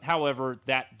 However,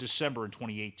 that December in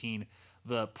 2018,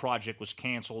 the project was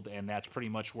canceled, and that's pretty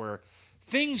much where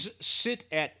things sit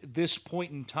at this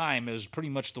point in time, as pretty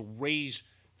much the Rays'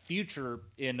 future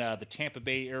in the Tampa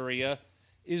Bay area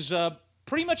is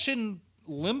pretty much in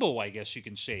limbo, I guess you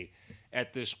can say,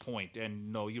 at this point.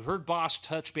 And no, you heard Boss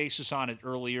touch bases on it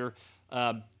earlier.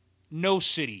 No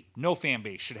city, no fan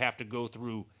base should have to go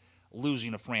through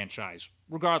losing a franchise,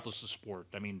 regardless of sport.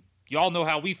 I mean, y'all know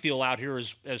how we feel out here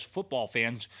as football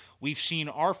fans. We've seen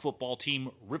our football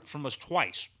team ripped from us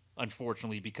twice,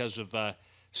 unfortunately, because of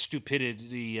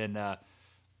stupidity and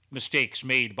mistakes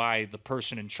made by the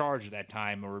person in charge at that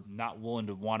time, or not willing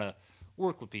to want to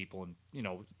work with people,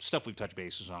 and stuff we've touched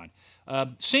bases on.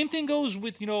 Same thing goes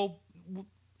with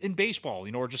in baseball,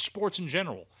 or just sports in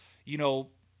general.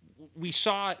 We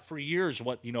saw it for years,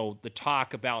 what the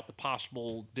talk about the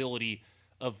possibility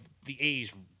of the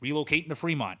A's relocating to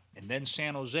Fremont and then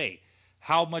San Jose,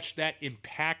 how much that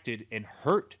impacted and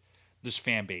hurt this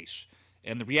fan base.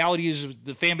 And the reality is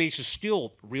the fan base is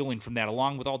still reeling from that,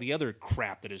 along with all the other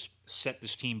crap that has set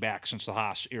this team back since the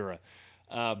Haas era.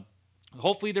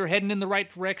 Hopefully they're heading in the right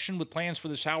direction with plans for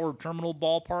this Howard Terminal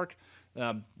ballpark.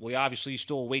 We obviously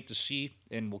still wait to see,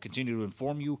 and we'll continue to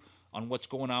inform you on what's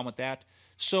going on with that.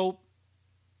 So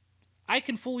I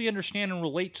can fully understand and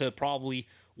relate to probably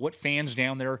what fans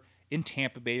down there in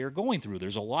Tampa Bay are going through.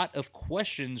 There's a lot of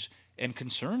questions and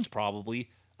concerns probably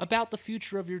about the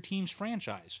future of your team's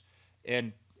franchise.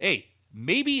 And, hey,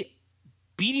 maybe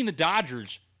beating the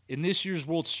Dodgers in this year's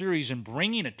World Series and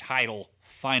bringing a title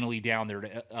finally down there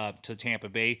to Tampa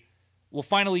Bay will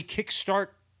finally kickstart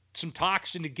some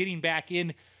talks into getting back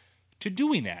in to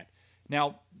doing that.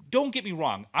 Now, don't get me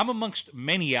wrong. I'm amongst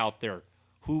many out there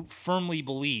who firmly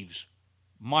believes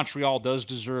Montreal does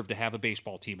deserve to have a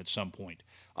baseball team at some point.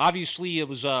 Obviously, it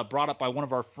was brought up by one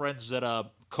of our friends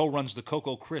that co-runs the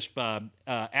Coco Crisp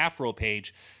Afro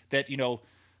page that,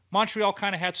 Montreal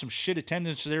kind of had some shit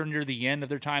attendance there near the end of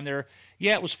their time there.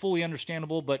 Yeah, it was fully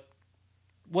understandable, but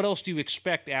what else do you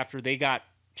expect after they got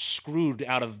screwed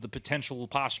out of the potential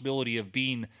possibility of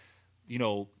being,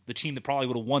 the team that probably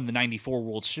would have won the 94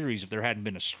 World Series if there hadn't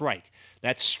been a strike?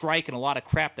 That strike and a lot of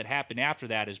crap that happened after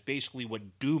that is basically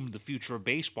what doomed the future of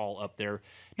baseball up there.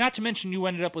 Not to mention you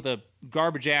ended up with a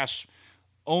garbage-ass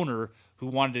owner who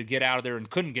wanted to get out of there and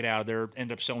couldn't get out of there,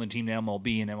 ended up selling the team to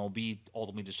MLB, and MLB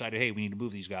ultimately decided, hey, we need to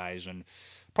move these guys. And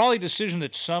probably a decision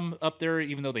that some up there,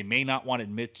 even though they may not want to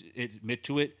admit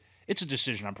to it, it's a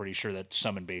decision I'm pretty sure that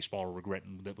some in baseball are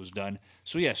regretting that was done.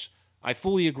 So, yes, I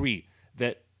fully agree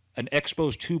that an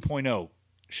Expos 2.0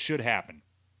 should happen.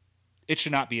 It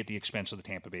should not be at the expense of the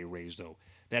Tampa Bay Rays, though.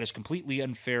 That is completely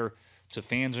unfair to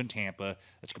fans in Tampa.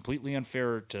 That's completely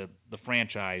unfair to the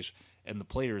franchise and the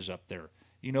players up there.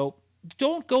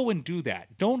 Don't go and do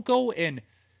that. Don't go and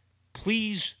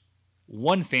please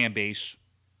one fan base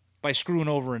by screwing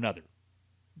over another.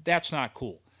 That's not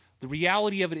cool. The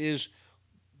reality of it is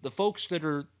the folks that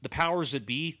are the powers that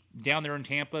be down there in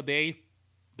Tampa Bay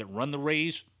that run the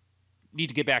Rays need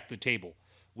to get back to the table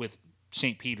with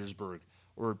St. Petersburg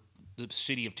or the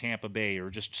city of Tampa Bay or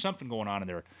just something going on in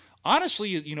there.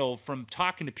 Honestly, from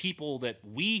talking to people that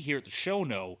we here at the show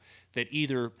know that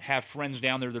either have friends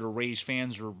down there that are Rays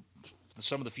fans or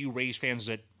some of the few Rays fans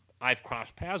that I've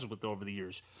crossed paths with over the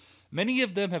years, many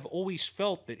of them have always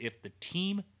felt that if the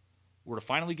team were to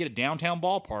finally get a downtown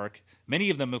ballpark, many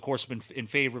of them, of course, have been in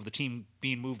favor of the team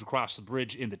being moved across the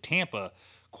bridge into Tampa,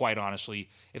 quite honestly.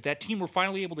 If that team were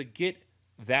finally able to get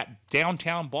that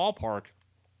downtown ballpark,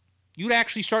 you'd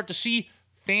actually start to see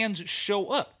fans show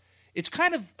up. It's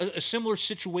kind of a similar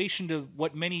situation to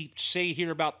what many say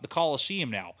here about the Coliseum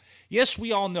now. Yes,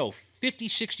 we all know 50,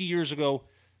 60 years ago,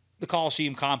 the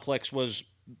Coliseum complex was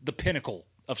the pinnacle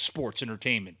of sports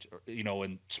entertainment,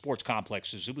 and sports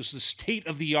complexes. It was the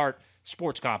state-of-the-art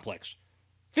sports complex.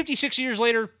 50, 60 years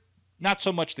later, not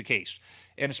so much the case.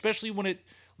 And especially when it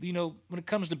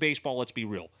comes to baseball, let's be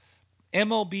real.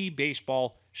 MLB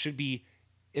baseball should be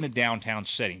in a downtown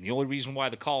setting. The only reason why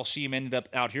the Coliseum ended up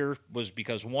out here was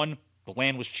because, one, the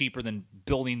land was cheaper than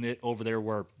building it over there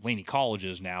where Laney College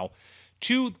is now.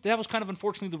 Two, that was kind of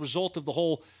unfortunately the result of the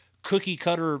whole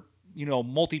cookie-cutter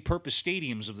multi-purpose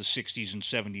stadiums of the 60s and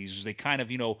 70s as they kind of,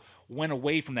 went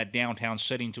away from that downtown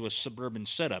setting to a suburban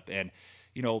setup. And,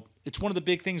 it's one of the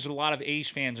big things that a lot of A's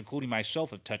fans, including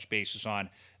myself, have touched bases on,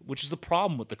 which is the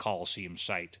problem with the Coliseum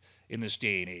site in this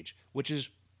day and age, which is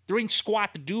there ain't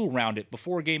squat to do around it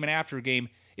before a game and after a game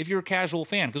if you're a casual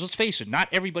fan. Because let's face it, not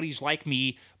everybody's like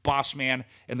me, Boss Man,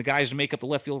 and the guys that make up the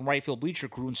left field and right field bleacher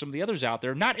crew and some of the others out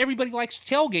there. Not everybody likes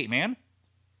to tailgate, man.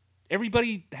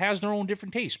 Everybody has their own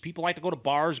different tastes. People like to go to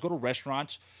bars, go to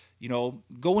restaurants,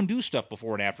 go and do stuff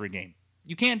before and after a game.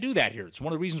 You can't do that here. It's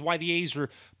one of the reasons why the A's are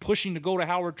pushing to go to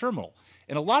Howard Terminal.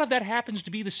 And a lot of that happens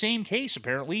to be the same case,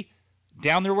 apparently,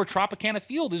 down there where Tropicana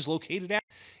Field is located at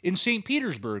in St.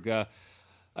 Petersburg.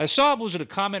 I saw, was it a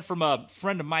comment from a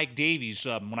friend of Mike Davies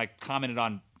when I commented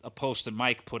on a post that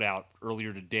Mike put out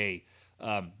earlier today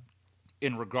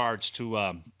in regards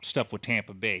to stuff with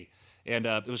Tampa Bay. And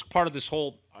it was part of this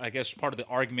whole, I guess, part of the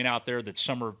argument out there that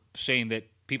some are saying that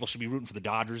people should be rooting for the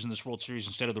Dodgers in this World Series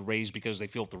instead of the Rays because they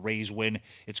feel if the Rays win,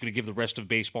 it's going to give the rest of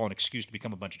baseball an excuse to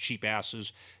become a bunch of cheap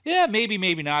asses. Yeah, maybe,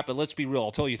 maybe not, but let's be real.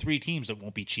 I'll tell you 3 teams that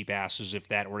won't be cheap asses if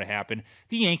that were to happen.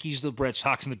 The Yankees, the Red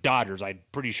Sox, and the Dodgers, I'm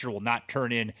pretty sure will not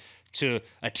turn in to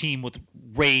a team with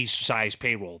Rays-size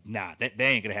payroll. Nah, that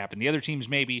ain't going to happen. The other teams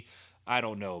maybe, I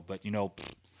don't know, but,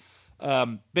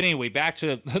 but anyway, back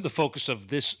to the focus of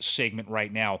this segment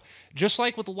right now. Just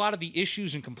like with a lot of the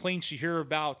issues and complaints you hear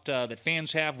about that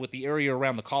fans have with the area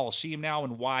around the Coliseum now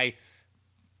and why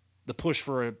the push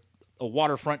for a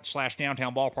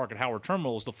waterfront/downtown ballpark at Howard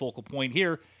Terminal is the focal point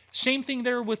here, same thing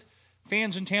there with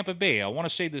fans in Tampa Bay. I want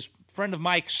to say this friend of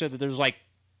Mike said that there's I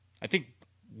think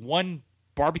 1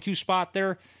 barbecue spot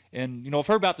there. And, I've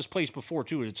heard about this place before,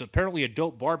 too. It's apparently a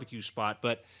dope barbecue spot,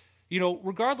 but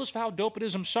regardless of how dope it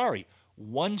is, I'm sorry,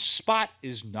 1 spot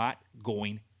is not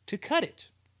going to cut it.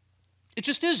 It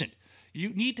just isn't. You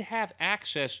need to have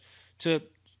access to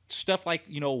stuff like,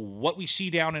 what we see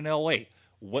down in L.A.,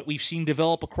 what we've seen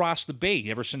develop across the Bay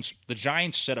ever since the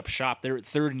Giants set up shop there at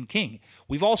 3rd and King.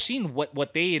 We've all seen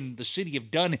what they and the city have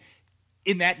done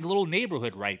in that little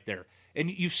neighborhood right there. And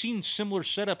you've seen similar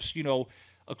setups,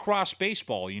 across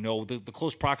baseball, the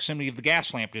close proximity of the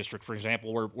Gaslamp District, for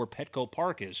example, where Petco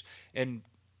Park is. And,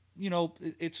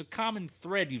 it's a common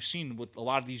thread you've seen with a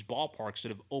lot of these ballparks that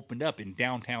have opened up in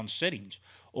downtown settings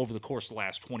over the course of the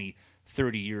last 20,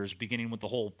 30 years, beginning with the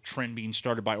whole trend being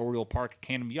started by Oriole Park at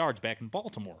Camden Yards back in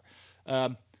Baltimore.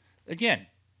 Again,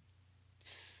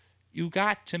 you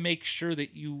got to make sure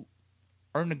that you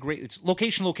earn a great... It's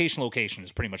location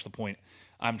is pretty much the point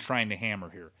I'm trying to hammer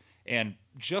here. And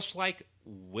just like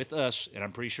with us, and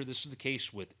I'm pretty sure this is the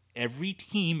case with every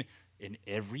team in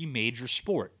every major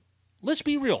sport, let's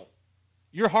be real.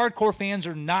 Your hardcore fans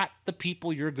are not the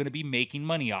people you're going to be making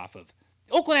money off of.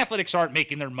 Oakland Athletics aren't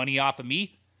making their money off of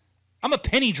me. I'm a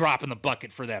penny drop in the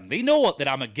bucket for them. They know that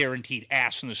I'm a guaranteed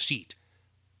ass in the seat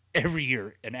every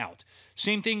year and out.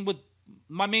 Same thing with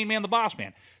my main man, the boss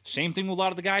man. Same thing with a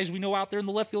lot of the guys we know out there in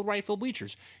the left field, right field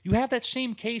bleachers. You have that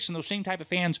same case and those same type of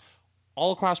fans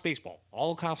all across baseball,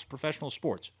 all across professional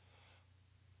sports.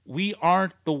 We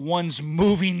aren't the ones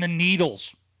moving the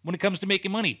needles when it comes to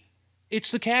making money.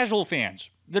 It's the casual fans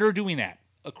that are doing that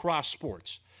across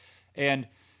sports. And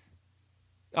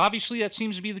obviously that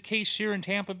seems to be the case here in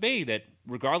Tampa Bay, that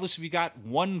regardless if you got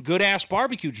one good-ass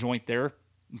barbecue joint there,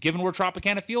 given where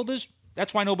Tropicana Field is,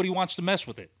 that's why nobody wants to mess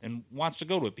with it and wants to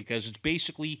go to it, because it's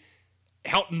basically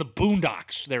out in the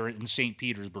boondocks there in St.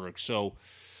 Petersburg. So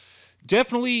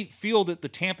definitely feel that the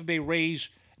Tampa Bay Rays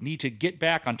need to get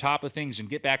back on top of things and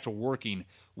get back to working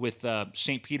with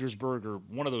St. Petersburg or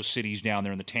one of those cities down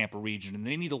there in the Tampa region, and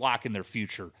they need to lock in their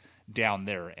future down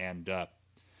there. And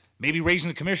maybe raising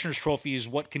the Commissioner's Trophy is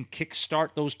what can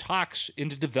kickstart those talks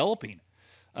into developing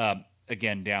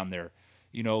again down there.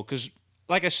 Because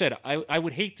like I said, I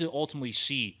would hate to ultimately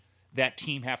see that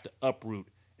team have to uproot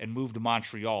and move to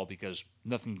Montreal because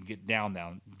nothing can get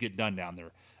done down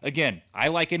there. Again, I,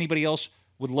 like anybody else,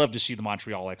 would love to see the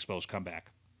Montreal Expos come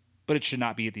back, but it should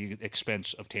not be at the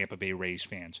expense of Tampa Bay Rays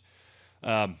fans.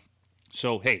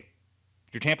 So, hey,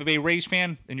 you're a Tampa Bay Rays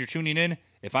fan and you're tuning in.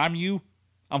 If I'm you,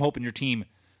 I'm hoping your team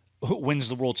wins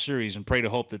the World Series and pray to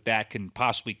hope that can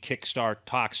possibly kickstart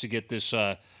talks to get this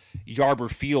Yarber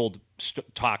Field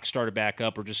talk started back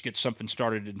up, or just get something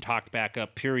started and talked back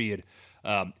up, period,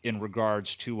 in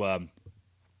regards to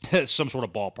some sort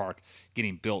of ballpark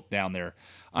getting built down there.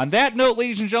 On that note,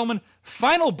 ladies and gentlemen,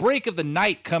 final break of the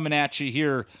night coming at you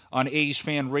here on A's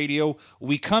Fan Radio.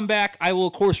 We come back, I will,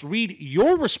 of course, read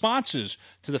your responses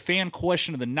to the fan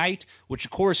question of the night, which,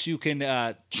 of course, you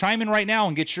can chime in right now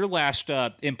and get your last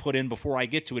input in before I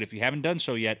get to it if you haven't done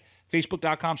so yet.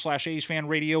 Facebook.com/A's Fan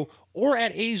Radio or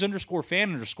at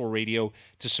A's_fan_radio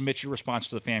to submit your response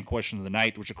to the fan question of the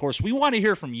night, which, of course, we want to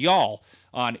hear from y'all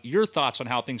on your thoughts on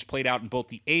how things played out in both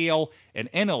the AL and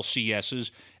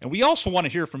NLCSs. And we also want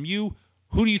to hear from you.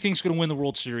 Who do you think is going to win the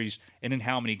World Series and in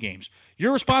how many games?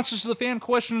 Your responses to the fan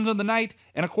questions of the night,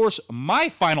 and, of course, my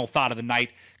final thought of the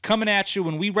night coming at you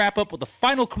when we wrap up with the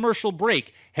final commercial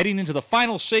break, heading into the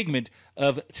final segment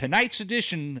of tonight's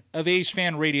edition of A's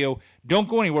Fan Radio. Don't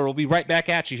go anywhere. We'll be right back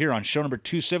at you here on show number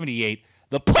 278,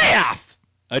 the PlAyoff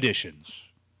editions.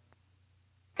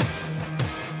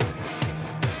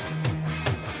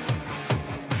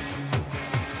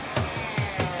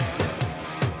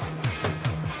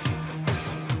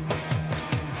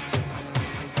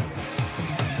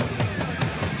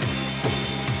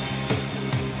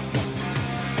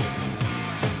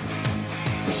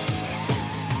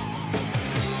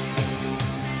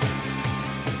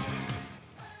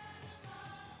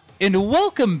 And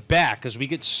welcome back as we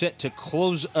get set to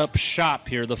close up shop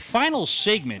here. The final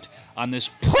segment on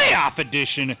this playoff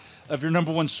edition of your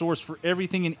number one source for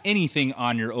everything and anything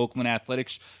on your Oakland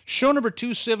Athletics. Show number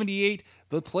 278,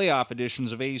 the playoff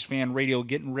editions of A's Fan Radio,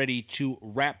 getting ready to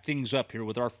wrap things up here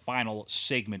with our final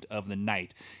segment of the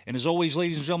night. And as always,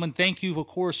 ladies and gentlemen, thank you, of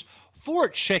course, for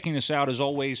checking us out, as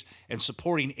always, and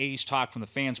supporting A's Talk from the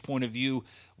fans' point of view.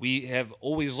 We have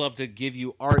always loved to give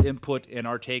you our input and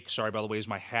our take. Sorry, by the way, as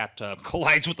my hat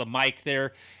collides with the mic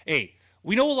there. Hey,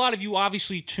 we know a lot of you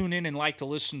obviously tune in and like to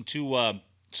listen to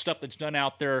stuff that's done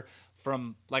out there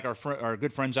from, like, our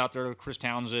good friends out there, Chris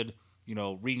Townsend, you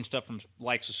know, reading stuff from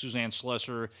likes of Suzanne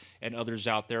Slesser and others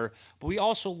out there. But we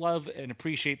also love and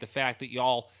appreciate the fact that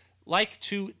y'all like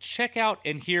to check out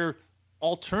and hear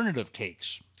alternative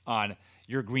takes on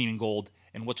your green and gold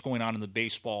and what's going on in the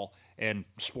baseball and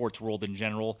sports world in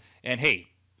general. And hey,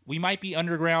 we might be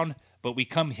underground, but we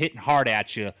come hitting hard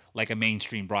at you like a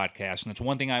mainstream broadcast. And that's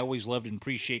one thing I always loved and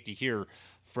appreciate to hear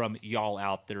from y'all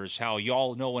out there, is how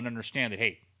y'all know and understand that,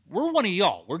 hey, we're one of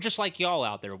y'all. We're just like y'all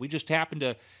out there. We just happen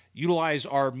to utilize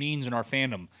our means and our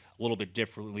fandom a little bit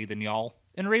differently than y'all,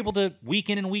 and are able to, week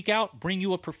in and week out, bring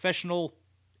you a professional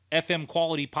FM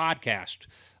quality podcast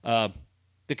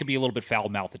that can be a little bit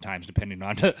foul-mouthed at times, depending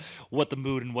on what the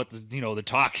mood and what the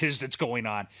talk is that's going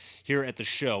on here at the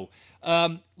show.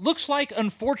 Looks like,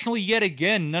 unfortunately, yet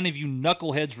again, none of you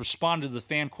knuckleheads responded to the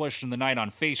fan question of the night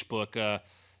on Facebook.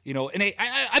 And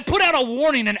I put out a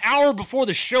warning an hour before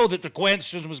the show that the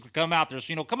question was going to come out there.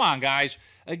 So, come on, guys.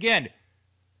 Again,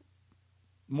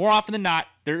 more often than not,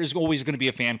 there is always going to be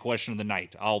a fan question of the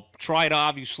night. I'll try it,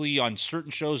 obviously, on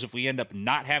certain shows if we end up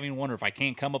not having one, or if I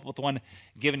can't come up with one,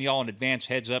 giving y'all an advance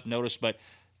heads-up notice. But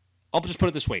I'll just put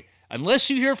it this way. Unless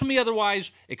you hear from me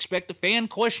otherwise, expect a fan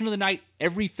question of the night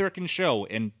every frickin' show.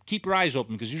 And keep your eyes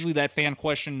open, because usually that fan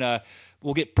question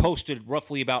will get posted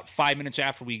roughly about 5 minutes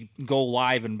after we go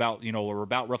live, and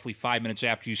about roughly 5 minutes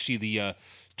after you see the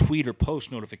tweet or post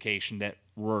notification that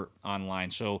we're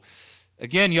online. So,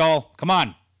 again, y'all, come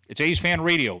on. It's A's Fan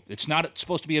Radio. It's not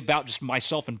supposed to be about just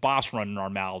myself and Boss running our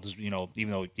mouths, even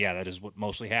though, yeah, that is what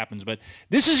mostly happens. But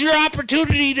this is your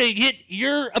opportunity to get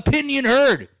your opinion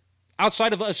heard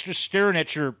outside of us just staring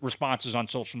at your responses on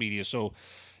social media. So,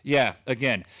 yeah,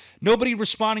 again, nobody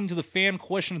responding to the fan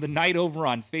question of the night over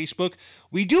on Facebook.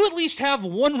 We do at least have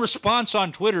one response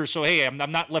on Twitter, so hey, I'm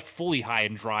not left fully high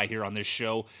and dry here on this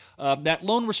show. That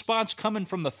lone response coming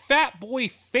from the Fat Boy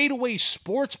Fadeaway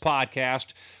Sports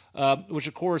Podcast, which,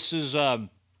 of course, is trying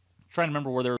to remember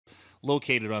where they're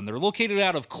located on. They're located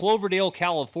out of Cloverdale,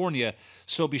 California,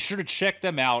 so be sure to check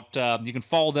them out. You can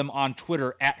follow them on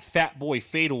Twitter at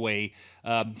FatBoyFadeaway.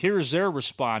 Here is their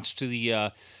response to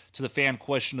the fan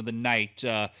question of the night.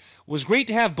 Was great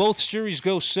to have both series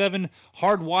go 7.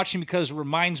 Hard watching because it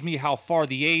reminds me how far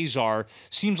the A's are.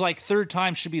 Seems like third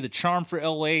time should be the charm for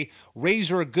LA.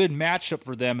 Rays are a good matchup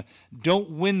for them. Don't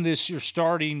win this, you're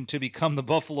starting to become the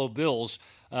Buffalo Bills.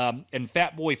 And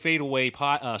Fat Boy Fadeaway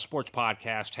Sports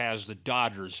Podcast has the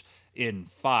Dodgers in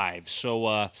 5.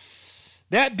 So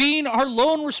that being our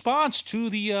lone response to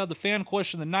the fan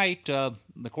question of the night. Of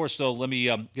course, though, let me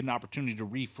get an opportunity to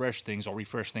refresh things. I'll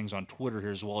refresh things on Twitter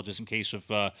here as well, just in case if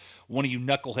one of you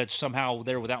knuckleheads somehow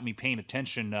there without me paying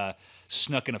attention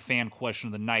snuck in a fan question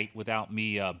of the night without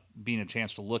me being a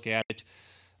chance to look at it.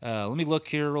 Let me look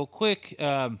here real quick.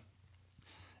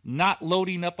 Not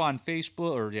loading up on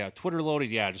Facebook, or Twitter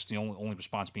loaded. Yeah, just the only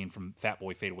response being from Fat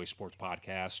Boy Fadeaway Sports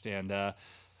Podcast. And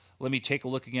let me take a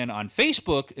look again on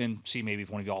Facebook and see maybe if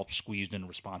one of y'all squeezed in a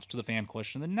response to the fan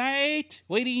question of the night.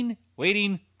 Waiting,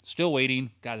 still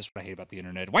waiting. God, this is what I hate about the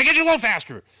internet. Why can't you load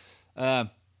faster? None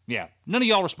of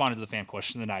y'all responded to the fan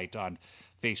question of the night on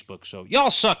Facebook. So y'all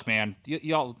suck, man.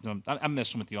 Y'all, I'm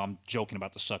messing with you. I'm joking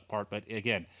about the suck part. But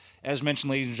again, as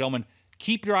mentioned, ladies and gentlemen,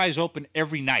 keep your eyes open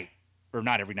every night. Or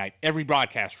not every night, every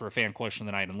broadcast for a fan question of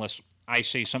the night, unless I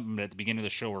say something at the beginning of the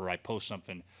show or I post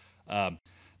something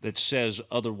that says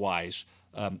otherwise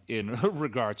in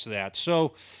regards to that.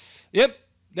 So, yep,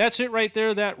 that's it right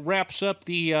there. That wraps up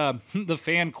the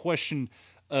fan question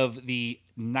of the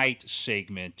night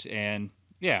segment. And,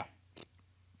 yeah,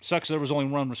 sucks there was only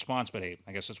one response, but hey,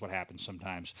 I guess that's what happens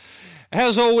sometimes.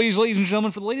 As always, ladies and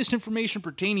gentlemen, for the latest information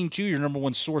pertaining to your number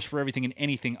one source for everything and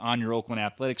anything on your Oakland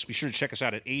Athletics, be sure to check us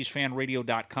out at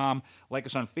A'sFanRadio.com. Like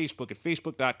us on Facebook at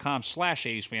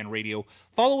Facebook.com/A'sFanRadio.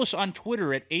 Follow us on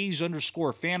Twitter at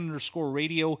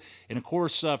A's_fan_radio. And of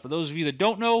course, for those of you that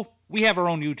don't know, we have our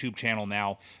own YouTube channel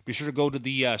now. Be sure to go to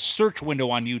the search window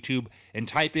on YouTube and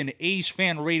type in A's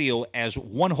Fan Radio as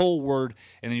one whole word,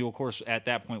 and then you, of course, at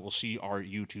that point, will see our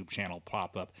YouTube channel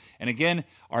pop up. And again,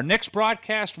 our next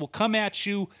broadcast will come at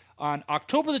you on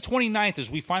October the 29th,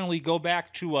 as we finally go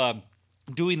back to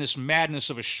doing this madness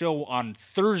of a show on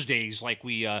Thursdays like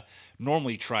we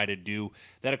normally try to do.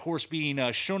 That, of course, being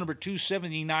show number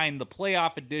 279, the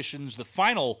playoff editions, the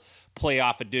final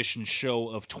playoff edition show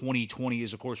of 2020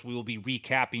 is, of course, we will be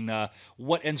recapping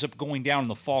what ends up going down in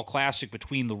the Fall Classic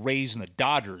between the Rays and the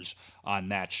Dodgers on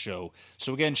that show.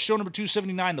 So, again, show number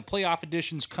 279, the playoff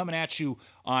editions, coming at you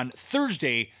on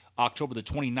Thursday, October the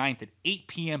 29th at 8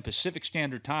 p.m. Pacific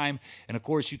Standard Time. And, of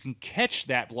course, you can catch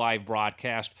that live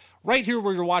broadcast right here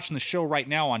where you're watching the show right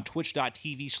now on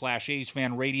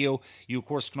twitch.tv/AsFanRadio. You, of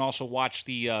course, can also watch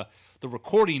the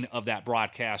recording of that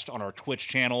broadcast on our Twitch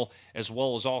channel, as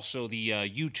well as also the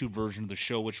YouTube version of the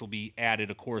show, which will be added,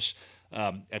 of course,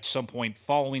 at some point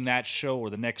following that show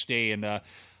or the next day. And going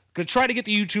to try to get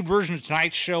the YouTube version of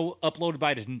tonight's show uploaded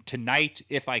by tonight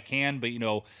if I can, but,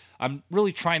 I'm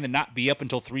really trying to not be up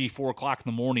until 3, 4 o'clock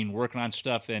in the morning working on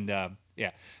stuff. And, yeah,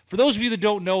 for those of you that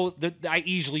don't know, I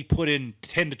easily put in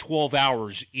 10 to 12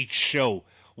 hours each show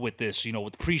with this,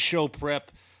 with pre-show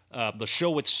prep, the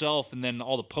show itself, and then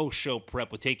all the post-show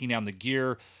prep with taking down the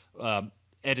gear,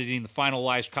 editing the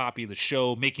finalized copy of the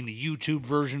show, making the YouTube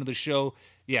version of the show.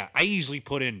 Yeah, I easily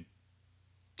put in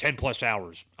 10-plus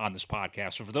hours on this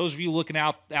podcast. So for those of you looking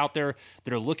out there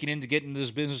that are looking into getting into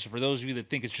this business, or for those of you that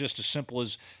think it's just as simple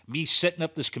as me setting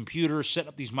up this computer, setting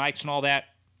up these mics and all that,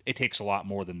 it takes a lot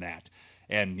more than that.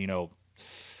 And,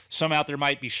 some out there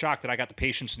might be shocked that I got the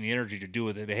patience and the energy to do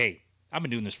it. But hey, I've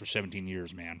been doing this for 17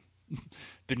 years, man.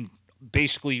 Been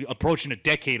basically approaching a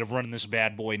decade of running this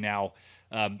bad boy now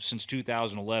since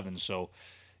 2011. So,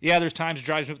 yeah, there's times it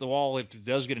drives me up the wall. It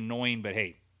does get annoying, but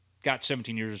hey, got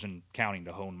 17 years and counting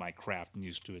to hone my craft and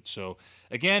used to it. So,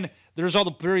 again, there's all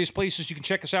the various places you can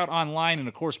check us out online. And,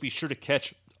 of course, be sure to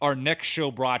catch our next show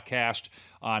broadcast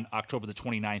on October the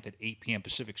 29th at 8 p.m.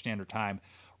 Pacific Standard Time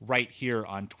right here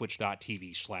on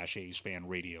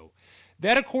twitch.tv/AsFanRadio.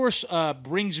 That, of course,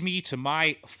 brings me to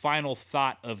my final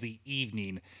thought of the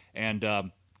evening.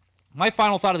 And my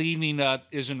final thought of the evening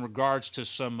is in regards to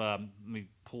some, let me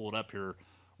pull it up here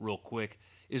real quick,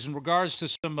 is in regards to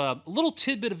some little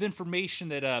tidbit of information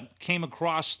that came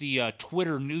across the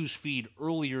Twitter news feed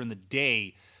earlier in the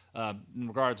day in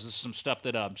regards to some stuff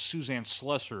that Suzanne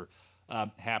Slusser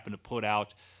happened to put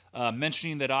out,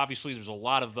 mentioning that obviously there's a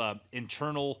lot of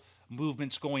internal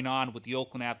movements going on with the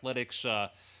Oakland Athletics.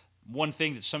 One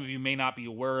thing that some of you may not be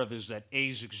aware of is that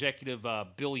A's executive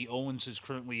Billy Owens is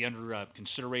currently under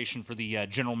consideration for the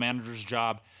general manager's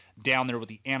job down there with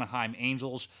the Anaheim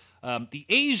Angels. The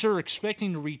A's are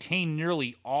expecting to retain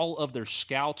nearly all of their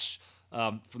scouts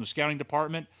from the scouting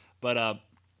department, but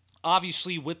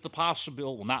obviously with the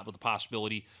possibility, well, not with the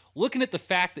possibility, looking at the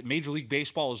fact that Major League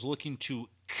Baseball is looking to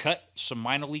cut some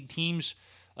minor league teams,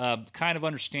 kind of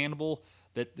understandable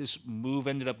that this move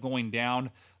ended up going down.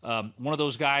 One of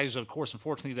those guys, of course,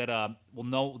 unfortunately, that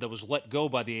that was let go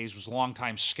by the A's was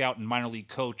longtime scout and minor league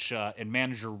coach and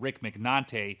manager Rick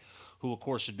McNante, who, of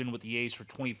course, had been with the A's for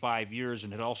 25 years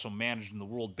and had also managed in the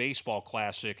World Baseball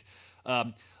Classic.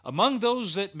 Among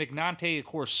those that McNante, of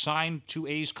course, signed to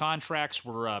A's contracts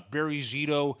were Barry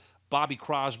Zito, Bobby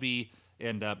Crosby,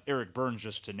 and Eric Burns,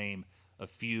 just to name a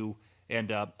few.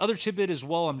 And other tidbit as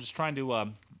well, I'm just trying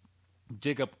to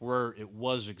dig up where it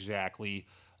was exactly.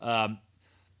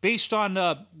 Based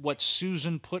on what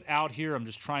Susan put out here, I'm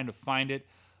just trying to find it.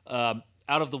 Out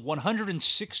of the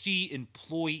 160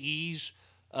 employees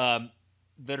that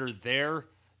are there,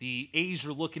 the A's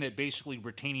are looking at basically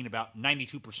retaining about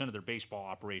 92% of their baseball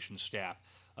operations staff.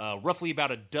 Roughly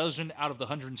about a dozen out of the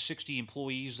 160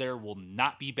 employees there will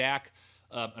not be back.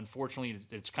 Unfortunately,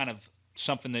 it's kind of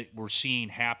something that we're seeing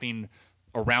happening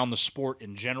around the sport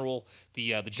in general.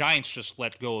 The Giants just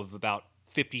let go of about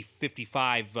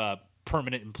 55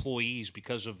 permanent employees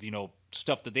because of,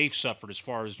 stuff that they've suffered as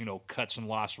far as, cuts and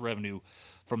lost revenue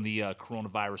from the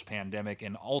coronavirus pandemic.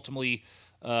 And ultimately,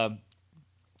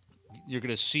 you're going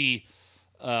to see,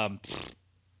 as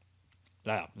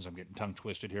I'm getting tongue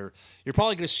twisted here, you're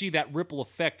probably going to see that ripple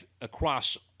effect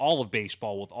across all of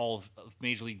baseball, with all of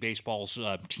Major League Baseball's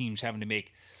teams having to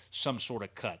make some sort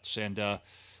of cuts. And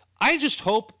I just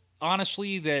hope,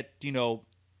 honestly, that,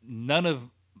 none of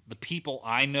the people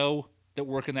I know that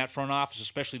work in that front office,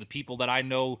 especially the people that I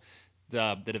know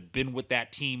that have been with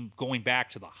that team going back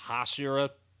to the Haas era,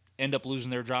 end up losing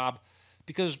their job,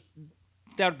 because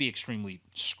that would be extremely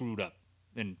screwed up.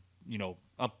 And, I'm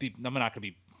not going to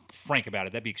be frank about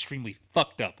it. That'd be extremely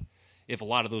fucked up if a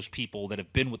lot of those people that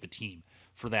have been with the team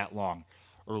for that long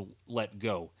are let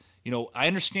go. I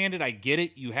understand it. I get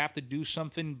it. You have to do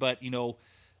something. But,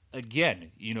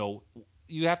 again,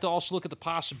 you have to also look at the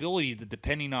possibility that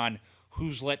depending on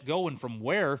who's let go and from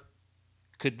where,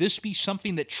 Could this be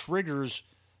something that triggers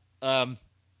an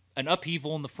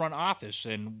upheaval in the front office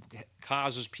and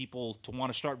causes people to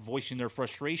want to start voicing their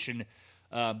frustration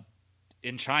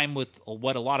in chime with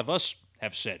what a lot of us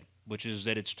have said, which is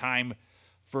that it's time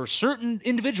for a certain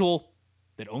individual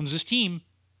that owns this team,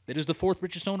 that is the fourth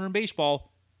richest owner in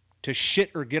baseball, to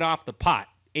shit or get off the pot,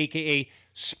 a.k.a.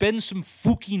 spend some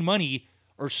fucking money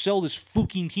or sell this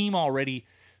fucking team already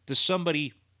to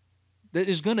somebody that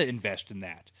is going to invest in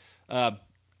that.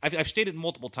 I've stated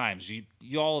multiple times.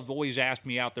 You all have always asked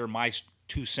me out there my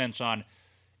 2 cents on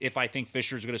if I think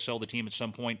Fisher is going to sell the team at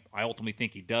some point. I ultimately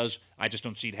think he does. I just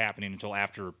don't see it happening until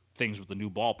after things with the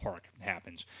new ballpark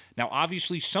happens. Now,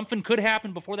 obviously, something could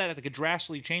happen before that that could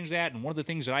drastically change that, and one of the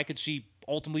things that I could see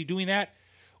ultimately doing that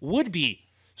would be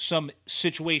some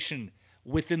situation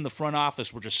within the front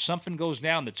office where just something goes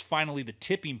down that's finally the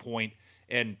tipping point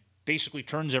and basically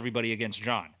turns everybody against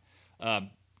John.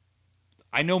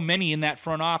 I know many in that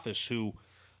front office who,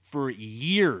 for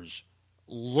years,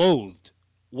 loathed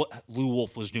what Lou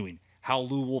Wolf was doing, how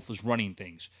Lou Wolf was running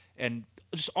things, and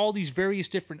just all these various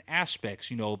different aspects.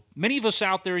 You know, many of us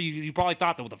out there, you probably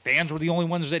thought that the fans were the only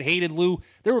ones that hated Lou.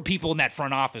 There were people in that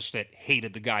front office that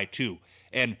hated the guy too,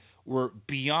 and were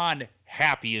beyond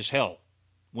happy as hell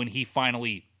when he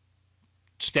finally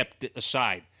stepped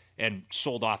aside and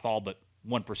sold off all but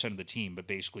 1% of the team, but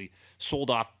basically sold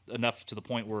off enough to the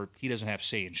point where he doesn't have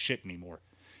say in shit anymore.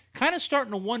 Kind of starting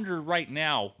to wonder right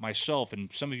now, myself, and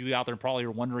some of you out there probably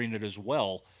are wondering it as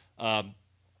well,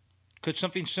 could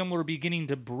something similar be beginning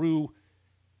to brew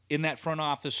in that front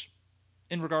office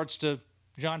in regards to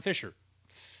John Fisher?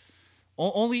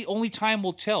 Only time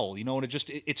will tell, you know, and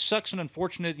it sucks and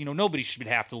unfortunate. You know, nobody should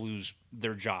have to lose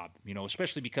their job, you know,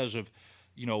 especially because of,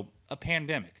 you know, a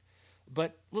pandemic.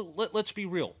 But let's be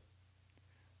real.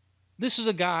 This is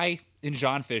a guy in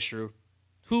John Fisher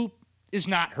who is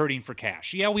not hurting for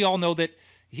cash. Yeah, we all know that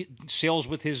sales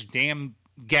with his damn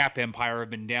Gap empire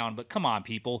have been down, but come on,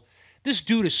 people. This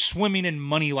dude is swimming in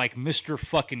money like Mr.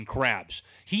 fucking Krabs.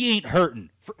 He ain't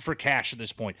hurting for cash at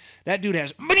this point. That dude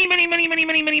has money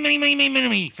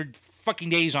for fucking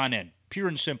days on end, pure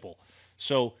and simple.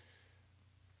 So,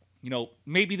 you know,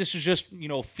 maybe this is just, you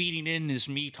know, feeding in is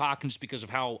me talking just because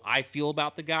of how I feel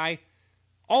about the guy.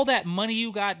 All that money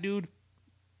you got, dude,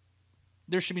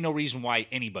 there should be no reason why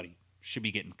anybody should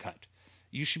be getting cut.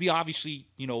 You should be obviously,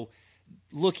 you know,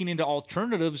 looking into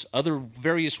alternatives, other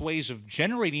various ways of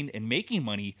generating and making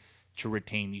money to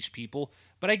retain these people.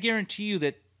 But I guarantee you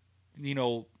that, you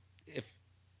know, if,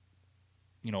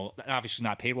 you know, obviously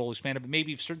not payroll expanded, but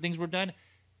maybe if certain things were done,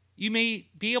 you may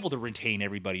be able to retain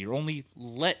everybody or only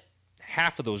let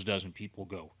half of those dozen people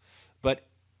go. But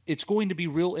it's going to be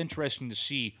real interesting to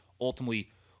see ultimately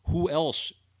who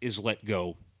else is let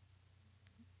go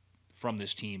from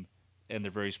this team and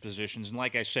their various positions. And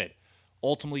like I said,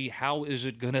 ultimately, how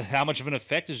much of an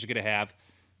effect is it going to have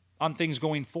on things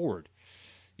going forward?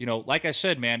 You know, like I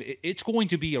said, man, it's going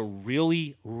to be a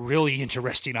really, really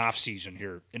interesting offseason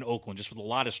here in Oakland, just with a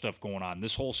lot of stuff going on.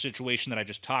 This whole situation that I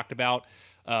just talked about,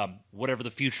 whatever the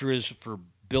future is for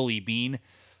Billy Beane,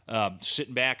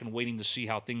 sitting back and waiting to see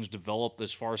how things develop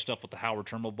as far as stuff with the Howard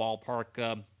Terminal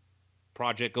Ballpark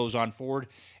project goes on forward.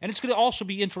 And it's going to also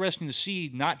be interesting to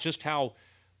see not just how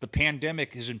the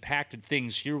pandemic has impacted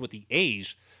things here with the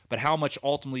A's, but how much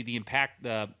ultimately the impact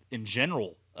in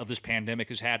general of this pandemic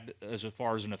has had as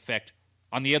far as an effect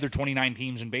on the other 29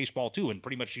 teams in baseball too, and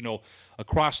pretty much, you know,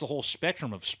 across the whole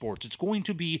spectrum of sports. It's going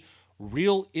to be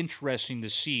real interesting to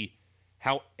see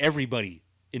how everybody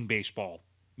in baseball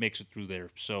makes it through there.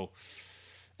 So,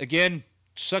 again,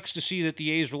 sucks to see that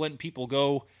the A's are letting people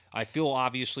go. I feel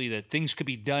obviously that things could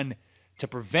be done to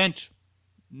prevent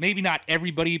maybe not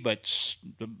everybody, but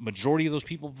the majority of those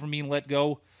people from being let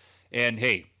go. And,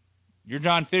 hey, you're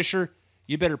John Fisher.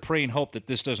 You better pray and hope that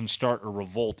this doesn't start a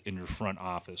revolt in your front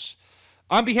office.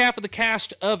 On behalf of the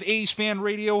cast of A's Fan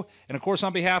Radio, and, of course,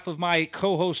 on behalf of my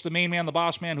co-host, the main man, the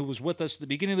boss man, who was with us at the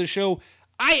beginning of the show,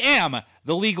 I am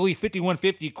the legally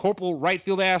 5150 Corporal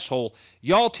Rightfield Asshole.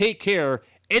 Y'all take care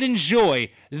and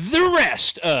enjoy the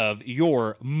rest of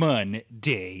your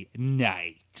Monday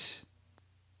night.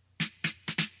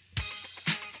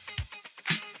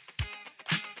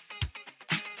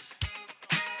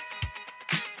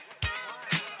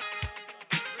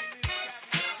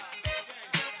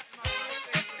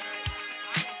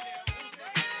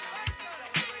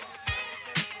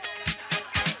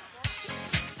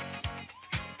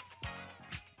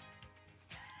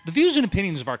 The views and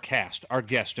opinions of our cast, our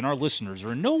guests, and our listeners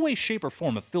are in no way, shape, or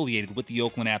form affiliated with the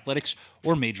Oakland Athletics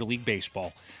or Major League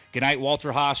Baseball. Good night,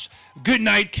 Walter Haas. Good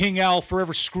night, King Al.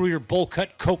 Forever screw your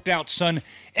bowl-cut, coked-out son.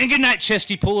 And good night,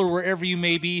 Chesty Puller, wherever you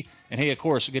may be. And hey, of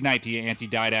course, good night to you, Auntie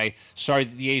Dai. Sorry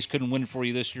that the A's couldn't win for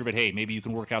you this year, but hey, maybe you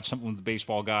can work out something with the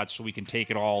baseball gods so we can take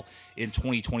it all in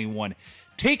 2021.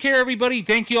 Take care, everybody.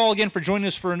 Thank you all again for joining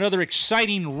us for another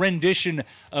exciting rendition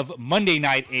of Monday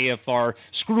Night AFR.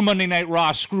 Screw Monday Night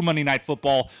Raw, screw Monday Night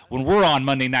Football. When we're on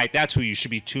Monday night, that's who you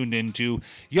should be tuned into.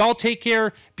 Y'all take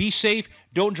care. Be safe.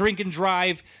 Don't drink and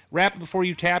drive. Wrap it before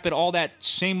you tap it. All that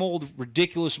same old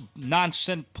ridiculous,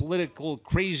 nonsense, political,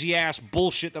 crazy-ass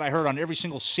bullshit that I heard on every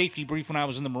single safety brief when I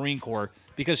was in the Marine Corps.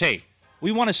 Because, hey,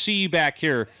 we want to see you back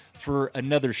here for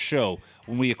another show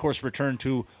when we, of course, return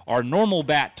to our normal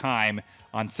bat time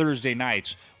on Thursday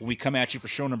nights when we come at you for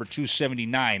show number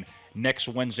 279 next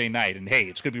Wednesday night. And, hey,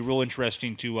 it's going to be real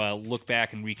interesting to look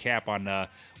back and recap on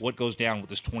what goes down with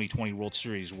this 2020 World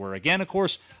Series, where, again, of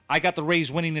course, I got the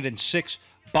Rays winning it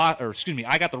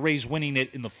I got the Rays winning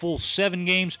it in the full 7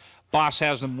 games. Boss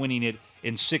has them winning it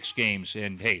in 6 games.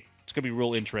 And, hey, it's going to be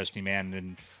real interesting, man,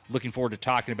 and looking forward to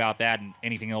talking about that and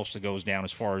anything else that goes down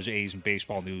as far as A's and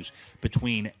baseball news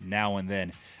between now and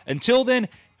then. Until then,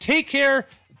 take care,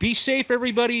 be safe,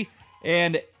 everybody,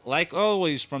 and like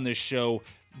always from this show,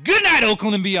 good night,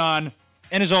 Oakland and beyond,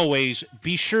 and as always,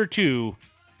 be sure to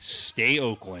stay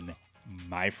Oakland,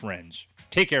 my friends.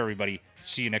 Take care, everybody.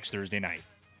 See you next Thursday night.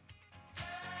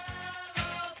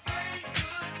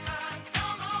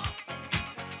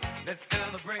 Let's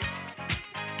celebrate.